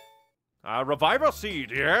 Revival Seed,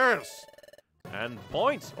 yes! And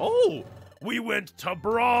points. Oh! We went to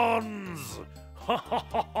bronze!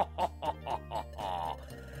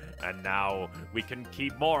 And now we can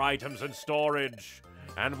keep more items in storage.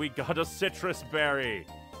 And we got a citrus berry.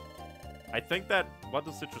 I think that... What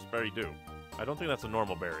does citrus berry do? I don't think that's a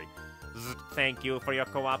normal berry. Thank you for your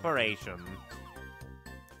cooperation.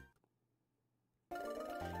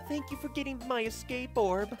 Thank you for getting my escape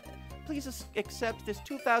orb. Please accept this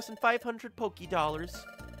 2,500 Poké-Dollars.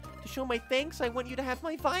 To show my thanks, I want you to have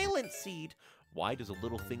my Violent Seed. Why does a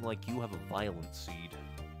little thing like you have a Violent Seed?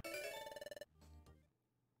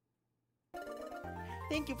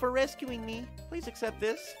 Thank you for rescuing me. Please accept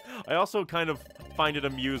this. I also kind of find it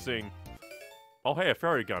amusing. Oh, hey, a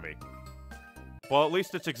fairy gummy. Well, at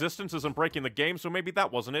least its existence isn't breaking the game, so maybe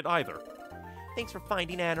that wasn't it either. Thanks for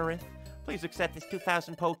finding Anorith. Please accept this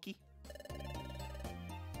 2,000 Poké.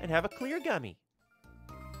 And have a clear gummy.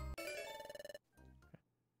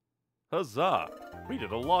 Huzzah! We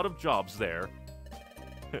did a lot of jobs there.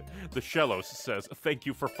 The Shellos says, thank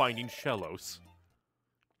you for finding Shellos.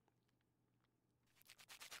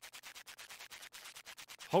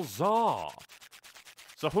 Huzzah!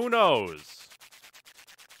 So who knows?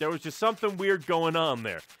 There was just something weird going on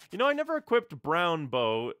there. You know, I never equipped Brown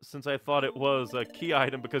Bow since I thought it was a key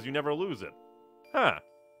item because you never lose it. Huh.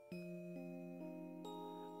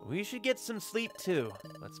 We should get some sleep, too.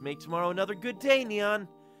 Let's make tomorrow another good day, Neon.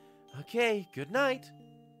 Okay, good night.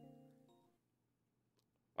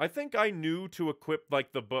 I think I knew to equip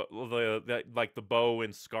like the bow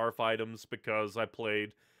and scarf items because I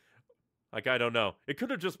played. Like, I don't know. It could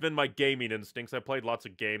have just been my gaming instincts. I played lots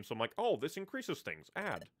of games, so I'm like, oh, this increases things.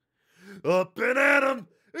 Add. Up and at 'em!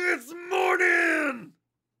 It's morning!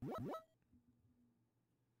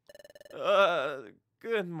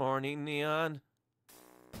 Good morning, Neon.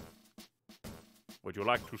 Would you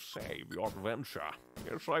like to save your adventure?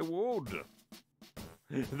 Yes, I would.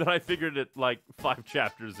 Then I figured it like 5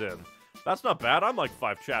 chapters in. That's not bad. I'm like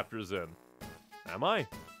 5 chapters in. Am I?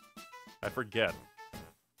 I forget.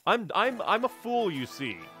 I'm a fool, you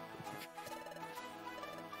see.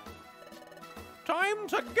 Time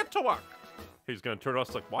to get to work. He's gonna turn to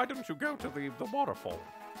us like, why didn't you go to the waterfall?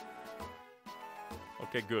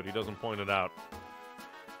 Okay, good. He doesn't point it out.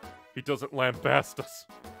 He doesn't lambaste us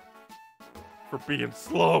for being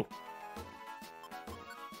slow.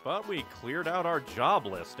 But we cleared out our job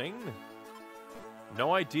listing.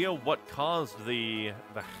 No idea what caused the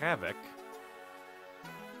havoc.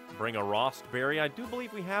 Bring a Rostberry. I do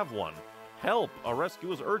believe we have one. Help! A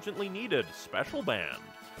rescue is urgently needed. Special band.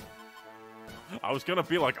 I was gonna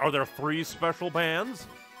be like, are there 3 special bands?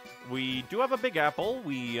 We do have a Big Apple.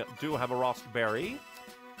 We do have a Rostberry.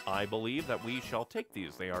 I believe that we shall take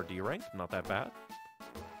these. They are D-ranked. Not that bad.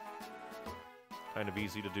 Kind of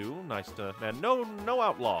easy to do. Nice to... And no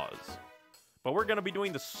outlaws. But we're gonna be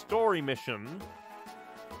doing the story mission.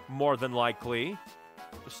 More than likely.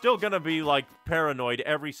 Still gonna be, like, paranoid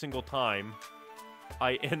every single time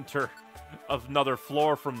I enter another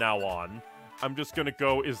floor from now on. I'm just gonna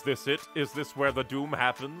go, is this it? Is this where the doom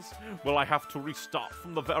happens? Will I have to restart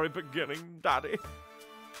from the very beginning, Daddy?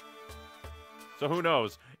 So who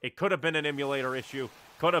knows? It could have been an emulator issue.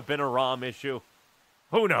 Could have been a ROM issue.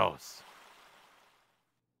 Who knows?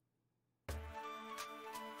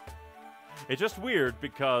 It's just weird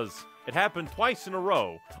because it happened twice in a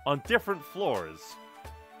row on different floors.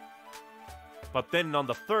 But then on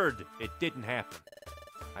the 3rd, it didn't happen.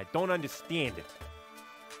 I don't understand it.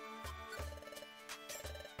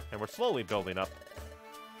 And we're slowly building up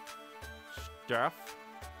stuff.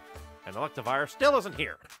 And Electivire still isn't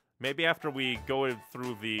here. Maybe after we go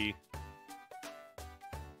through the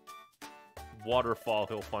waterfall,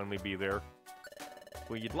 he'll finally be there.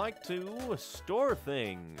 Well, you'd like to store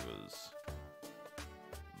things.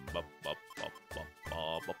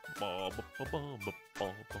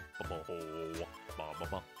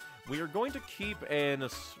 We are going to keep an...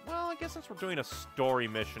 Well, I guess since we're doing a story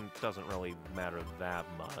mission, it doesn't really matter that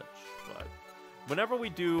much. But whenever we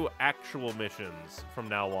do actual missions from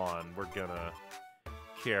now on, we're gonna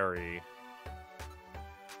carry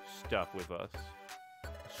stuff with us.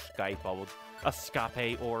 A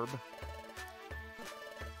Scape orb.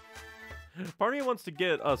 Part of me wants to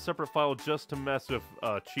get a separate file just to mess with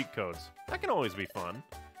cheat codes. That can always be fun.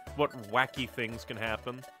 What wacky things can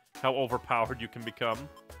happen. How overpowered you can become.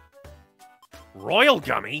 Royal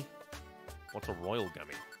Gummy? What's a Royal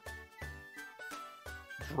Gummy?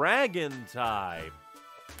 Dragon type.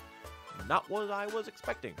 Not what I was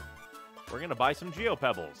expecting. We're gonna buy some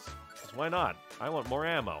Geopebbles. Because why not? I want more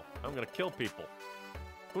ammo. I'm gonna kill people.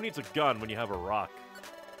 Who needs a gun when you have a rock?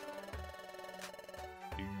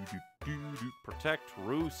 Protect,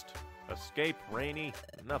 roost, escape, rainy.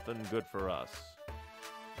 Nothing good for us.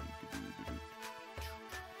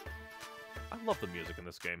 I love the music in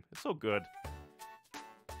this game. It's so good.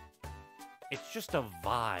 It's just a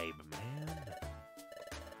vibe, man.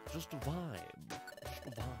 Just a vibe. Just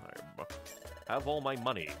a vibe. Have all my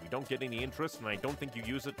money. We don't get any interest, and I don't think you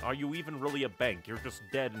use it. Are you even really a bank? You're just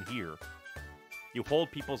dead in here. You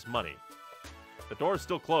hold people's money. The door is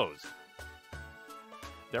still closed.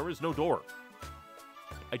 There is no door.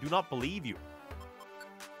 I do not believe you.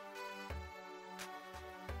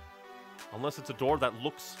 Unless it's a door that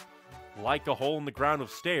looks like a hole in the ground of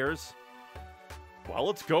stairs. Well,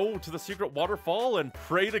 let's go to the secret waterfall and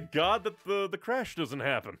pray to God that the crash doesn't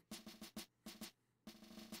happen.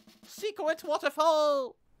 Secret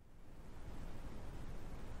waterfall!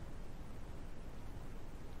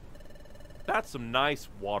 That's some nice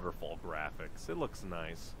waterfall graphics. It looks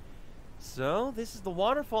nice. So, this is the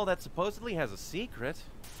waterfall that supposedly has a secret.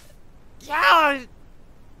 Yeah!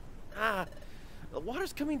 The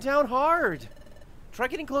water's coming down hard. Try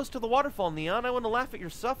getting close to the waterfall, Neon. I want to laugh at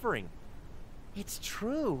your suffering. It's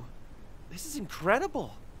true. This is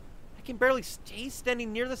incredible. I can barely stay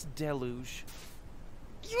standing near this deluge.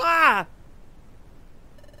 Yeah!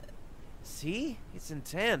 See? It's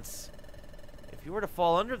intense. If you were to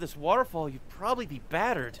fall under this waterfall, you'd probably be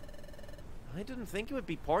battered. I didn't think it would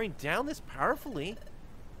be pouring down this powerfully.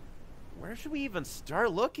 Where should we even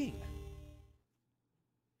start looking?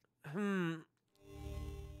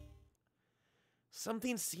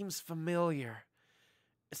 Something seems familiar.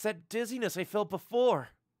 It's that dizziness I felt before.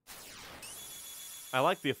 I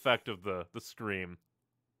like the effect of the scream.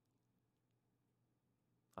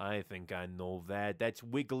 I think I know that. That's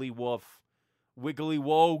Wiggly Woof. Wiggly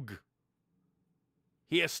Wogue.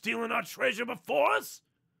 He is stealing our treasure before us?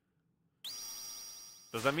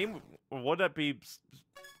 Does that mean, would that be,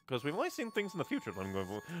 because we've only seen things in the future. I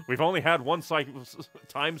mean, we've only had one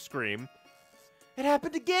time scream. It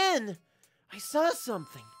happened again! I saw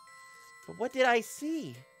something. But what did I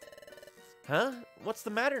see? Huh? What's the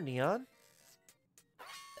matter, Neon?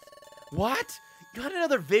 What? You had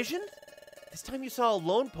another vision? This time you saw a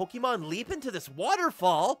lone Pokemon leap into this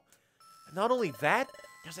waterfall? And not only that,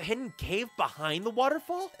 there's a hidden cave behind the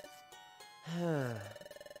waterfall?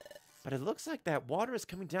 But it looks like that water is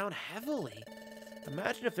coming down heavily.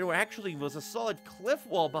 Imagine if there actually was a solid cliff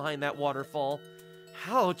wall behind that waterfall.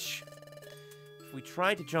 Ouch! If we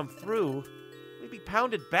tried to jump through, we'd be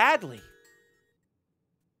pounded badly.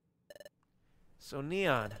 So,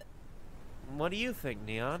 Neon, what do you think,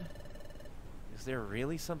 Neon? Is there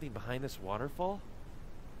really something behind this waterfall?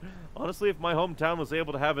 Honestly, if my hometown was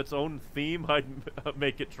able to have its own theme, I'd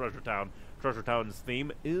make it Treasure Town. Treasure Town's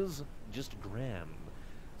theme is just grand.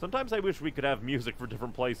 Sometimes I wish we could have music for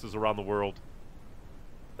different places around the world.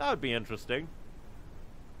 That would be interesting.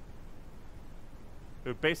 It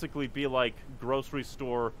would basically be like grocery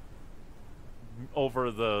store over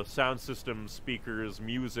the sound system speakers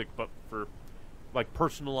music, but for like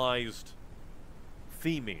personalized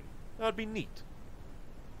theming. That would be neat.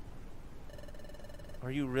 Are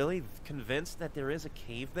you really convinced that there is a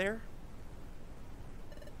cave there?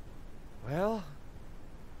 Well,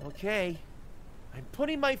 okay. I'm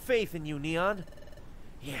putting my faith in you, Neon.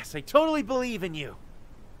 Yes, I totally believe in you.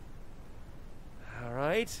 All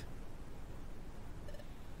right.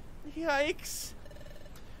 Yikes.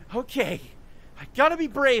 Okay, I gotta be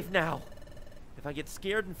brave now. If I get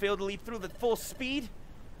scared and fail to leap through at full speed,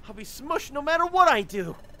 I'll be smushed no matter what I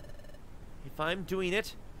do. If I'm doing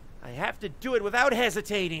it, I have to do it without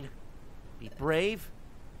hesitating. Be brave.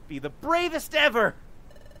 Be the bravest ever.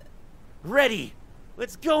 Ready.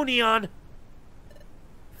 Let's go, Neon.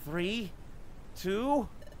 3, 2,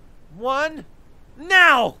 1,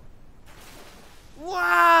 now!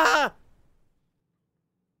 Wah!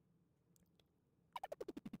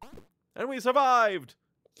 And we survived!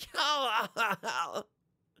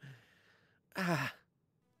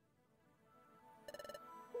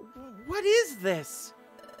 What is this?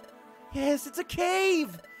 Yes, it's a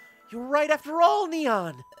cave! You're right after all,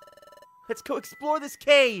 Neon! Let's go explore this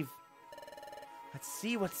cave! Let's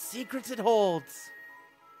see what secrets it holds!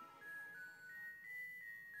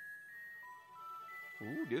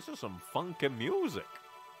 Ooh, this is some funky music.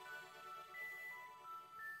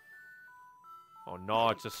 Oh no,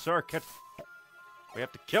 it's a circuit. We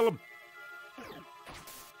have to kill him.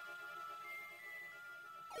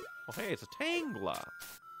 Oh hey, it's a Tangler.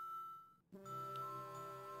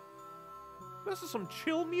 This is some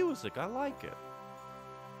chill music. I like it.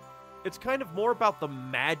 It's kind of more about the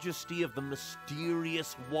majesty of the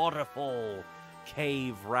mysterious waterfall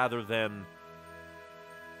cave rather than,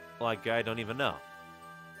 like, I don't even know.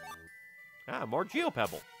 Ah, more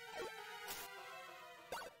Geopebble.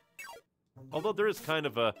 Although there is kind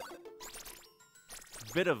of a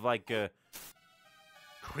bit of, like, a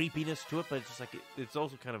creepiness to it, but it's just like, it's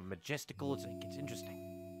also kind of majestical. It's like, it's interesting.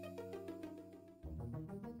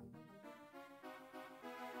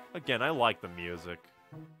 Again, I like the music.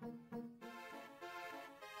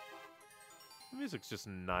 The music's just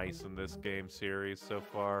nice in this game series so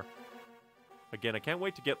far. Again, I can't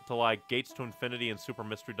wait to get to, like, Gates to Infinity and Super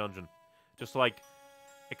Mystery Dungeon. Just, like,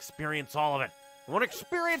 experience all of it. I want to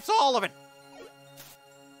experience all of it!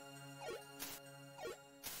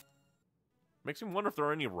 Makes me wonder if there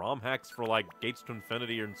are any ROM hacks for, like, Gates to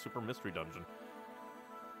Infinity or Super Mystery Dungeon.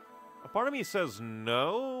 A part of me says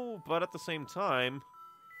no, but at the same time,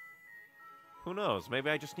 who knows? Maybe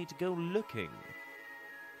I just need to go looking.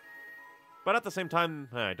 But at the same time,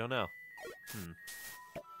 I don't know.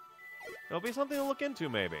 There'll be something to look into,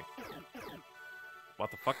 maybe. What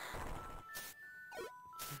the fuck?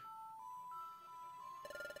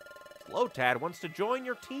 Lotad wants to join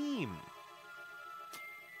your team.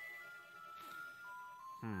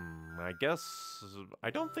 I guess I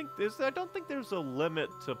don't think there's a limit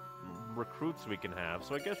to recruits we can have,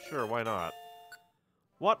 so I guess sure, why not?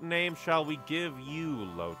 What name shall we give you,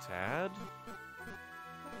 Lotad?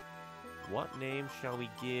 What name shall we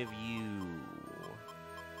give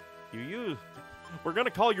you? We're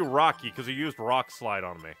gonna call you Rocky because you used Rock Slide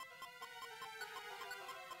on me.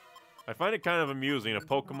 I find it kind of amusing. A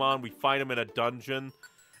Pokemon, we find them in a dungeon,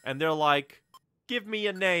 and they're like, give me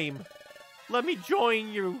a name. Let me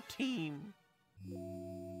join your team.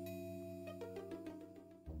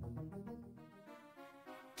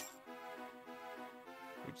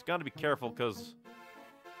 We just gotta be careful, because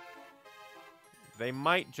they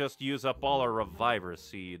might just use up all our Reviver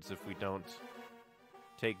Seeds if we don't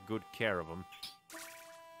take good care of them.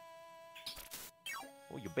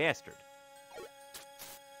 Oh, you bastard.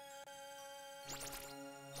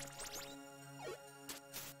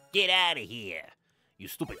 Get out of here, you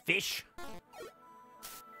stupid fish.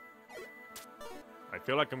 I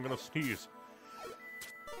feel like I'm gonna sneeze.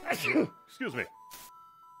 Excuse me.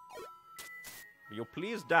 You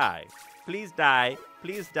please die. Please die.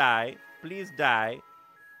 Please die. Please die.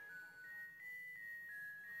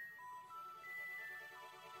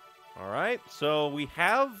 Alright, so we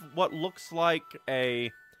have what looks like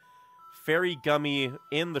a fairy gummy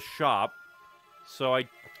in the shop. So it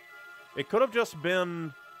could have just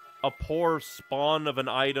been a poor spawn of an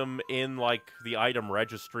item in, like, the item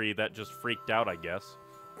registry that just freaked out, I guess.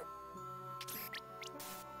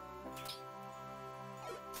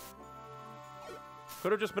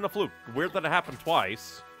 Could have just been a fluke. Weird that it happened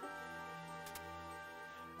twice.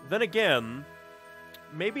 Then again,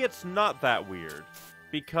 maybe it's not that weird.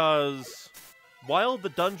 Because while the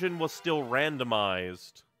dungeon was still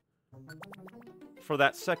randomized for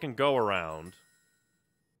that second go-around...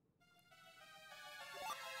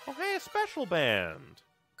 Oh, hey, a special band!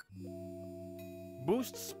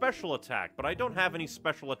 Boosts special attack, but I don't have any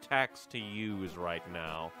special attacks to use right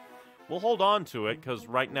now. We'll hold on to it, because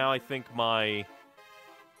right now I think my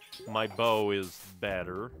bow is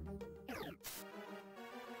better.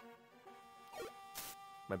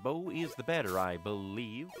 My bow is the better, I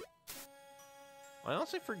believe. I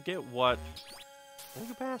also forget what... Oh,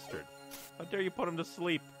 you bastard. How dare you put him to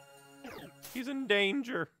sleep? He's in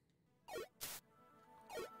danger.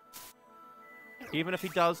 Even if he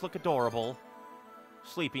does look adorable,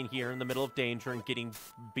 sleeping here in the middle of danger and getting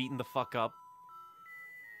beaten the fuck up.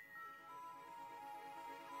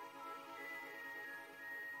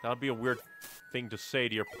 That would be a weird thing to say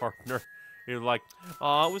to your partner. You're like,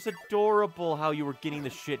 oh, it was adorable how you were getting the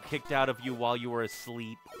shit kicked out of you while you were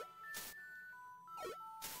asleep.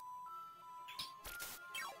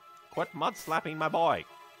 Quit mud-slapping my boy.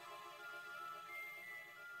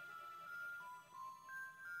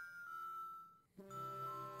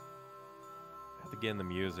 Again, the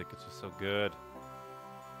music, it's just so good.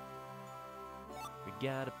 We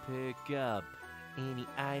gotta pick up any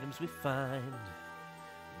items we find.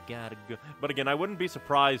 We gotta go. But again, I wouldn't be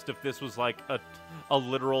surprised if this was like a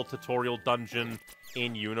literal tutorial dungeon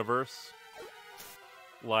in universe.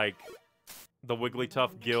 Like, the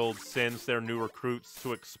Wigglytuff Guild sends their new recruits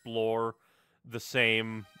to explore the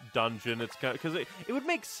same dungeon. It's kind of, because it would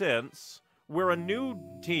make sense. We're a new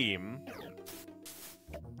team.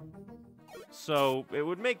 So, it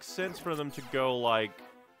would make sense for them to go, like,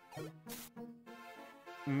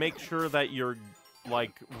 make sure that you're,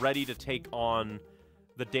 like, ready to take on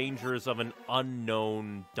the dangers of an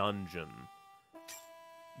unknown dungeon.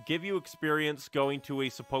 Give you experience going to a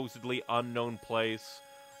supposedly unknown place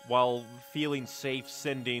while feeling safe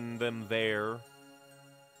sending them there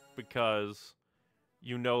because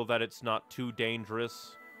you know that it's not too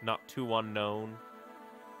dangerous, not too unknown.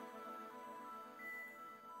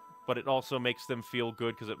 But it also makes them feel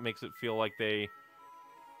good because it makes it feel like they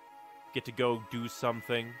get to go do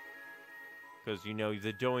something. Because, you know,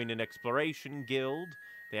 they're doing an exploration guild.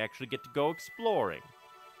 They actually get to go exploring.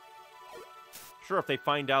 Sure, if they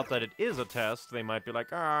find out that it is a test, they might be like,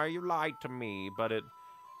 ah, you lied to me. But it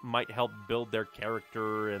might help build their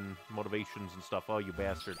character and motivations and stuff. Oh, you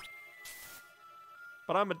bastard.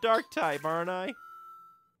 But I'm a dark type, aren't I?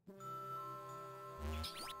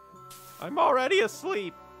 I'm already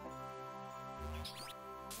asleep.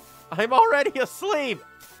 I'm already asleep!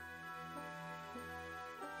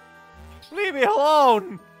 Leave me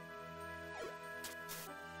alone!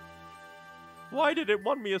 Why did it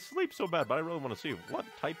want me asleep so bad? But I really want to see, what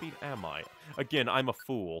typing am I? Again, I'm a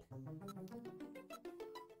fool.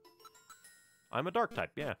 I'm a dark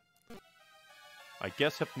type, yeah. I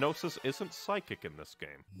guess hypnosis isn't psychic in this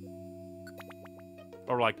game.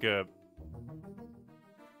 Or like,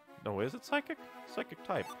 no, is it psychic? Psychic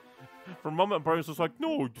type. For a moment, Brian was like,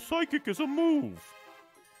 no, psychic is a move.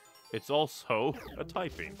 It's also a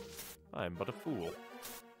typing. I'm but a fool.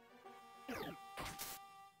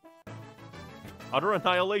 Utter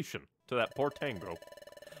annihilation to that poor Tango.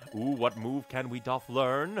 Ooh, what move can we doth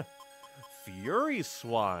learn? Fury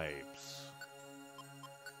Swipes.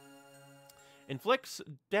 Inflicts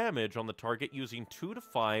damage on the target using 2 to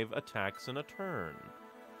 5 attacks in a turn.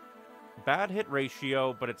 Bad hit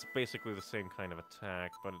ratio, but it's basically the same kind of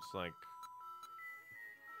attack, but it's like...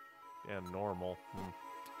 yeah, normal.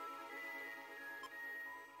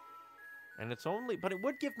 And it's only... but it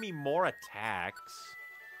would give me more attacks.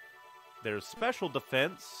 There's special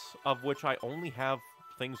defense, of which I only have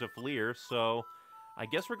things of Leer, so... I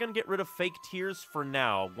guess we're gonna get rid of fake tears for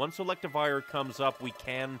now. Once Electivire comes up, we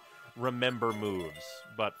can remember moves,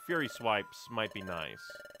 but Fury Swipes might be nice.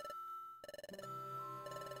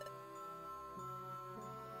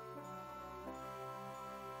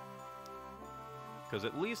 Because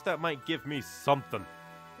at least that might give me something.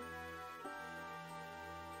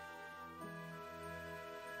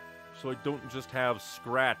 So I don't just have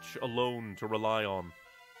Scratch alone to rely on.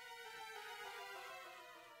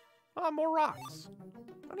 Ah, more rocks.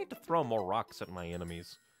 I need to throw more rocks at my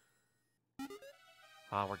enemies.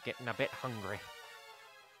 Ah, we're getting a bit hungry.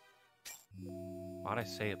 Why'd I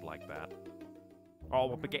say it like that? Oh,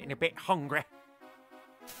 we're getting a bit hungry.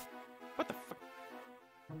 What the fuck?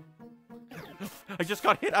 I just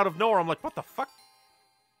got hit out of nowhere. I'm like, what the fuck?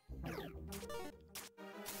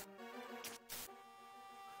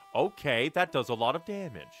 Okay, that does a lot of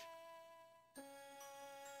damage.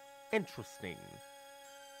 Interesting.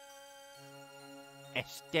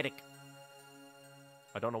 Aesthetic.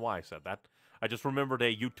 I don't know why I said that. I just remembered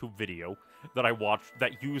a YouTube video that I watched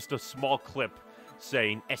that used a small clip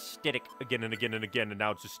saying aesthetic again and again and again, and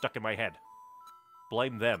now it's just stuck in my head.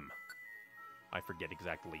 Blame them. I forget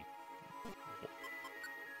exactly.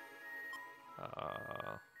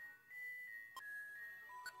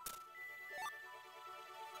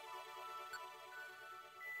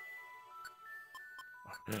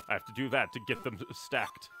 I have to do that to get them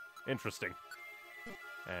stacked. Interesting.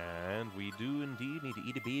 And we do indeed need to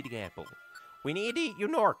eat a big apple. We need to eat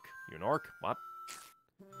Unork. Unork? What?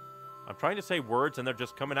 I'm trying to say words and they're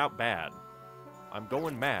just coming out bad. I'm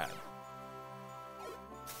going mad.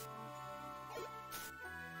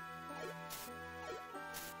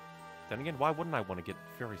 Then again, why wouldn't I want to get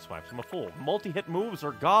Fury Swipes? I'm a fool. Multi-hit moves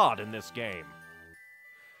are god in this game.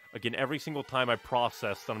 Again, every single time I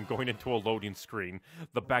process that I'm going into a loading screen,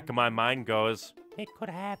 the back of my mind goes, it could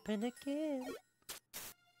happen again.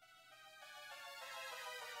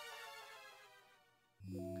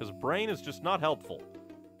 Because brain is just not helpful.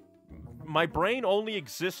 My brain only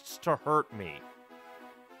exists to hurt me.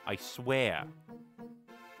 I swear.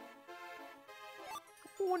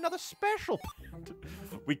 Ooh, another special.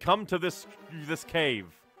 We come to this cave.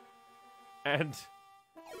 And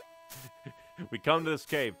we come to this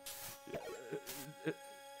cave.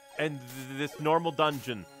 And this normal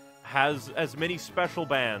dungeon has as many special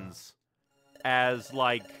bands as,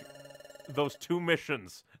 like, those 2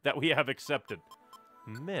 missions that we have accepted.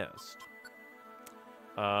 Missed.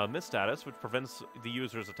 Missed status, which prevents the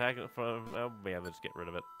user's attack from... Oh, yeah, let's get rid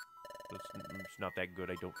of it. It's not that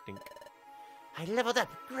good, I don't think. I leveled up.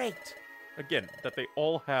 Great. Again, that they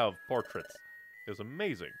all have portraits is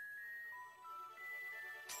amazing.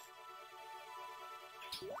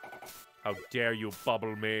 How dare you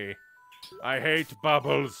bubble me? I hate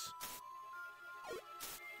bubbles.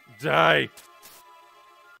 Die.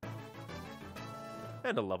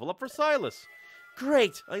 And a level up for Silas.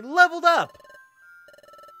 Great! I leveled up!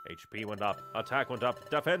 HP went up, attack went up,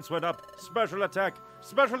 defense went up, special attack,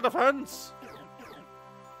 special defense!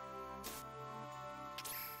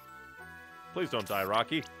 Please don't die,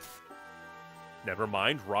 Rocky. Never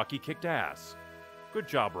mind, Rocky kicked ass. Good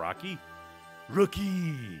job, Rocky.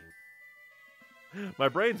 Rookie! My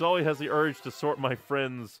brain's always has the urge to sort my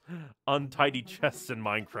friends' untidy chests in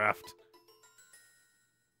Minecraft.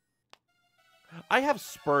 I have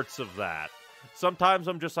spurts of that. Sometimes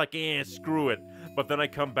I'm just like, screw it. But then I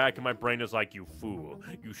come back and my brain is like, you fool.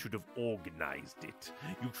 You should have organized it.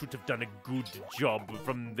 You should have done a good job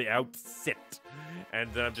from the outset.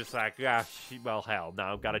 And then I'm just like, well, hell,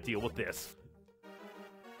 now I've got to deal with this.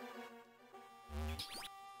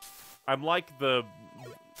 I'm like the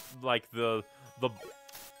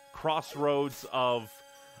crossroads of,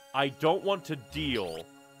 I don't want to deal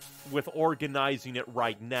with organizing it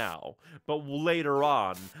right now, but later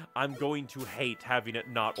on, I'm going to hate having it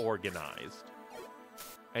not organized.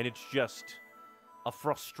 And it's just a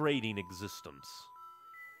frustrating existence.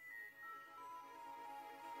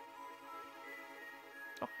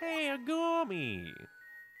 Oh, hey, a gummy!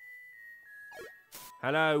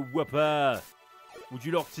 Hello, Whooper. Would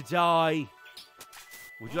you like to die?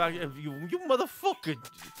 Would you like, you motherfucker,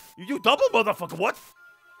 you double motherfucker, what?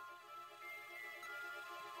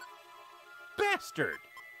 Bastard!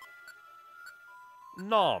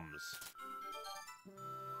 Noms.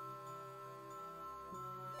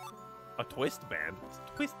 A twist band? What's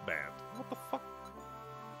a twist band? What the fuck?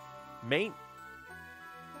 Main...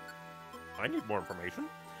 I need more information.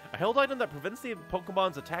 A held item that prevents the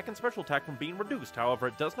Pokemon's attack and special attack from being reduced. However,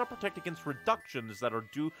 it does not protect against reductions that are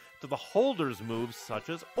due to the holder's moves, such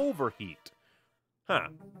as Overheat. Huh.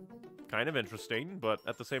 Kind of interesting, but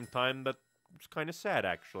at the same time, that's kind of sad,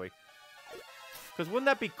 actually. Because wouldn't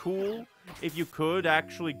that be cool if you could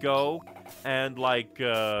actually go and, like,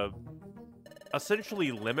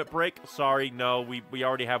 essentially limit break? Sorry, no, we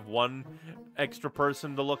already have one extra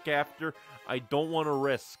person to look after. I don't want to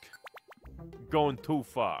risk going too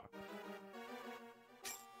far.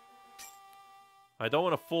 I don't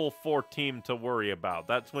want a full 4 team to worry about.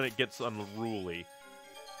 That's when it gets unruly.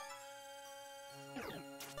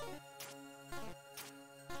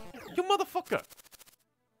 You motherfucker!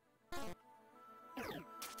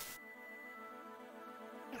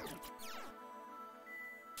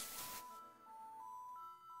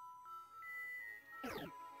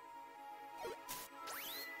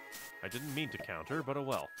 I didn't mean to counter, but oh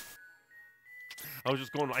well. I was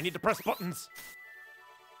just going, I need to press buttons!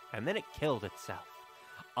 And then it killed itself.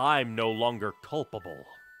 I'm no longer culpable.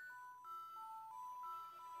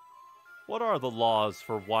 What are the laws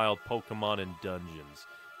for wild Pokemon in dungeons?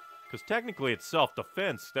 Because technically it's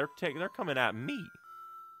self-defense. They're coming at me.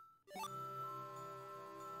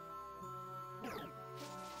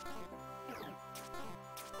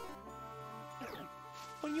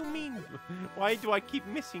 What do you mean? Why do I keep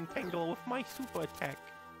missing Tangle with my super attack?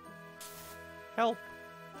 Help.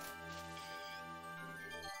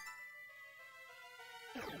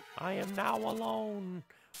 I am now alone.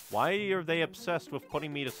 Why are they obsessed with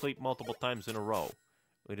putting me to sleep multiple times in a row?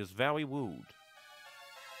 It is very rude.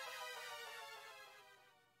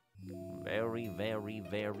 Very, very,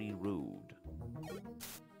 very rude.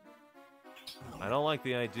 I don't like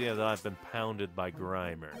the idea that I've been pounded by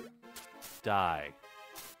Grimer. Die.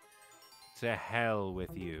 To hell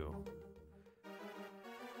with you.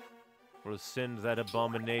 Rescind that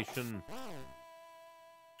abomination.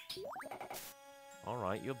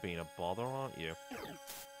 Alright, you're being a bother, aren't you?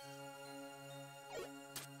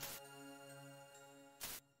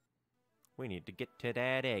 We need to get to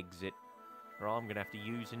that exit, or I'm gonna have to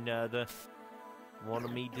use another one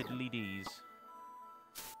of me diddly-dees.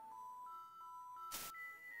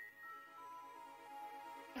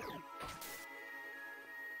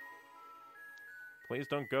 Please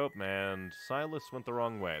don't go up, man. Silas went the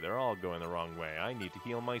wrong way. They're all going the wrong way. I need to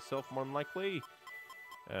heal myself more than likely.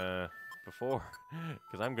 Before,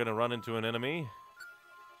 because I'm gonna run into an enemy.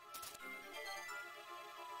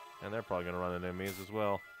 And they're probably gonna run into enemies as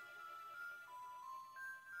well.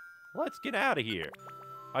 Let's get out of here.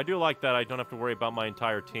 I do like that I don't have to worry about my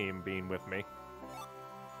entire team being with me.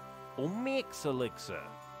 Mix Elixir.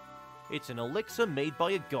 It's an elixir made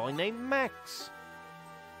by a guy named Max.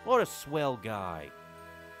 What a swell guy.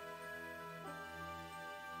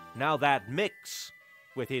 Now that Mix,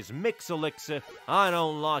 with his Mix Elixir, I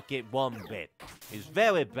don't like it one bit. It's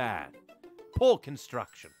very bad. Poor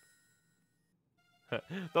construction.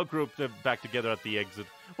 They'll group them back together at the exit,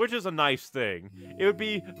 which is a nice thing. It would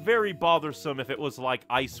be very bothersome if it was like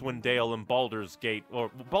Icewind Dale and Baldur's Gate, or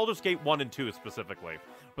Baldur's Gate 1 and 2 specifically.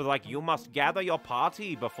 But like, you must gather your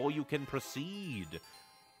party before you can proceed.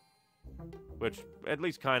 Which at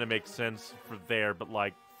least kind of makes sense for there, but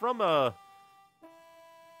like, from a...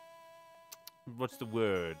 what's the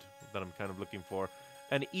word that I'm kind of looking for?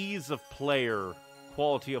 An ease of player,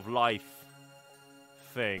 quality of life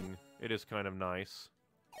thing. It is kind of nice.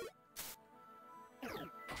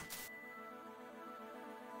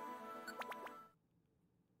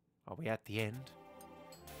 Are we at the end?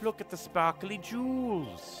 Look at the sparkly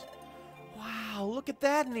jewels. Wow, look at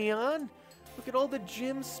that, Neon. Look at all the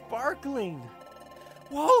gems sparkling.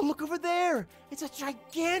 Whoa, look over there. It's a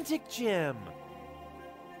gigantic gem.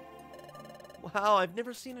 Wow, I've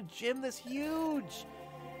never seen a gem this huge.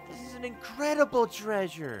 This is an incredible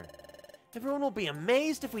treasure. Everyone will be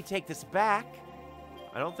amazed if we take this back.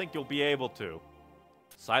 I don't think you'll be able to.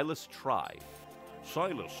 Silas tried.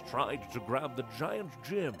 Silas tried to grab the giant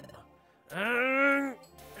gem.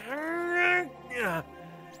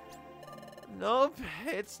 Nope,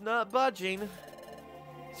 it's not budging.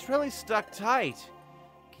 It's really stuck tight.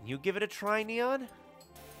 Can you give it a try, Neon?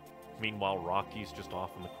 Meanwhile, Rocky's just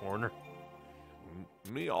off in the corner.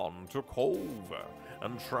 Neon took over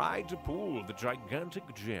and tried to pull the gigantic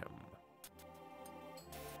gem.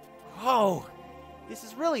 Whoa, this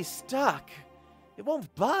is really stuck. It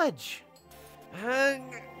won't budge.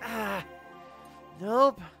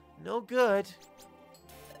 Nope, no good.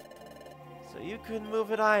 So you couldn't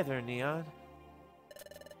move it either, Neon.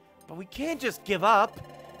 But we can't just give up.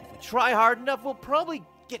 If we try hard enough, we'll probably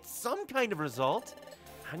get some kind of result.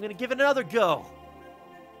 I'm gonna give it another go.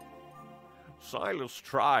 Silas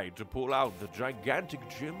tried to pull out the gigantic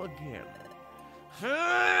gem again.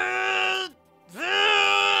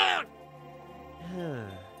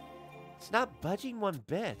 It's not budging one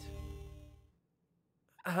bit.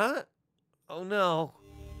 Huh? Oh no.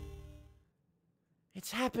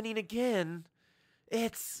 It's happening again.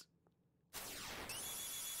 It's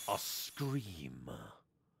a scream.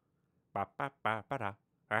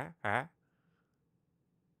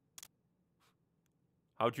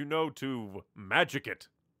 How'd you know to magic it?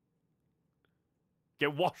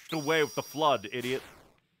 Get washed away with the flood, idiot.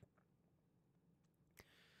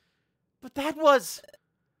 But that was...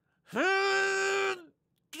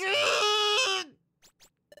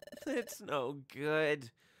 It's no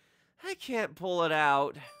good. I can't pull it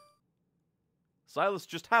out. Silas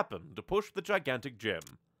just happened to push the gigantic gem.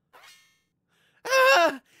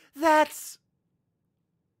 Ah! That's...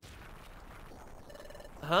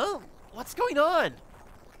 Huh? What's going on?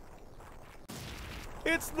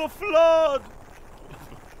 It's the flood!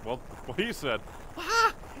 Well, what he said.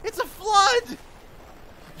 Ah! It's a flood!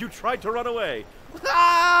 You tried to run away.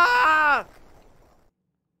 Ah!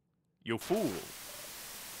 You fool.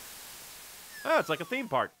 Ah, it's like a theme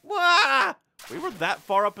park. Ah! We were that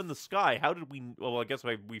far up in the sky. How did we... Well, I guess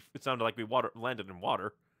it sounded like we landed in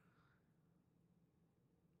water.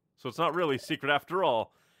 So it's not really a secret after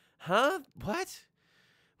all. Huh? What?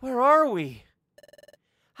 Where are we?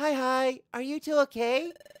 Hi. Are you two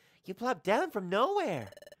okay? You plopped down from nowhere.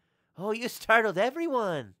 Oh, you startled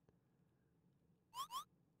everyone.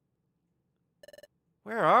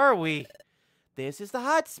 Where are we? This is the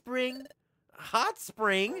hot spring. Hot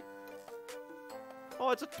spring? Oh,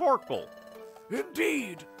 it's a Torkoal.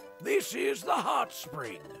 Indeed, this is the hot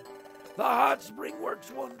spring. The hot spring works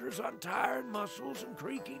wonders on tired muscles and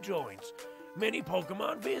creaky joints. Many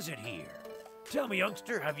Pokemon visit here. Tell me,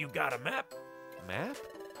 youngster, have you got a map? Map?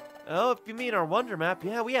 Oh, if you mean our wonder map,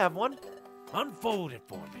 yeah, we have one. Unfold it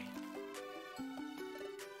for me.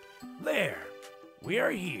 There, we are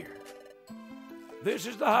here. This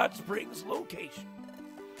is the hot springs location.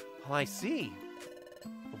 Oh, I see.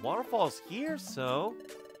 The waterfall's here, so...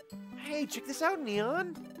 Hey, check this out,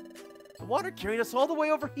 Neon. The water carried us all the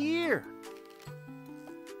way over here.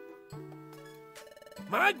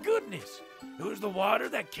 My goodness, it was the water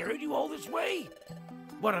that carried you all this way?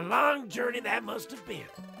 What a long journey that must have been.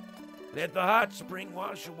 Let the hot spring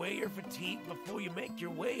wash away your fatigue before you make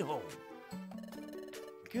your way home.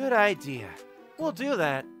 Good idea. We'll do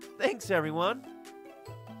that. Thanks, everyone.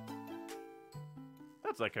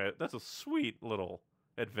 That's a sweet little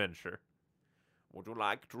adventure. Would you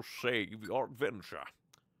like to save your adventure?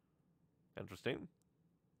 Interesting.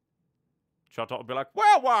 Chatot would be like,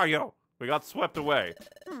 where were you? We got swept away.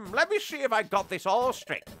 Let me see if I got this all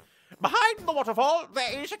straight. Behind the waterfall,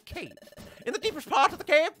 there is a cave. In the deepest part of the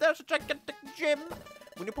cave, there's a gigantic gem.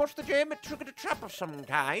 When you push the gem, it triggered a trap of some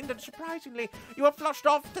kind, and surprisingly, you are flushed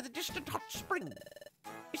off to the distant hot spring.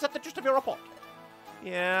 Is that the gist of your report?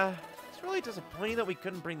 Yeah, it's really disappointing that we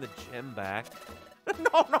couldn't bring the gem back.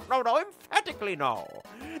 No, emphatically no.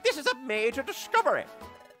 This is a major discovery.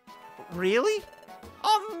 Really?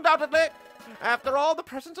 Undoubtedly. After all, the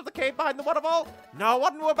presence of the cave behind the waterfall, no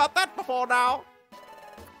one knew about that before now.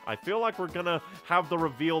 I feel like we're gonna have the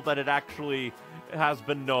reveal that it actually has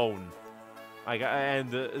been known.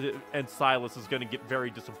 And Silas is gonna get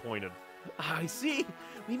very disappointed. I see.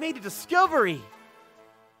 We made a discovery.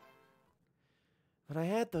 When I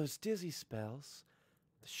had those dizzy spells,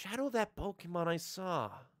 the shadow of that Pokemon I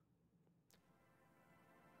saw.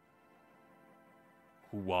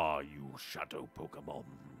 Who are you, Shadow Pokemon?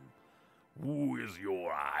 Who is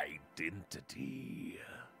your identity?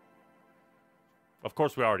 Of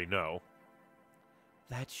course, we already know.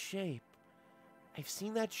 That shape. I've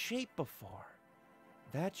seen that shape before.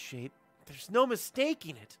 That shape, there's no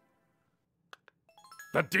mistaking it.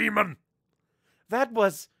 The demon! That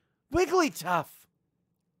was Wigglytuff.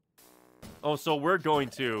 Oh, so we're going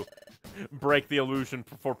to break the illusion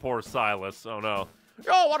for poor Silas. Oh, no.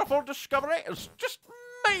 Your wonderful discovery is just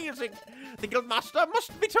amazing. The Guildmaster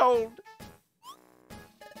must be told.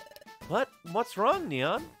 What's wrong,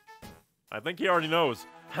 Neon? I think he already knows.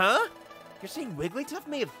 Huh? You're saying Wigglytuff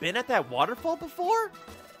may have been at that waterfall before?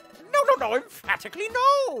 No, emphatically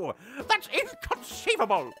no. That's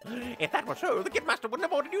inconceivable. If that were so, the Guildmaster wouldn't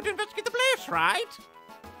have ordered you to investigate the place, right?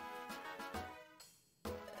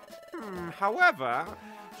 However,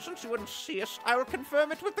 since you insist, I will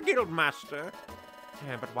confirm it with the Guildmaster.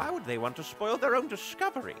 But why would they want to spoil their own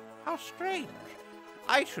discovery? How strange.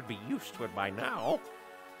 I should be used to it by now.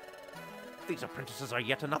 These apprentices are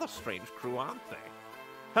yet another strange crew, aren't they?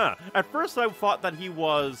 Huh. At first I thought that he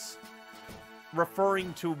was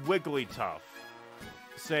referring to Wigglytuff,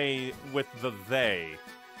 say, with the they.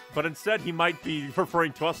 But instead he might be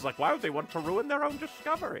referring to us like, why would they want to ruin their own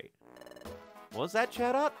discovery? What was that,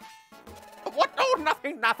 Chatot? What? Oh,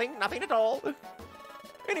 nothing at all.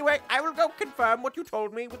 Anyway, I will go confirm what you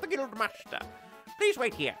told me with the Guildmaster. Please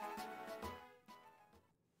wait here.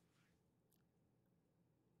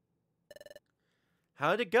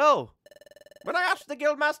 How'd it go? When I asked the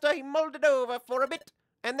guildmaster, he mulled it over for a bit,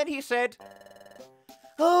 and then he said,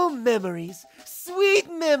 Oh, memories. Sweet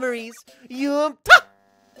memories. Yum.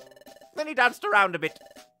 then he danced around a bit,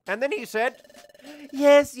 and then he said,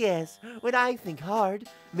 Yes, yes. When I think hard,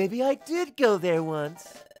 maybe I did go there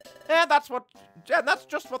once. and that's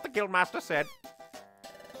just what the guildmaster said.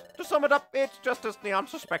 To sum it up, it's just as Neon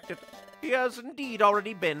suspected. He has indeed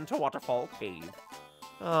already been to Waterfall Cave.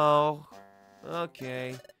 Oh,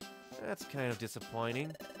 okay. That's kind of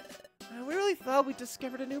disappointing. We really thought we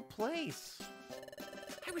discovered a new place.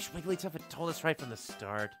 I wish Wigglytuff had told us right from the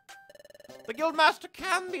start. The guildmaster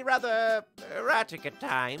can be rather erratic at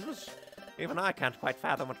times. Even I can't quite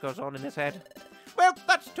fathom what goes on in his head. Well,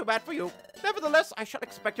 that's too bad for you. Nevertheless, I shall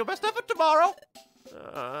expect your best effort tomorrow.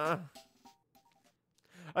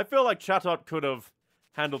 I feel like Chatot could have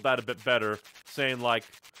handled that a bit better, saying like,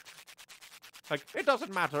 It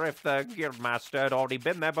doesn't matter if the guildmaster had already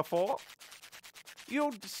been there before.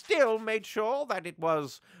 You still made sure that it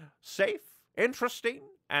was safe, interesting,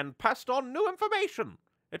 and passed on new information.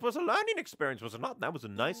 It was a learning experience, was it not? that was a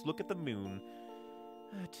nice look at the moon.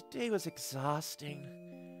 Today was exhausting.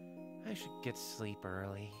 I should get sleep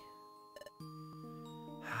early.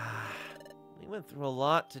 We went through a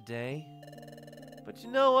lot today. But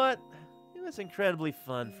you know what? It was incredibly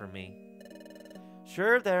fun for me.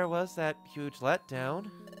 Sure, there was that huge letdown.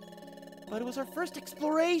 But it was our first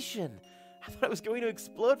exploration. I thought I was going to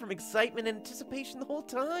explode from excitement and anticipation the whole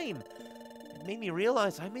time. It made me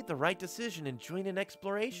realize I made the right decision in joining an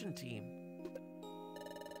exploration team.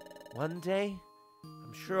 One day,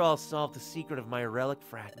 I'm sure I'll solve the secret of my relic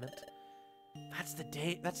fragment.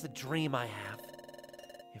 That's the dream I have.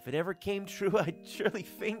 If it ever came true, I'd surely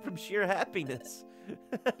faint from sheer happiness.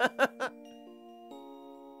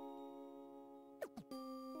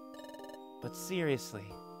 But seriously,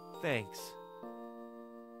 thanks.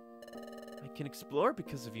 I can explore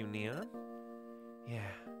because of you, Neon. Yeah.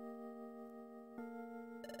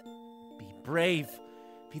 Be brave.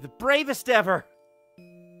 Be the bravest ever. I'm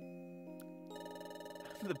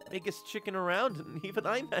the biggest chicken around, and even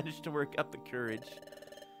I managed to work up the courage.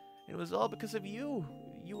 It was all because of you.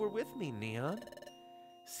 You were with me, Neon.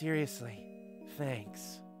 Seriously,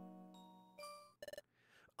 thanks.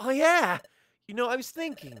 Oh yeah! You know, I was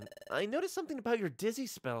thinking, I noticed something about your dizzy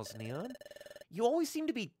spells, Neon. You always seem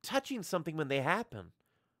to be touching something when they happen.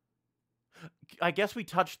 I guess we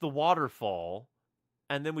touched the waterfall,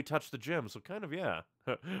 and then we touched the gym, so kind of, yeah.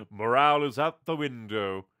 Morale is out the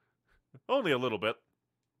window. Only a little bit.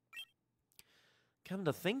 Come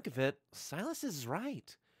to think of it, Silas is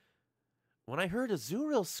right. When I heard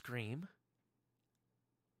Azuriel scream,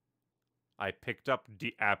 I picked up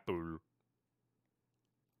the apple.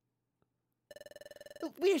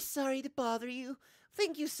 We're sorry to bother you.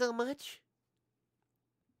 Thank you so much.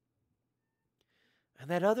 and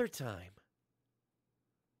that other time,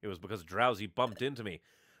 It was because Drowsy bumped into me.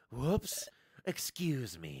 whoops,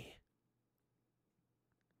 excuse me.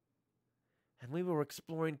 And we were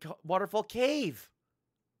exploring Waterfall Cave.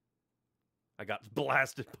 I got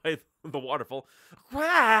blasted by the waterfall.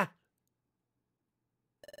 Wah!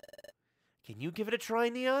 Can you give it a try,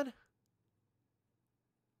 Neon?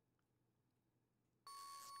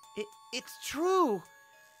 It's true.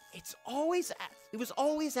 It was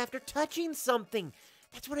always after touching something.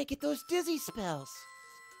 That's when I get those dizzy spells.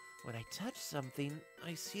 When I touch something,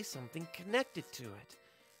 I see something connected to it.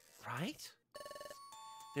 Right?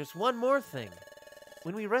 There's one more thing.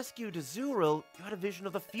 When we rescued Azuriel, you had a vision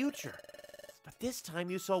of the future. But this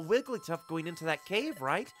time you saw Wigglytuff going into that cave,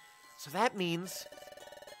 right? So that means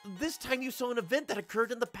this time you saw an event that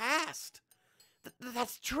occurred in the past.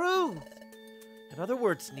 That's true. In other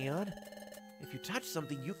words, Neon, if you touch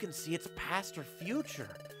something, you can see its past or future.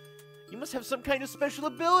 You must have some kind of special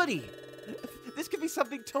ability. This could be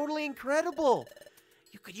something totally incredible.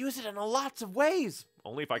 You could use it in lots of ways.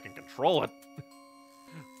 Only if I can control it.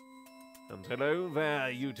 And hello there,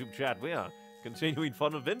 YouTube chat. We are continuing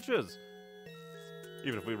fun adventures.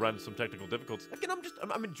 Even if we run into some technical difficulties. Again,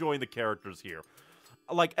 I'm enjoying the characters here.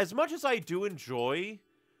 Like, as much as I do enjoy,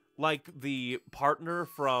 like, the partner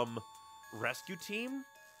from Rescue Team,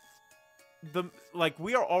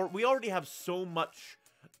 we already have so much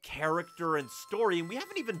character and story, and we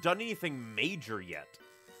haven't even done anything major yet.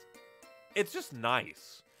 It's just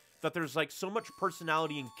nice that there's like so much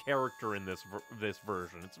personality and character in this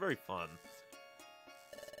version. It's very fun.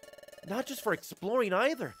 Not just for exploring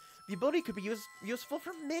either. The ability could be useful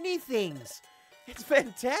for many things. It's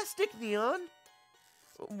fantastic, Neon.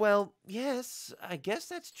 Well, yes, I guess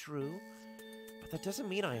that's true. But that doesn't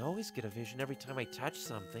mean I always get a vision every time I touch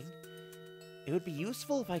something. It would be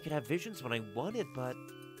useful if I could have visions when I wanted, but...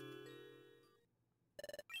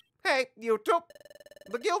 Hey, you two!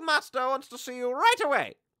 The Guildmaster wants to see you right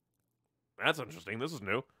away! That's interesting. This is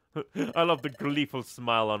new. I love the gleeful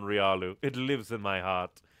smile on Rialu. It lives in my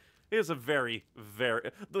heart. It is a very,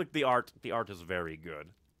 look, the art is very good.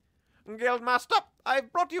 Guildmaster,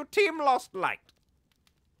 I've brought you Team Lost Light.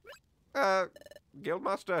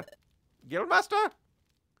 Guildmaster?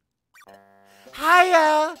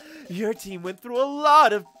 Hiya! Your team went through a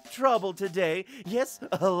lot of trouble today. Yes,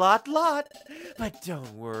 a lot. But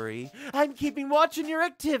don't worry, I'm keeping watch on your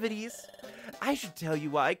activities. I should tell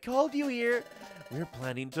you why I called you here. We're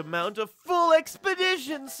planning to mount a full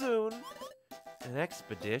expedition soon. An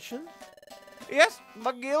expedition? Yes,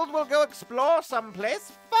 the guild will go explore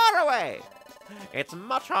someplace far away. It's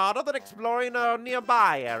much harder than exploring a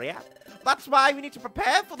nearby area. That's why we need to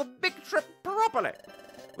prepare for the big trip properly.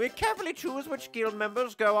 We carefully choose which guild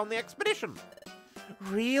members go on the expedition.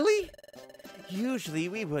 Really? Usually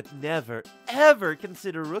we would never, ever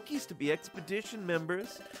consider rookies to be expedition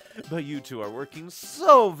members. But you two are working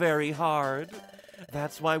so very hard.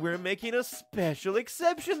 That's why we're making a special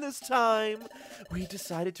exception this time. We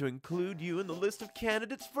decided to include you in the list of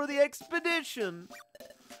candidates for the expedition.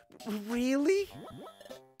 Really?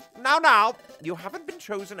 Now, you haven't been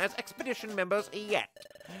chosen as expedition members yet.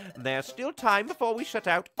 There's still time before we set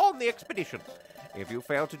out on the expedition. If you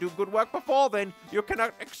fail to do good work before then, you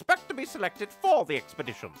cannot expect to be selected for the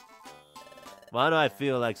expedition. Why do I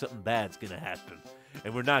feel like something bad's gonna happen,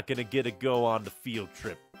 and we're not gonna get to go on the field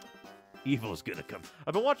trip? Evil's gonna come.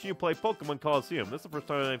 I've been watching you play Pokemon Coliseum. This is the first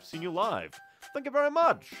time I've seen you live. Thank you very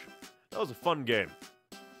much. That was a fun game.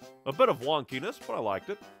 A bit of wonkiness, but I liked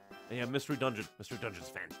it. And yeah, Mystery Dungeon. Mystery Dungeon's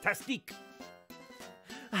fantastic.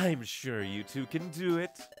 I'm sure you two can do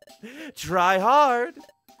it. Try hard.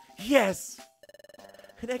 Yes.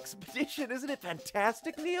 An expedition, isn't it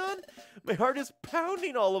fantastic, Neon? My heart is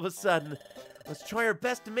pounding all of a sudden. Let's try our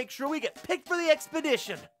best to make sure we get picked for the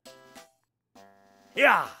expedition.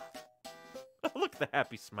 Yeah. Look at the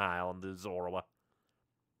happy smile on the Zorua.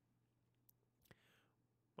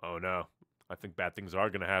 Oh no, I think bad things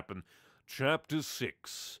are gonna happen. Chapter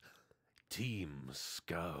 6, Team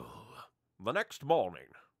Skull. The next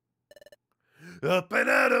morning. Up and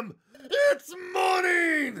at 'em! It's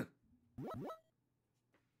morning!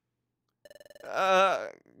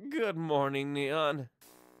 Good morning, Neon.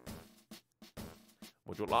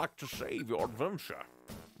 Would you like to save your adventure?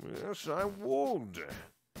 Yes, I would.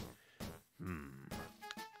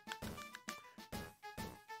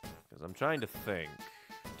 Because I'm trying to think.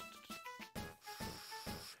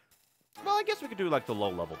 Well, I guess we could do like the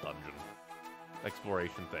low-level dungeon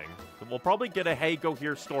exploration thing. We'll probably get a hey, go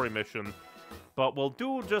here story mission, but we'll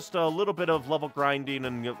do just a little bit of level grinding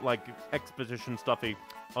and like exposition stuffy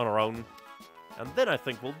on our own. And then I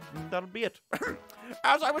think that'll be it.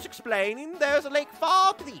 As I was explaining, there's a lake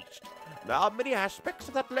far to the east. There are many aspects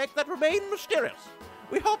of that lake that remain mysterious.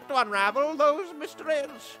 We hope to unravel those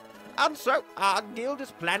mysteries. And so, our guild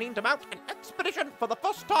is planning to mount an expedition for the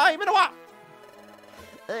first time in a while.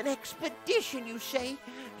 An expedition, you say?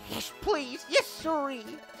 Yes, please. Yes, sorry.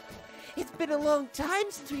 It's been a long time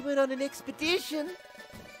since we went on an expedition.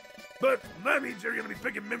 But that means you're going to be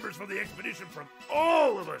picking members for the expedition from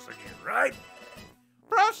all of us again, right?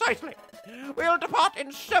 Precisely. We'll depart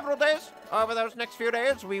in several days. Over those next few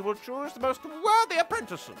days, we will choose the most worthy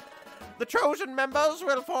apprentices. The chosen members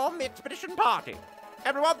will form the expedition party.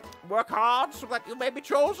 Everyone, work hard so that you may be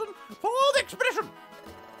chosen for the expedition.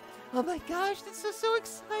 Oh my gosh, this is so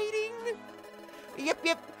exciting.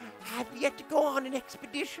 Yep. I've yet to go on an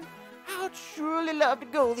expedition. I'd surely love to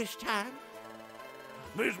go this time.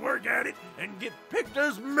 Let's work at it and get picked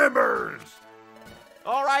as members.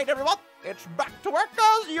 All right, everyone, it's back to work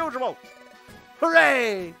as usual.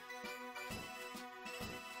 Hooray!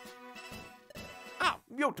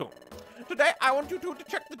 You two. Today, I want you two to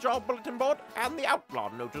check the job bulletin board and the outlaw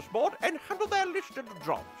notice board and handle their listed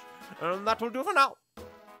jobs. And that will do for now.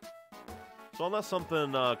 So unless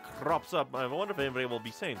something crops up, I wonder if anybody will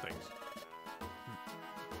be saying things.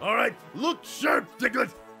 All right, look sharp,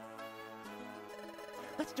 Diglett.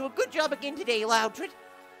 Let's do a good job again today, Loudred.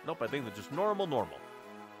 Nope, I think they're just normal.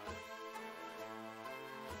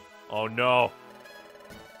 Oh no.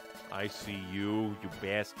 I see you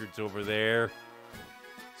bastards over there.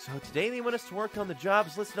 So today they want us to work on the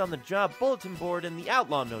jobs listed on the job bulletin board and the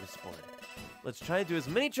outlaw notice board. Let's try to do as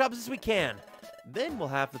many jobs as we can. Then we'll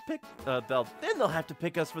have to pick. They'll have to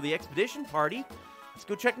pick us for the expedition party. Let's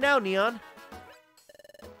go check now, Neon.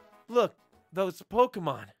 Look, those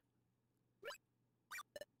Pokemon.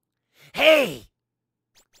 Hey!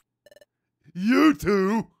 You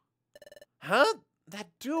two! Huh? That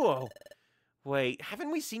duo? Wait,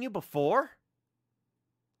 haven't we seen you before?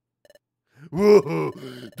 Whoa!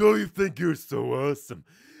 Don't you think you're so awesome?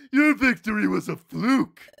 Your victory was a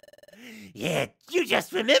fluke! Yeah, you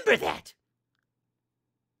just remember that.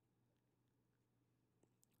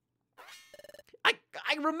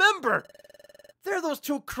 I remember! They're those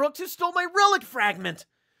two crooks who stole my relic fragment!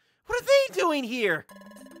 What are they doing here?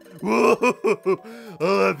 Whoa!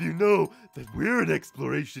 I'll have you know that we're an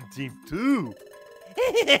exploration team too!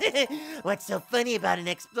 What's so funny about an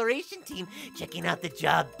exploration team checking out the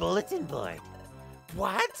job bulletin board?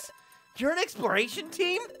 What? You're an exploration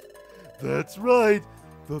team? That's right,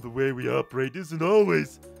 though the way we operate isn't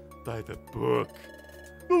always by the book.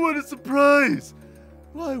 But what a surprise!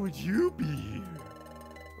 Why would you be here?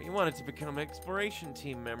 We wanted to become exploration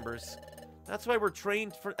team members. That's why we're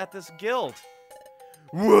trained at this guild.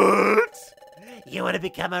 What? You want to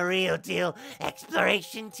become a real deal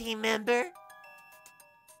exploration team member?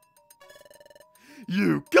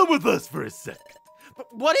 You, come with us for a second. But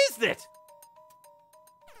what is it?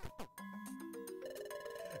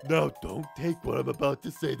 Now, don't take what I'm about to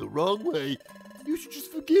say the wrong way. You should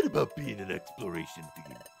just forget about being an exploration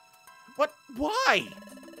team. What? Why?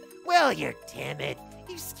 Well, you're timid.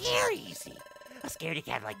 You scare easy. A scaredy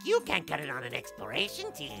cat like you can't cut it on an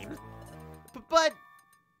exploration team. But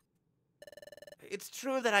it's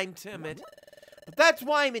true that I'm timid. But that's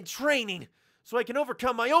why I'm in training, so I can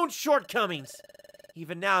overcome my own shortcomings.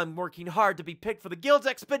 Even now, I'm working hard to be picked for the guild's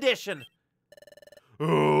expedition.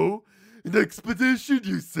 Oh, an expedition,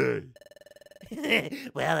 you say?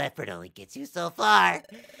 Well, effort only gets you so far.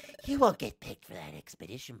 You won't get picked for that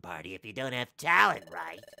expedition party if you don't have talent,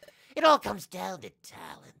 right? It all comes down to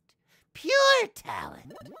talent. Pure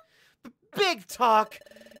talent. Big talk.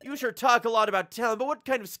 You sure talk a lot about talent, but what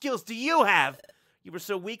kind of skills do you have? You were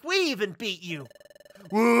so weak, we even beat you.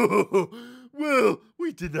 Whoa! Well,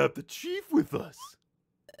 we didn't have the chief with us.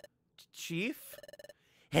 Chief?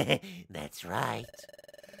 That's right.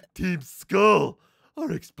 Team Skull,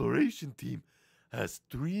 our exploration team, has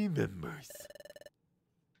 3 members.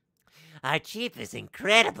 Our chief is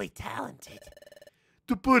incredibly talented.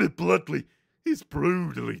 To put it bluntly, he's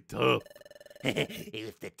brutally tough.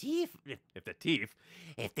 If the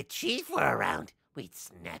chief were around, we'd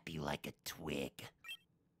snap you like a twig.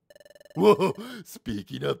 Whoa!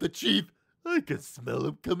 Speaking of the chief, I can smell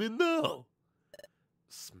him coming now.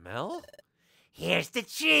 Smell? Here's the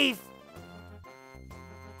chief.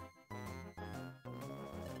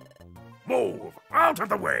 Move out of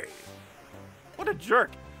the way. What a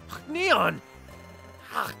jerk. Neon!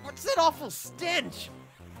 What's that awful stench?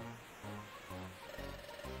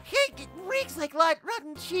 It reeks like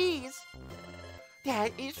rotten cheese.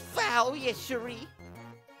 That is foul, yes, Cherie.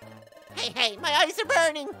 Hey, my eyes are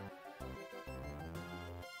burning.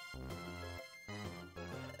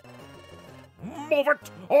 Move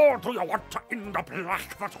it, or do you want to end up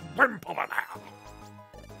like that wimp over there?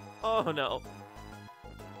 Oh no.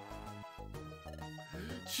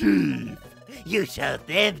 Chief! You show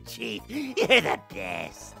them, Chief. You're the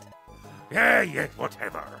best. Yeah,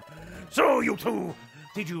 whatever. So, you two,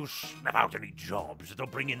 did you sniff out any jobs that'll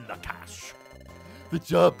bring in the cash? The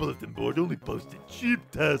job bulletin board only posted cheap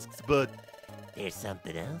tasks, but There's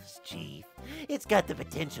something else, Chief. It's got the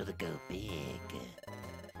potential to go big.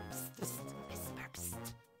 Psst, psst, whisper,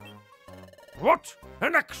 psst. What?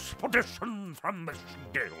 An expedition from this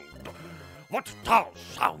guild? What does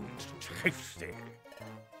sound tasty?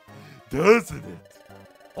 doesn't it?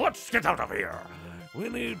 Let's get out of here. We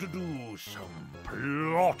need to do some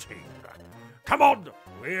plotting. Come on,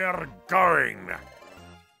 we're going.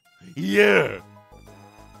 Yeah!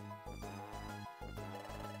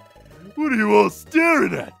 What are you all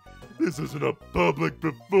staring at? This isn't a public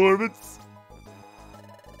performance.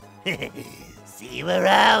 See you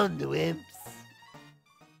around, wimps.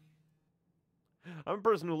 I'm a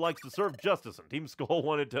person who likes to serve justice, and Team Skull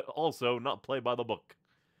wanted to also not play by the book.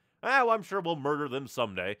 Well, I'm sure we'll murder them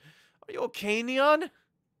someday. Are you okay, Neon?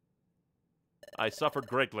 I suffered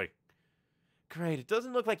greatly. Great, it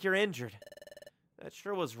doesn't look like you're injured. That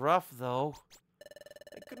sure was rough, though.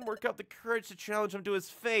 I couldn't work up the courage to challenge him to his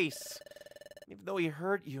face. Even though he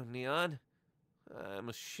hurt you, Neon. I'm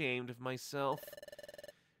ashamed of myself.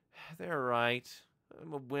 They're right.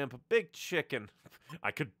 I'm a wimp, a big chicken.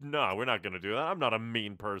 No, we're not gonna do that. I'm not a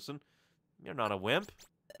mean person. You're not a wimp.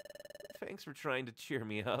 Thanks for trying to cheer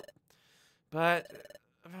me up. But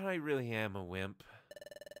I really am a wimp.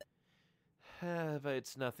 But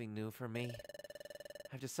it's nothing new for me.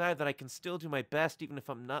 I've decided that I can still do my best even if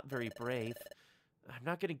I'm not very brave. I'm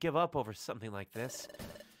not gonna give up over something like this.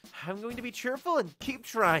 I'm going to be cheerful and keep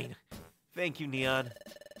trying. Thank you, Neon.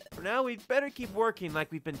 For now, we'd better keep working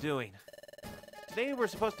like we've been doing. Today, we're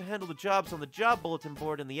supposed to handle the jobs on the job bulletin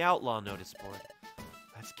board and the outlaw notice board.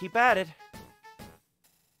 Let's keep at it.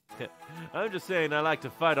 I'm just saying I like to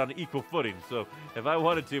fight on equal footing, so if I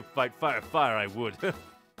wanted to fight fire, I would.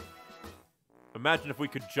 Imagine if we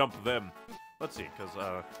could jump them. Let's see,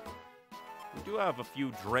 because we do have a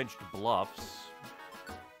few drenched bluffs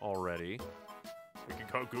already. We can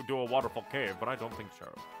go do a waterfall cave, but I don't think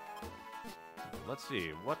so. Let's see,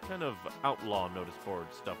 what kind of outlaw notice board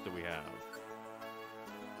stuff do we have?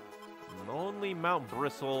 Only Mount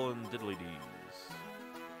Bristle and Diddly-Dees.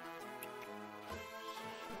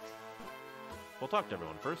 We'll talk to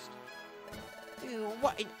everyone first. Ew,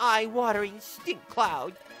 what an eye-watering stink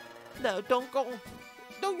cloud. No, don't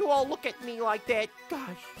you all look at me like that.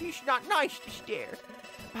 Gosh, it's not nice to stare.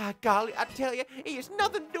 By golly, I tell you, it has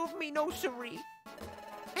nothing to do with me, no siree.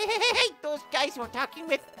 Hey, those guys you were talking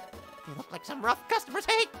with, they look like some rough customers,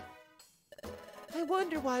 hey. I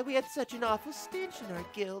wonder why we had such an awful stench in our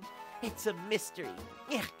guild. It's a mystery.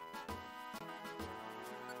 Yeah.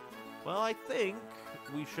 Well, I think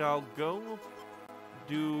we shall go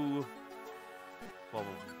do... Well,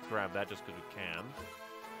 we'll grab that just because we can.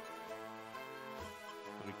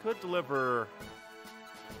 But we could deliver...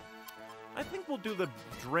 I think we'll do the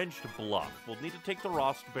Drenched Bluff. We'll need to take the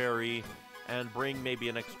Rostberry and bring maybe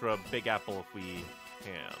an extra Big Apple if we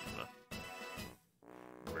can.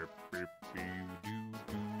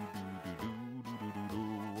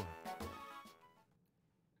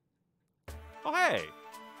 Oh, hey!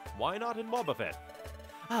 Why not in Wobbuffet?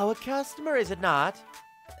 Oh, a customer, is it not?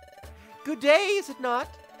 Good day, is it not?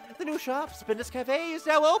 The new shop, Spindus Cafe, is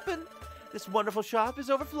now open. This wonderful shop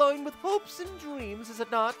is overflowing with hopes and dreams, is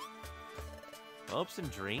it not? Hopes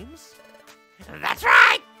and dreams? That's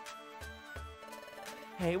right!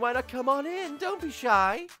 Hey, why not come on in? Don't be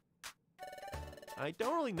shy. I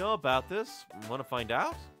don't really know about this. Want to find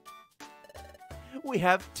out? We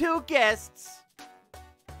have 2 guests.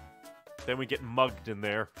 Then we get mugged in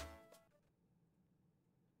there.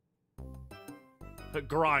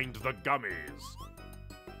 Grind the gummies.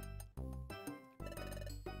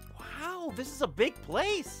 Wow, this is a big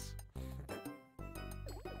place.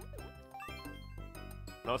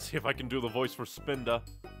 Now let's see if I can do the voice for Spinda.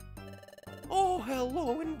 Oh,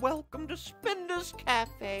 hello and welcome to Spinda's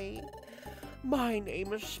Cafe. My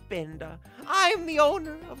name is Spinda. I'm the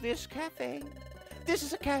owner of this cafe. This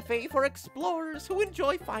is a cafe for explorers who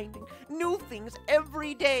enjoy finding new things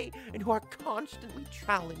every day and who are constantly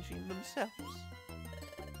challenging themselves.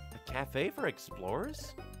 A cafe for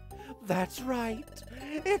explorers? That's right.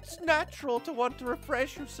 It's natural to want to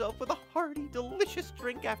refresh yourself with a hearty, delicious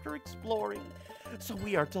drink after exploring. So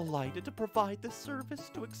we are delighted to provide this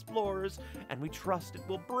service to explorers, and we trust it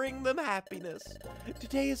will bring them happiness.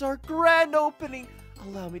 Today is our grand opening.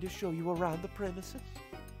 Allow me to show you around the premises.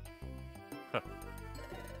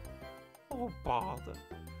 Oh, bother.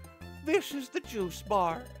 This is the juice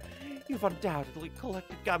bar. You've undoubtedly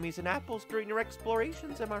collected gummies and apples during your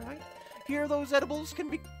explorations, am I right? Here, those edibles can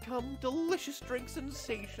become delicious drink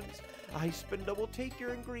sensations. I, Spinda, will take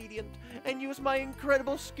your ingredient and use my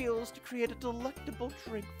incredible skills to create a delectable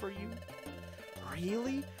drink for you.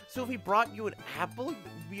 Really? So if we brought you an apple,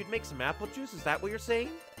 you'd make some apple juice? Is that what you're saying?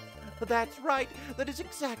 That's right. That is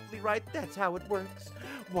exactly right. That's how it works.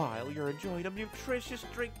 While you're enjoying a nutritious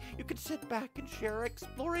drink, you can sit back and share our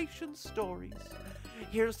exploration stories.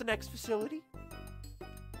 Here's the next facility.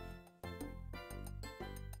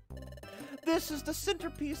 This is the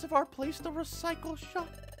centerpiece of our place, the recycle shop.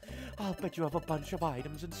 I'll bet you have a bunch of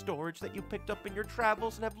items in storage that you picked up in your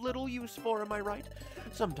travels and have little use for, am I right?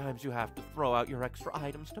 Sometimes you have to throw out your extra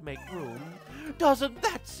items to make room. Doesn't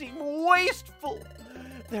that seem wasteful?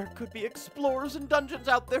 There could be explorers and dungeons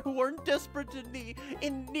out there who are in desperate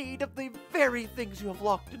in need of the very things you have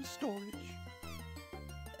locked in storage.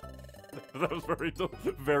 That was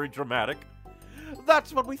very dramatic.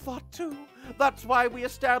 That's what we thought too. That's why we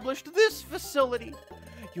established this facility.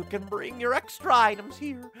 You can bring your extra items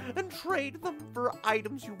here and trade them for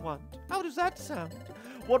items you want. How does that sound?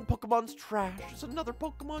 One Pokemon's trash is another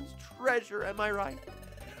Pokemon's treasure, am I right?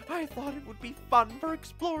 I thought it would be fun for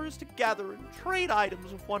explorers to gather and trade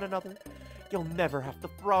items with one another. You'll never have to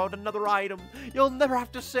throw out another item. You'll never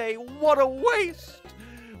have to say, what a waste!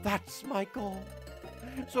 That's my goal.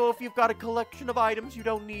 So if you've got a collection of items you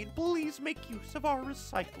don't need, please make use of our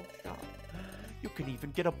recycle shop. You can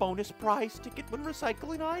even get a bonus prize ticket when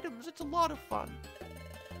recycling items. It's a lot of fun.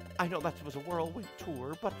 I know that was a whirlwind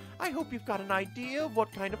tour, but I hope you've got an idea of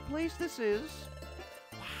what kind of place this is.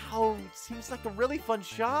 Wow, it seems like a really fun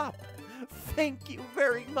shop. Thank you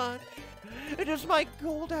very much. It is my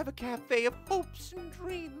goal to have a cafe of hopes and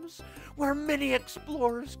dreams where many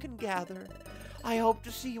explorers can gather. I hope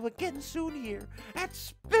to see you again soon here at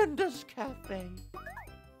Spenda's Cafe.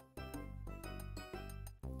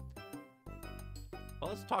 Well,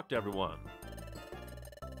 let's talk to everyone.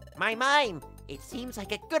 My mime! It seems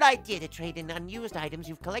like a good idea to trade in unused items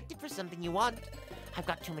you've collected for something you want. I've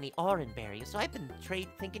got too many orange berries, so I've been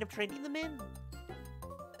thinking of trading them in.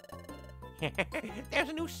 There's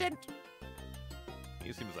a new scent.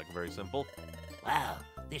 He seems like very simple. Wow,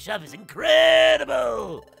 this shop is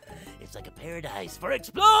incredible! It's like a paradise for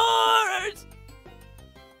explorers!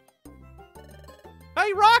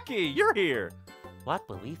 Hey, Rocky, you're here. What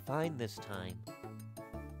will we find this time?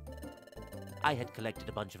 I had collected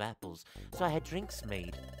a bunch of apples, so I had drinks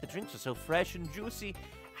made. The drinks were so fresh and juicy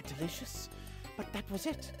and delicious, but that was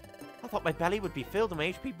it. I thought my belly would be filled and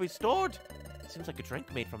my HP restored. Seems like a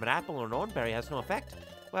drink made from an apple or an orangeberry has no effect.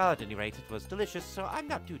 Well, at any rate, it was delicious, so I'm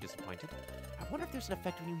not too disappointed. I wonder if there's an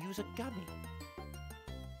effect when you use a gummy.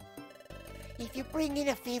 If you bring in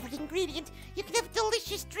a favorite ingredient, you can have a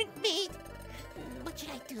delicious drink made. What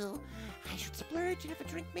should I do? I should splurge and have a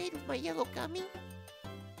drink made with my yellow gummy.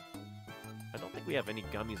 I don't think we have any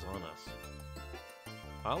gummies on us.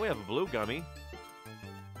 Oh, we have a blue gummy.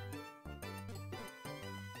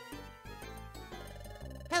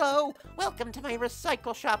 Hello, welcome to my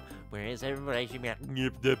recycle shop. Where is everybody?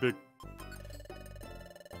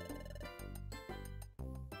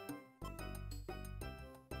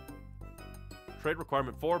 Trade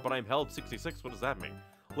requirement 4, but I'm held 66. What does that mean?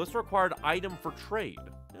 List required item for trade.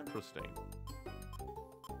 Interesting.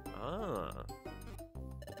 Ah.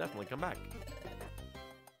 We'll definitely come back.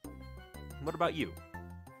 What about you?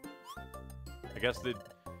 I guess did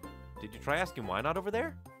you try asking why not over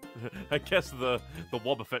there? I guess the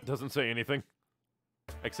Wobbuffet doesn't say anything.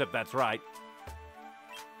 Except that's right.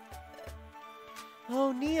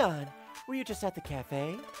 Oh, Neon, were you just at the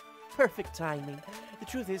cafe? Perfect timing. The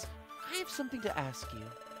truth is, I have something to ask you.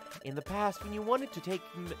 In the past, when you wanted to take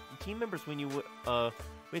team members with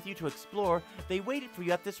you to explore, they waited for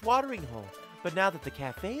you at this watering hole. But now that the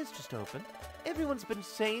cafe is just open, everyone's been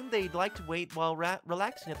saying they'd like to wait while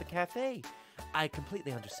relaxing at the cafe. I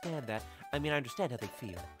completely understand that. I understand how they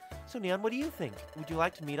feel. So, Neon, what do you think? Would you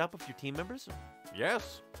like to meet up with your team members?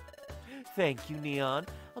 Yes. Thank you, Neon.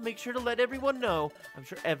 I'll make sure to let everyone know. I'm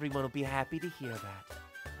sure everyone will be happy to hear that.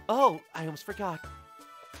 Oh, I almost forgot.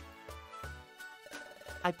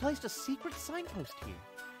 I placed a secret signpost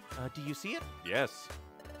here. Do you see it? Yes.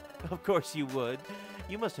 Of course you would.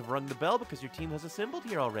 You must have rung the bell because your team has assembled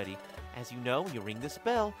here already. As you know, when you ring this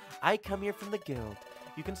bell, I come here from the guild.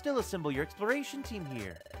 You can still assemble your exploration team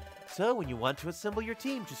here. So when you want to assemble your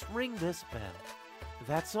team, just ring this bell.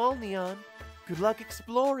 That's all, Neon. Good luck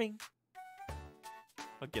exploring.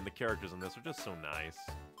 Again, the characters in this are just so nice.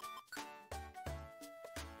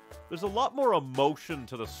 There's a lot more emotion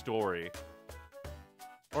to the story.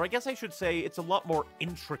 Or I guess I should say it's a lot more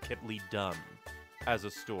intricately done as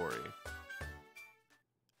a story.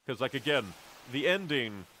 Because, like, again, the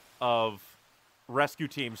ending of Rescue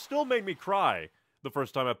Team still made me cry the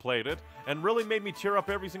first time I played it, and really made me tear up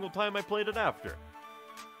every single time I played it after.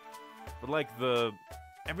 But, like,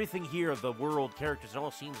 everything here, the world, characters, it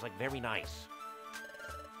all seems, like, very nice.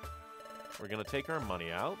 We're gonna take our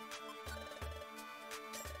money out.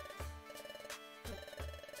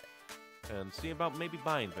 And see about maybe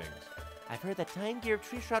buying things. I've heard that Time Gear of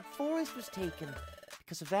Tree Shroud Forest was taken.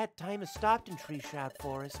 Because of that, time has stopped in Tree Shroud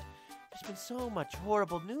Forest. There's been so much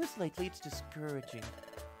horrible news lately, it's discouraging.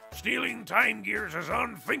 Stealing time gears is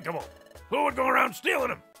unthinkable. Who would go around stealing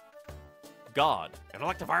them? God. And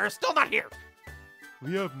Electivire is still not here.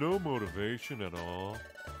 We have no motivation at all.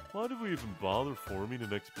 Why do we even bother forming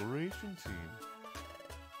an exploration team?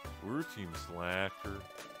 We're Team Slacker.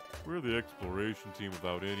 We're the exploration team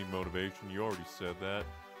without any motivation. You already said that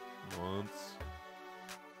once.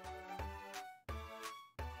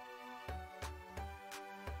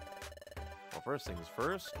 Well, first things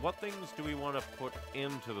first, what things do we want to put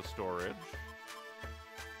into the storage?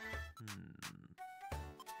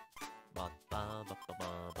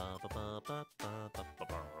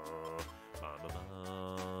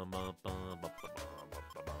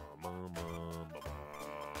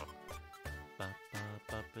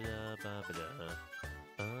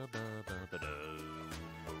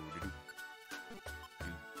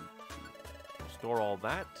 Store all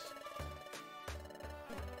that.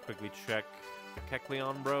 Quickly check the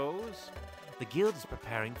Kecleon Bros. The guild is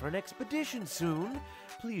preparing for an expedition soon.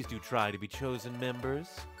 Please do try to be chosen members.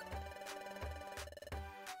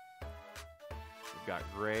 We've got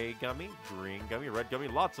gray gummy, green gummy, red gummy,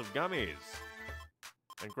 lots of gummies.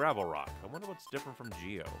 And gravel rock. I wonder what's different from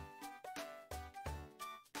geo.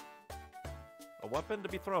 A weapon to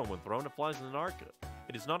be thrown. When thrown, it flies in an arc.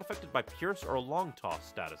 It is not affected by pierce or long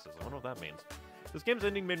toss statuses. I wonder what that means. This game's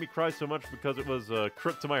ending made me cry so much because it was a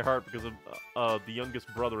crypt to my heart because of the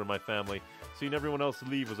youngest brother in my family. Seeing everyone else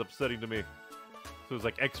leave was upsetting to me. So it was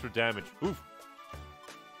like extra damage. Oof.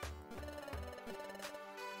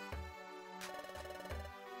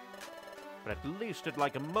 But at least it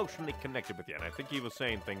like emotionally connected with you. And I think he was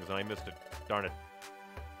saying things and I missed it. Darn it.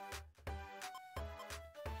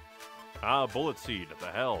 Ah, bullet seed. The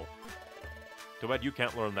hell. Too bad you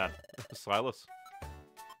can't learn that, Silas.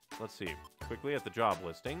 Let's see. Quickly at the job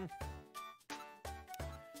listing.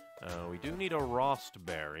 We do need a rost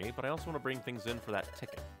berry, but I also want to bring things in for that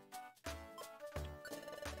ticket.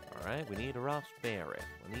 Alright, we need a rost berry.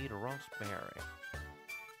 We need a rost berry.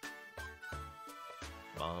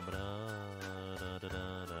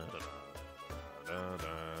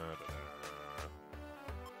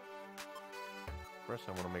 First,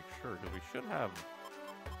 I want to make sure, because we should have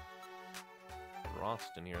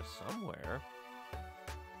rost in here somewhere.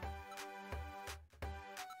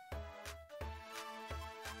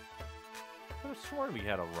 I could have sworn we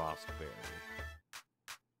had a rost berry.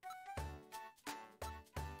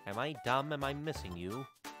 Am I dumb? Am I missing you?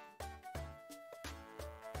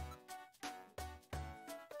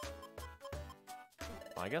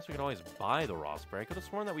 Well, I guess we could always buy the rost berry. I could have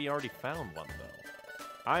sworn that we already found one, though.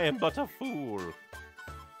 I am but a fool.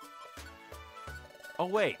 Oh,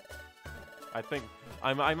 wait. I think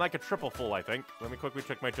I'm like a triple fool, I think. Let me quickly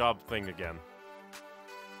check my job thing again.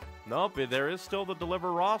 Nope, there is still the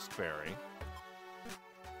deliver rost berry.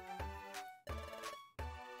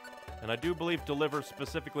 And I do believe deliver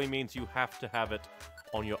specifically means you have to have it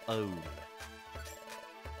on your own.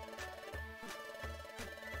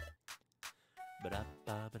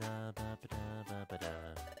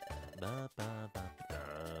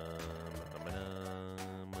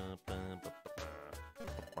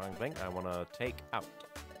 Wrong thing I want to take out.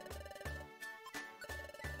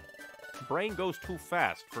 Brain goes too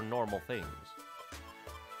fast for normal things.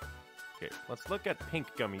 Okay, let's look at pink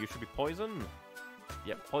gummy. You should be poison.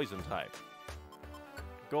 Yep, poison type.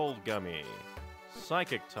 Gold gummy.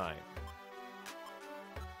 Psychic type.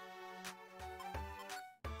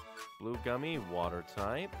 Blue gummy, water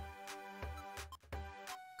type.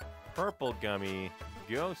 Purple gummy,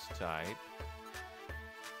 ghost type.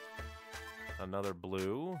 Another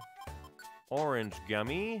blue. Orange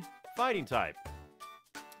gummy, fighting type.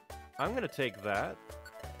 I'm gonna take that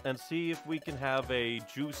and see if we can have a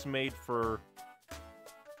juice made for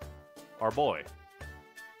our boy.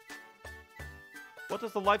 What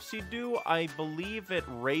does the life seed do? I believe it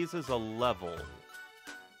raises a level.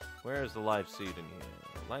 Where is the life seed in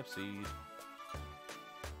here? Life seed.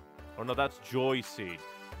 Oh no, that's joy seed.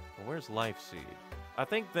 Well, where's life seed? I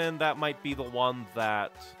think then that might be the one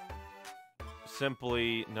that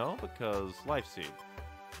simply... No, because life seed.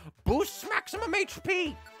 Boosts maximum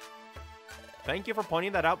HP! Thank you for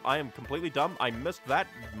pointing that out. I am completely dumb. I missed that.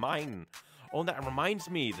 Mine. Oh, that reminds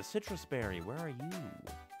me. The citrus berry. Where are you?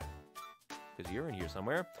 Because you're in here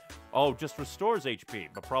somewhere. Oh, just restores HP,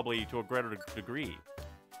 but probably to a greater degree.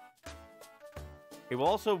 It will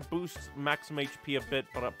also boost maximum HP a bit,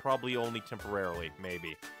 but probably only temporarily.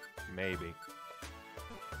 Maybe. Maybe.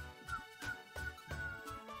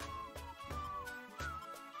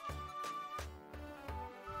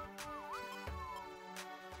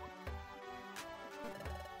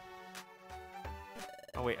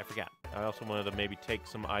 Oh wait, I forgot. I also wanted to maybe take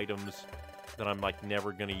some items that I'm like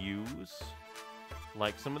never gonna use.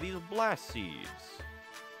 Like some of these blast seeds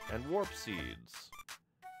and warp seeds.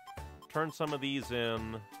 Turn some of these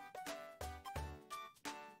in.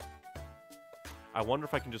 I wonder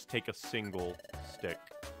if I can just take a single stick.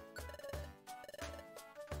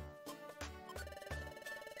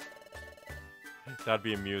 That'd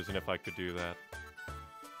be amusing if I could do that.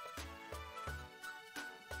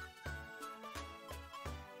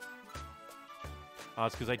 Oh,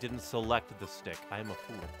 it's because I didn't select the stick. I am a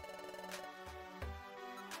fool.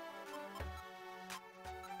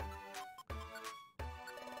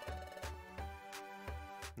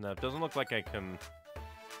 No, it doesn't look like I can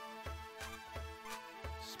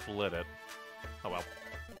split it. Oh well.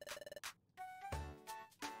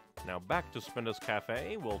 Now back to Spinda's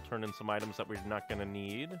Cafe. We'll turn in some items that we're not going to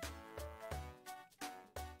need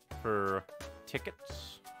for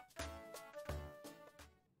tickets.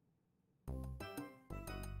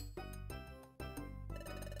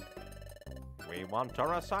 We want to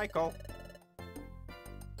recycle.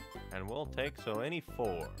 And we'll take so any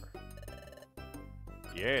 4.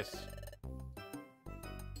 Yes.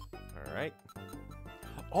 Alright.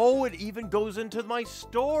 Oh, it even goes into my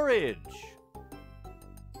storage.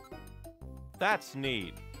 That's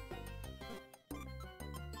neat.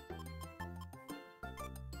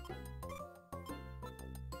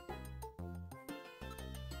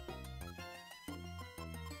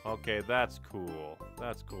 Okay, that's cool.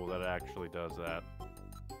 That's cool that it actually does that.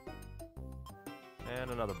 And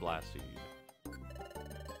another blast seed.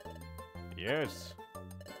 Yes.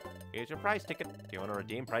 Here's your prize ticket. Do you want to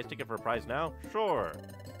redeem prize ticket for a prize now? Sure.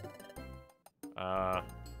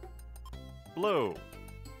 Blue.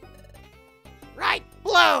 Right,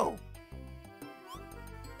 blue!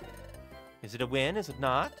 Is it a win? Is it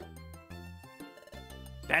not?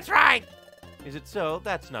 That's right! Is it so?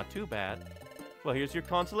 That's not too bad. Well, here's your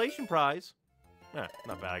consolation prize. Not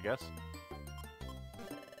bad, I guess.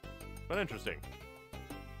 But interesting.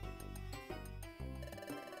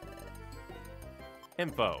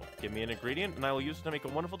 Info. Give me an ingredient, and I will use it to make a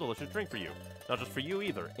wonderful, delicious drink for you. Not just for you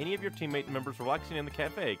either. Any of your teammate members relaxing in the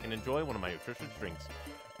cafe can enjoy one of my nutritious drinks.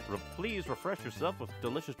 Please refresh yourself with a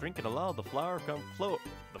delicious drink and allow the flower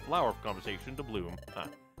of conversation to bloom.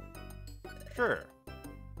 Sure.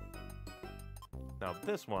 Now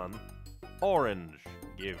this one, orange.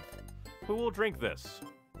 Give. Who will drink this?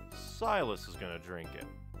 Silas is gonna drink it.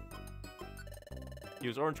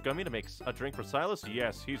 Use orange gummy to make a drink for Silas?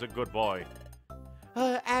 Yes, he's a good boy.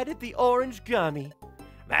 Added the orange gummy.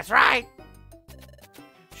 That's right!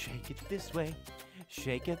 Shake it this way,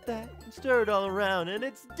 shake it that, and stir it all around, and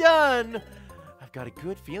it's done! I've got a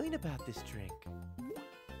good feeling about this drink.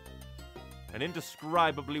 An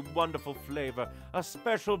indescribably wonderful flavor, a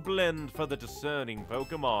special blend for the discerning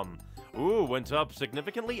Pokemon. Ooh, went up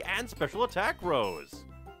significantly and special attack rose.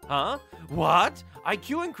 Huh? What?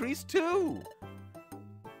 IQ increased too!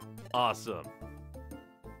 Awesome.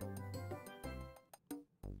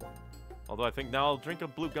 Although I think now I'll drink a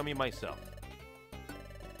blue gummy myself.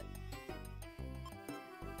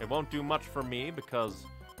 It won't do much for me because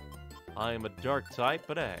I am a dark type,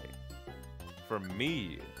 but hey, for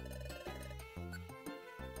me.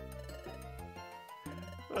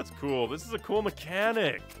 That's cool. This is a cool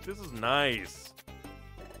mechanic. This is nice.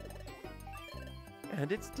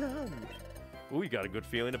 And it's done. Ooh, you got a good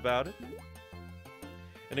feeling about it?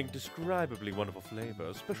 An indescribably wonderful flavor,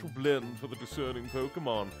 a special blend for the discerning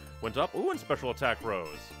Pokemon. Went up, ooh, and special attack rose.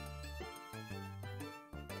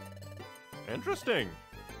 Interesting.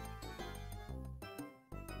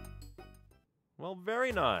 Well,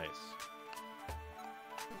 very nice.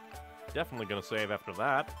 Definitely gonna save after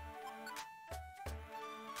that.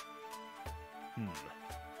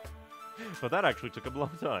 But that actually took a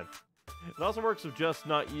long time. It also works of just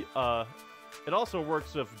not, it also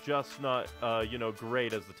works of just not, you know,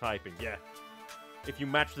 great as the typing. Yeah. If you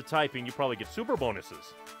match the typing, you probably get super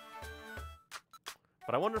bonuses.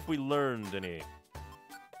 But I wonder if we learned any,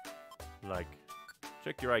 like,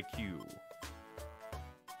 check your IQ.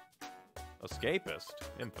 Escapist.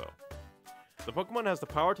 Info. The Pokemon has the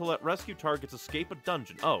power to let rescue targets escape a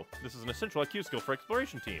dungeon. Oh, this is an essential IQ skill for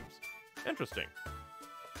exploration teams. Interesting.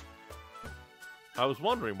 I was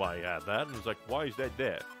wondering why he had that, and was like, why is that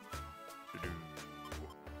there?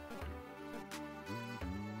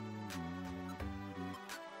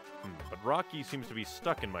 But Rocky seems to be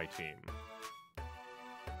stuck in my team.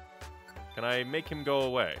 Can I make him go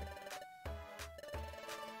away?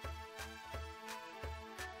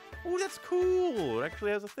 Oh, that's cool! It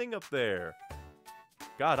actually has a thing up there.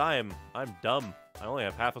 God, I'm dumb. I only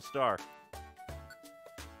have half a star.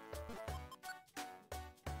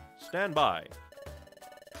 Stand by.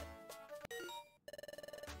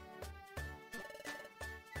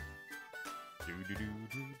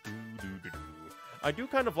 I do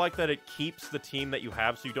kind of like that it keeps the team that you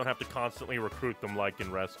have so you don't have to constantly recruit them like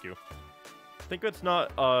in Rescue. I think it's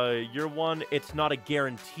not, year one, it's not a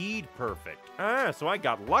guaranteed perfect. So I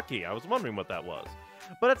got lucky. I was wondering what that was.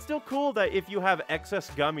 But it's still cool that if you have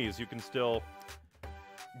excess gummies, you can still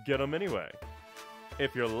get them anyway.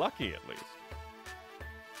 If you're lucky, at least.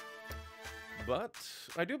 But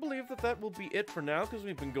I do believe that that will be it for now, because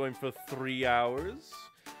we've been going for 3 hours.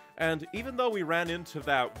 And even though we ran into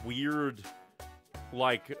that weird,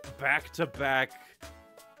 like, back-to-back,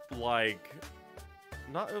 like,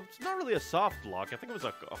 it's not really a soft lock. I think it was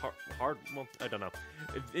a hard, well, I don't know.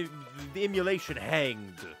 The emulation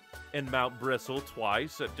hanged in Mount Bristle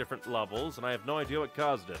twice at different levels, and I have no idea what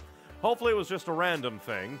caused it. Hopefully it was just a random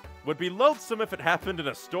thing. Would be loathsome if it happened in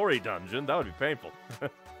a story dungeon. That would be painful.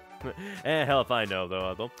 Hell if I know,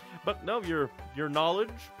 though. But no, your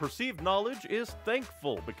knowledge, perceived knowledge, is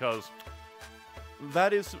thankful, because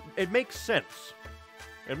that is, it makes sense.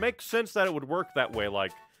 It makes sense that it would work that way,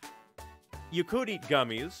 like, you could eat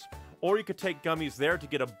gummies, or you could take gummies there to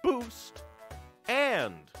get a boost,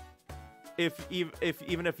 and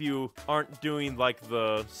even if you aren't doing like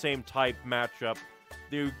the same type matchup,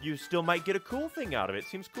 you still might get a cool thing out of it.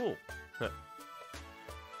 Seems cool.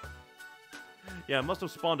 Yeah, it must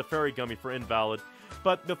have spawned a fairy gummy for invalid.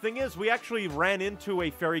 But the thing is, we actually ran into a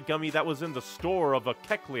fairy gummy that was in the store of a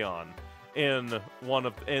Kecleon in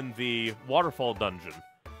the Waterfall dungeon.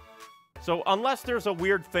 So unless there's a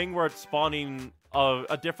weird thing where it's spawning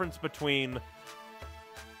a difference between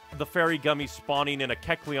the fairy gummy spawning in a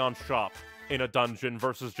Kecleon shop in a dungeon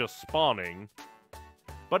versus just spawning.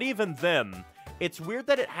 But even then, it's weird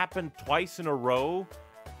that it happened twice in a row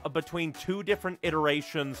between two different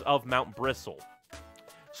iterations of Mount Bristle.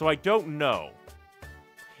 So I don't know.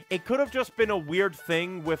 It could have just been a weird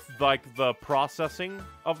thing with, like, the processing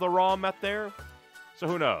of the ROM at there. So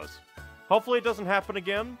who knows? Hopefully it doesn't happen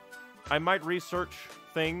again. I might research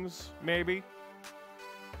things, maybe.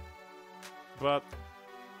 But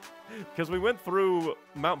because we went through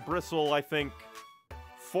Mount Bristle, I think,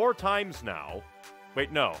 4 times now.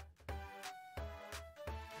 Wait, no.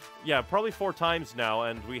 Yeah, probably 4 times now,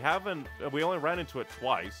 and we only ran into it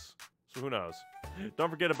twice. So who knows? Don't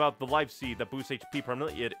forget about the life seed that boosts HP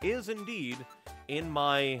permanently. It is indeed in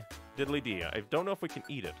my diddly dee. I don't know if we can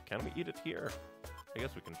eat it. Can we eat it here? I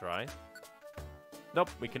guess we can try. Nope,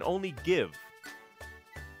 we can only give,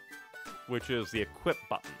 which is the equip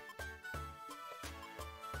button.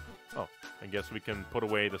 Oh, I guess we can put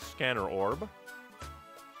away the scanner orb.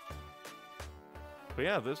 But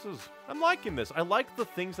yeah, I'm liking this. I like the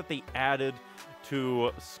things that they added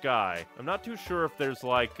to Sky. I'm not too sure if there's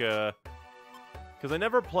like, because I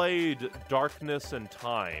never played Darkness and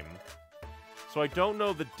Time, so I don't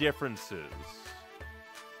know the differences,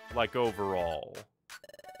 like overall,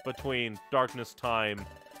 between Darkness, Time,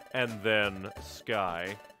 and then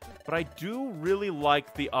Sky. But I do really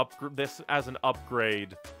like this as an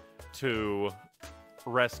upgrade to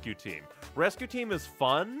Rescue Team. Rescue Team is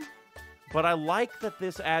fun, but I like that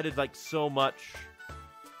this added like so much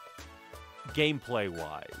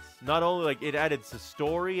gameplay-wise. Not only like it added to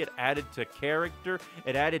story, it added to character,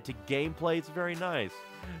 it added to gameplay. It's very nice.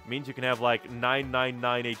 It means you can have like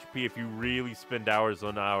 999 HP if you really spend hours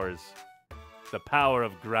on hours. The power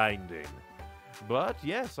of grinding. But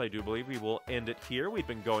yes, I do believe we will end it here. We've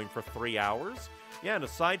been going for 3 hours. Yeah, and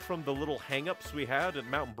aside from the little hang-ups we had at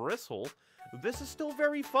Mount Bristle, this is still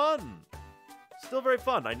very fun. Still very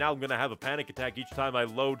fun. I now am going to have a panic attack each time I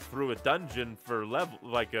load through a dungeon for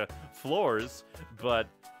floors. But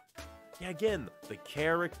yeah, again, the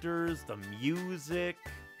characters, the music,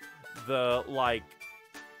 the like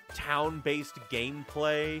town-based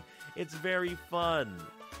gameplay, it's very fun.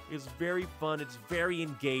 It's very fun. It's very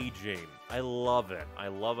engaging. I love it. I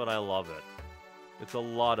love it. I love it. It's a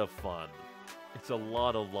lot of fun. It's a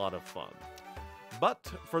lot of fun. But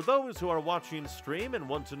for those who are watching stream and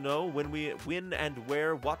want to know when and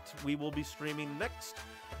what we will be streaming next,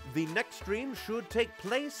 the next stream should take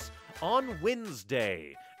place on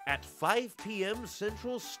Wednesday at 5 p.m.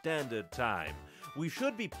 Central Standard Time. We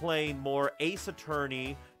should be playing more Ace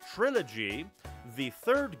Attorney Trilogy, the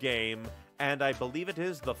 3rd game, and I believe it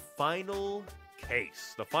is the final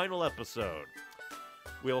case, the final episode.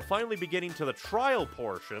 We'll finally be getting to the trial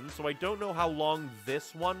portion, so I don't know how long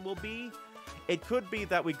this one will be. It could be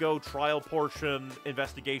that we go trial portion,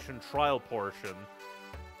 investigation, trial portion.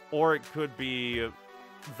 Or it could be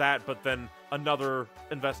that, but then another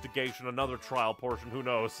investigation, another trial portion, who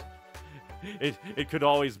knows. It could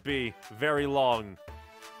always be very long.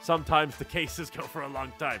 Sometimes the cases go for a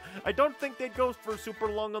long time. I don't think they'd go for super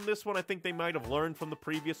long on this one. I think they might have learned from the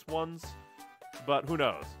previous ones. But who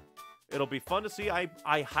knows? It'll be fun to see. I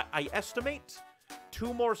estimate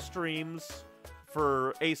 2 more streams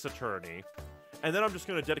for Ace Attorney. And then I'm just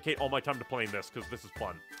going to dedicate all my time to playing this, because this is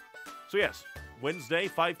fun. So yes, Wednesday,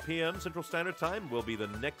 5 p.m. Central Standard Time will be the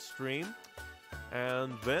next stream.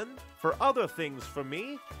 And then, for other things from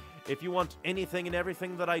me, if you want anything and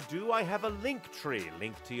everything that I do, I have a link tree,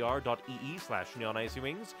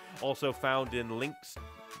 linktr.ee/neonicywings, also found in link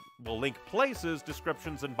places,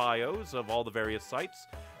 descriptions, and bios of all the various sites,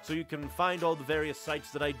 so you can find all the various sites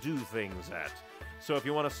that I do things at. So if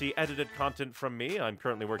you want to see edited content from me, I'm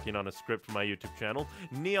currently working on a script for my YouTube channel,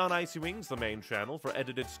 Neon Icy Wings, the main channel, for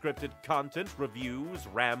edited scripted content, reviews,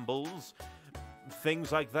 rambles,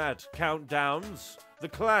 things like that, countdowns, the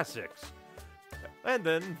classics. And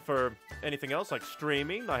then for anything else like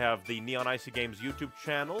streaming, I have the Neon Icy Games YouTube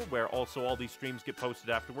channel, where also all these streams get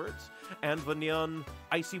posted afterwards, and the Neon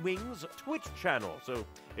Icy Wings Twitch channel. So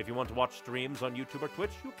if you want to watch streams on YouTube or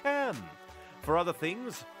Twitch, you can. For other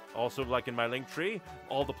things, Also, like in my link tree,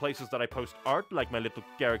 all the places that I post art, like my little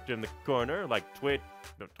character in the corner, like Twitch.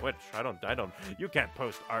 No, Twitch. I don't. You can't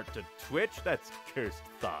post art to Twitch. That's cursed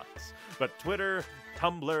thoughts. But Twitter,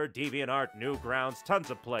 Tumblr, DeviantArt, Newgrounds, tons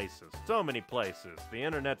of places. So many places. The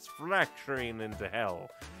internet's fracturing into hell.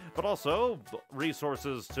 But also,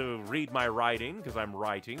 resources to read my writing, because I'm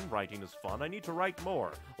writing. Writing is fun. I need to write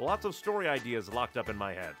more. Lots of story ideas locked up in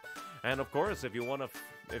my head. And of course, if you want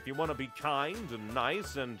to be kind and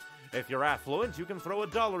nice, and if you're affluent, you can throw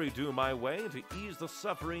 $1 or $2 my way to ease the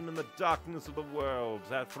suffering and the darkness of the world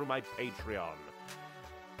through my Patreon.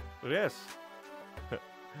 Yes.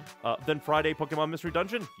 Then Friday, Pokemon Mystery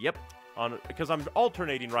Dungeon? Yep. Because I'm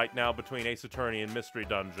alternating right now between Ace Attorney and Mystery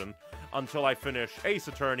Dungeon until I finish Ace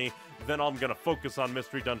Attorney. Then I'm gonna focus on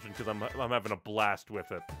Mystery Dungeon because I'm having a blast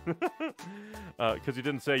with it. Because you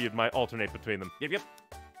didn't say you might alternate between them. Yep.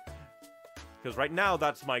 Because right now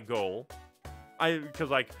that's my goal.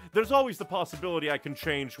 Because like there's always the possibility I can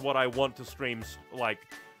change what I want to stream, like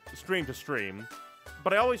stream to stream.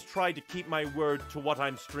 But I always try to keep my word to what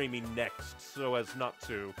I'm streaming next, so as not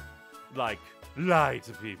to, like, lie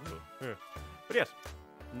to people. But yes,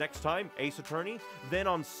 next time, Ace Attorney. Then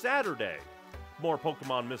on Saturday, more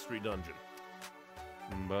Pokemon Mystery Dungeon.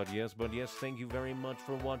 But yes, thank you very much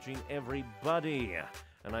for watching, everybody.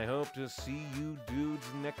 And I hope to see you dudes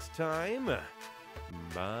next time.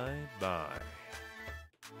 Bye-bye.